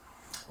 true.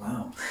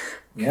 Wow.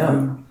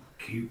 Yeah.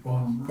 Keep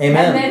on.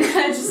 Amen. And then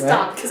I just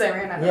stopped because I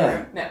ran out of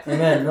room. No.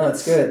 Amen. No,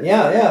 it's good.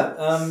 Yeah.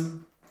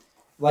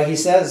 Like he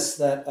says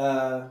that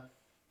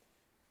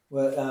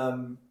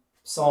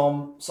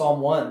Psalm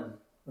 1,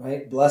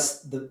 right?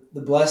 The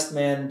blessed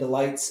man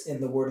delights in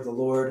the word of the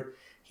Lord.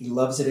 He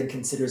loves it and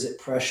considers it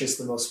precious,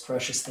 the most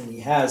precious thing he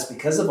has,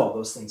 because of all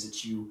those things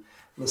that you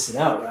listed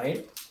out,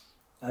 right?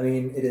 I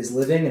mean, it is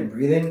living and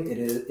breathing. It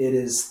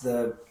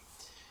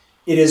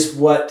is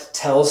what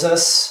tells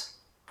us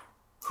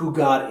who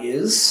God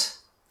is,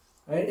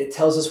 right? It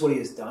tells us what he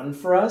has done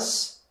for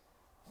us.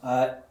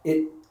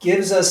 It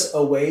gives us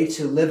a way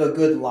to live a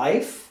good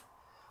life,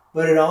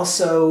 but it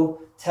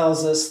also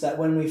tells us that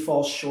when we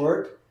fall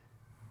short,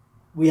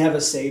 we have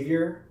a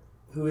Savior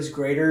who is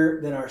greater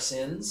than our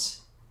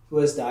sins, who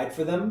has died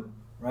for them,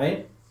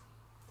 right?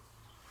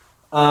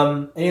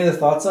 Any other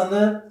thoughts on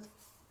that?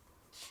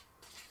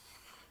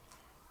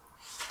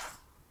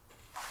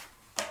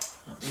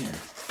 Oh, man.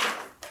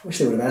 I wish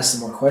they would have asked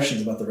some more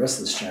questions about the rest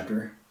of this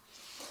chapter.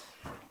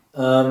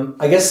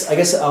 I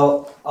guess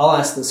I'll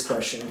ask this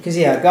question because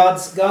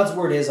God's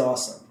word is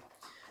awesome,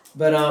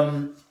 but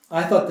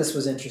I thought this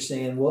was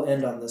interesting, and we'll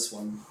end on this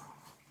one.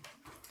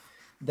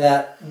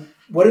 That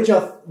what did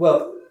y'all?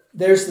 Well,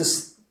 there's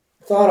this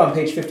thought on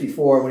page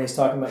 54 when he's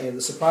talking about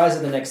the surprise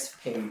of the next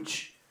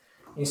page.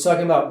 He's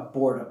talking about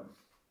boredom.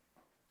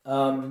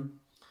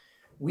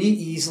 We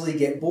easily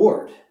get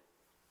bored.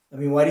 I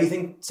mean, why do you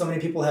think so many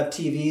people have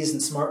TVs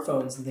and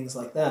smartphones and things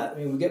like that? I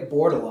mean, we get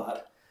bored a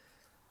lot.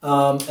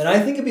 And I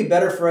think it'd be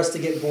better for us to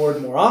get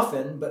bored more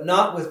often, but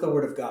not with the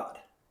Word of God,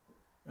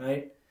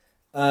 right?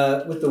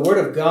 With the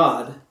Word of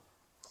God,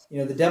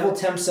 the devil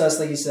tempts us,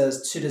 like he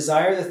says, to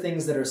desire the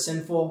things that are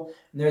sinful.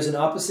 And there's an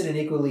opposite and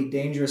equally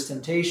dangerous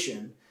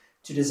temptation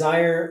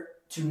to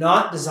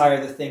not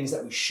desire the things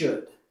that we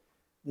should.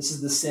 This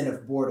is the sin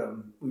of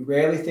boredom. We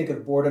rarely think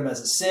of boredom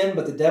as a sin,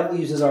 but the devil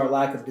uses our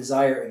lack of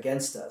desire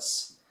against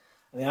us.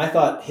 I mean, I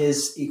thought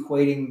his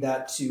equating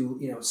that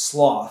to,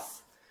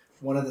 sloth,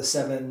 one of the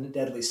 7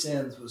 deadly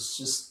sins, was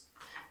just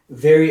a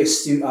very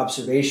astute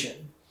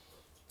observation.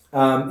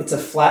 It's a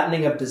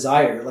flattening of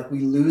desire. Like,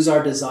 we lose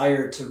our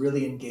desire to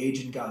really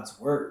engage in God's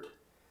word.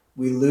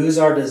 We lose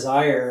our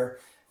desire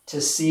to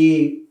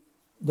see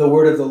the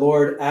word of the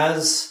Lord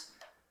as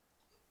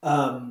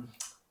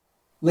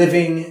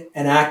living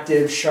and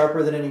active,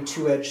 sharper than any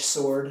two-edged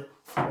sword,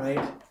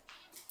 right?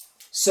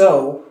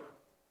 So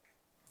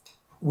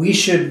we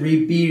should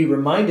be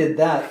reminded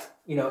that,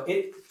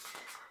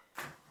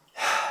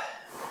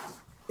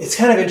 it's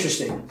kind of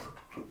interesting.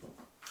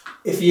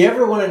 If you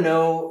ever want to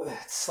know,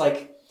 it's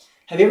like,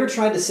 have you ever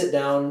tried to sit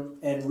down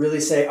and really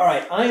say, all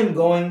right, I am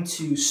going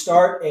to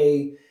start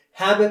a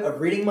habit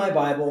of reading my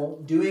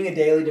Bible, doing a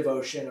daily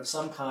devotion of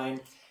some kind,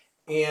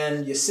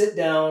 and you sit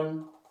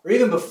down, or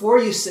even before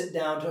you sit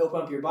down to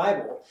open up your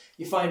Bible,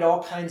 you find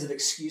all kinds of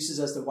excuses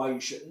as to why you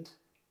shouldn't?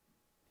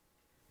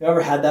 You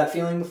ever had that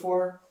feeling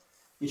before?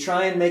 You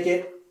try and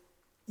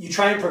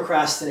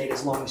procrastinate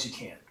as long as you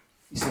can.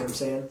 You see what I'm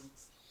saying?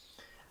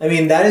 I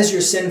mean, that is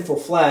your sinful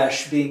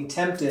flesh being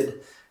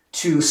tempted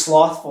to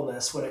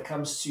slothfulness when it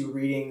comes to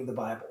reading the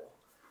Bible.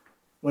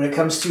 When it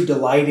comes to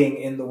delighting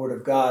in the Word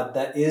of God,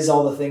 that is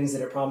all the things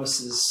that it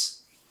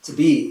promises to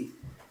be.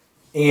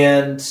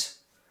 And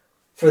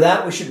for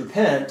that we should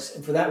repent,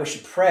 and for that we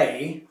should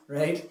pray,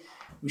 right?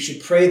 We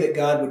should pray that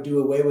God would do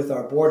away with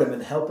our boredom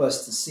and help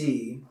us to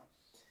see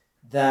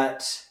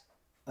that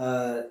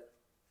our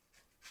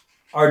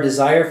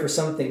desire for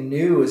something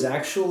new is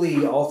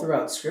actually all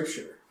throughout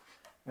Scripture.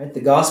 Right?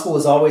 The gospel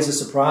is always a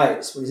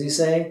surprise. What does he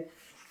say?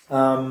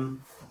 The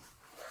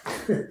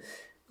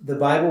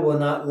Bible will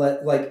not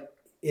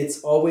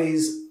it's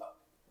always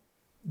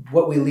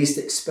what we least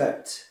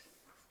expect.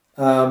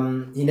 He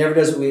never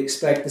does what we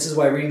expect. This is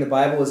why reading the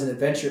Bible is an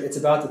adventure. It's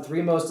about the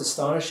 3 most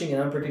astonishing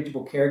and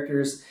unpredictable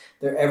characters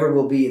there ever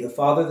will be: the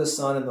Father, the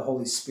Son, and the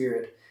Holy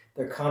Spirit.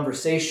 Their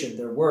conversation,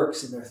 their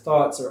works, and their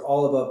thoughts are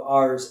all above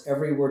ours.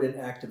 Every word and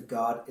act of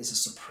God is a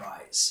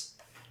surprise.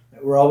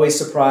 We're always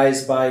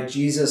surprised by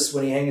Jesus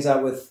when he hangs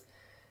out with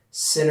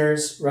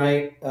sinners,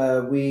 right?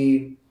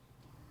 We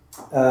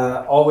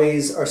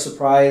always are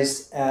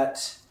surprised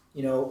at,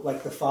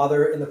 like the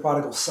father in the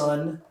prodigal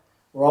son.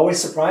 We're always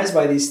surprised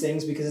by these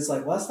things because it's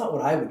like, well, that's not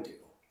what I would do,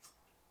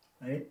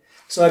 right?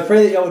 So I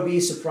pray that y'all would be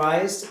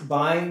surprised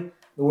by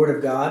the Word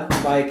of God,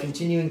 by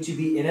continuing to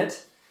be in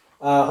it.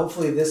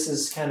 Hopefully this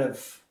has kind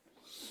of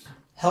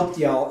helped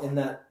y'all in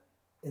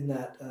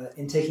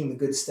taking the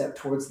good step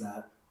towards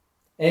that.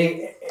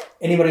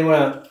 Anybody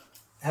want to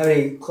have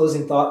any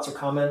closing thoughts or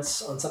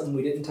comments on something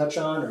we didn't touch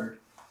on,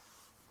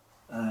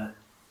 or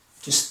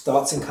just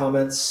thoughts and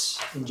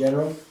comments in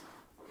general?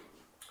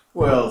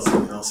 Well,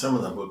 some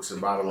of the books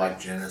about it, like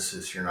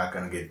Genesis, you're not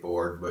going to get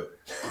bored, but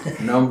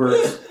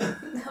Numbers.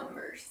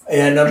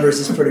 Yeah, Numbers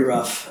is pretty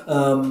rough,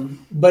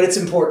 but it's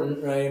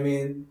important, right? I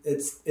mean,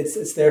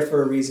 it's there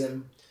for a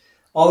reason.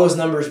 All those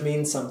numbers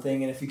mean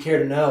something, and if you care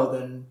to know,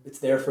 then it's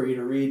there for you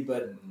to read.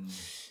 But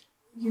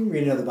you can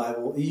read another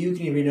Bible. You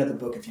can read another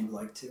book if you'd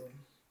like to.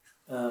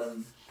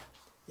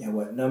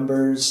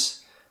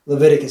 Numbers,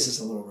 Leviticus is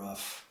a little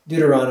rough.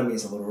 Deuteronomy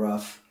is a little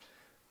rough,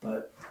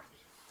 but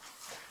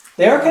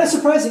they are kind of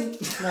surprising.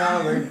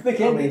 No, they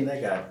can be.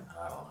 they got,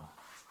 I don't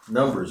know.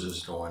 Numbers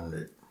is the one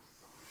that...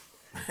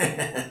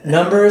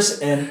 Numbers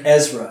and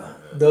Ezra.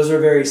 Those are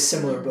very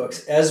similar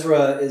books.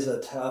 Ezra is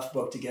a tough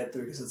book to get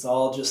through because it's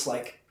all just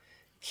like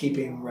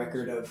keeping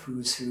record of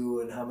who's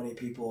who and how many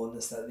people and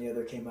this, that, and the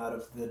other came out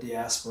of the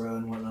diaspora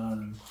and whatnot,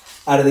 and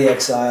out of the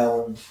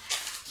exile. And,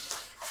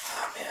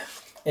 oh, man.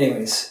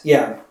 Anyways,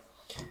 yeah.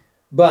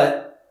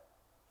 But,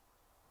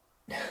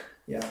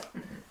 yeah.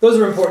 Those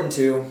are important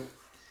too.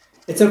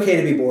 it's okay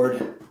to be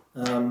bored.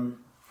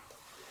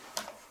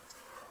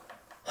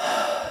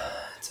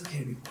 It's okay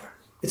to be bored.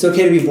 It's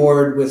okay to be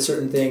bored with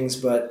certain things,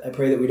 but I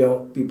pray that we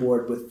don't be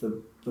bored with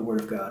the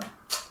Word of God.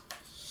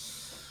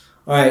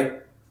 All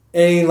right.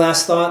 Any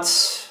last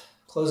thoughts?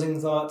 Closing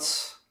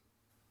thoughts?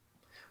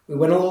 We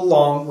went a little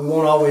long. We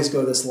won't always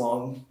go this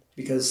long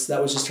because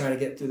that was just trying to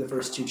get through the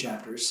first 2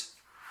 chapters.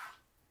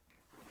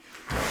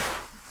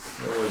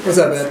 What's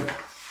up, Ed?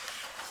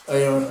 Oh,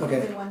 you know,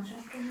 okay. One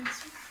chapter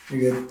next week.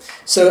 You're good.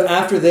 So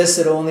after this,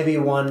 it'll only be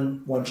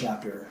one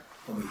chapter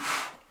a week.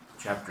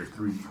 Chapter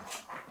 3.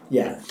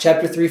 Yeah,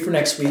 chapter 3 for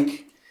next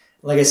week.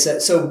 Like I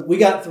said, so we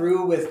got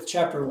through with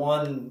chapter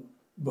 1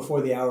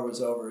 before the hour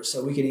was over,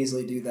 so we can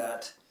easily do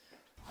that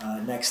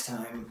next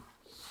time.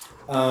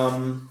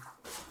 All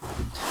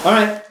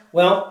right.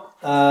 Well,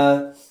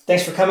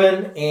 thanks for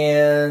coming.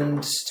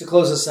 And to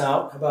close us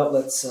out, how about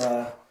let's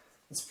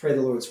pray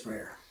the Lord's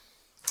Prayer.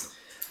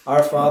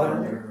 Our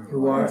Father,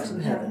 who art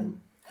in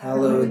heaven,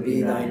 hallowed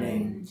be thy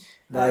name.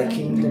 Thy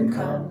kingdom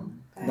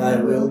come, thy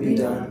will be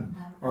done,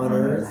 on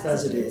earth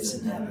as it is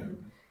in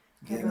heaven.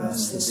 Give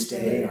us this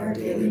day our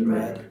daily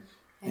bread,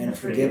 and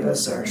forgive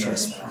us our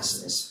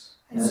trespasses,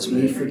 as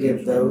we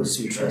forgive those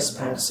who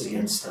trespass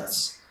against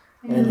us.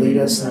 And lead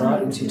us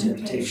not into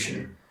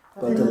temptation,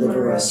 but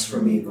deliver us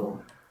from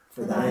evil.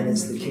 For thine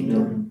is the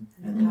kingdom,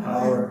 and the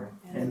power,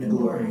 and the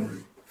glory,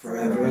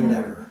 forever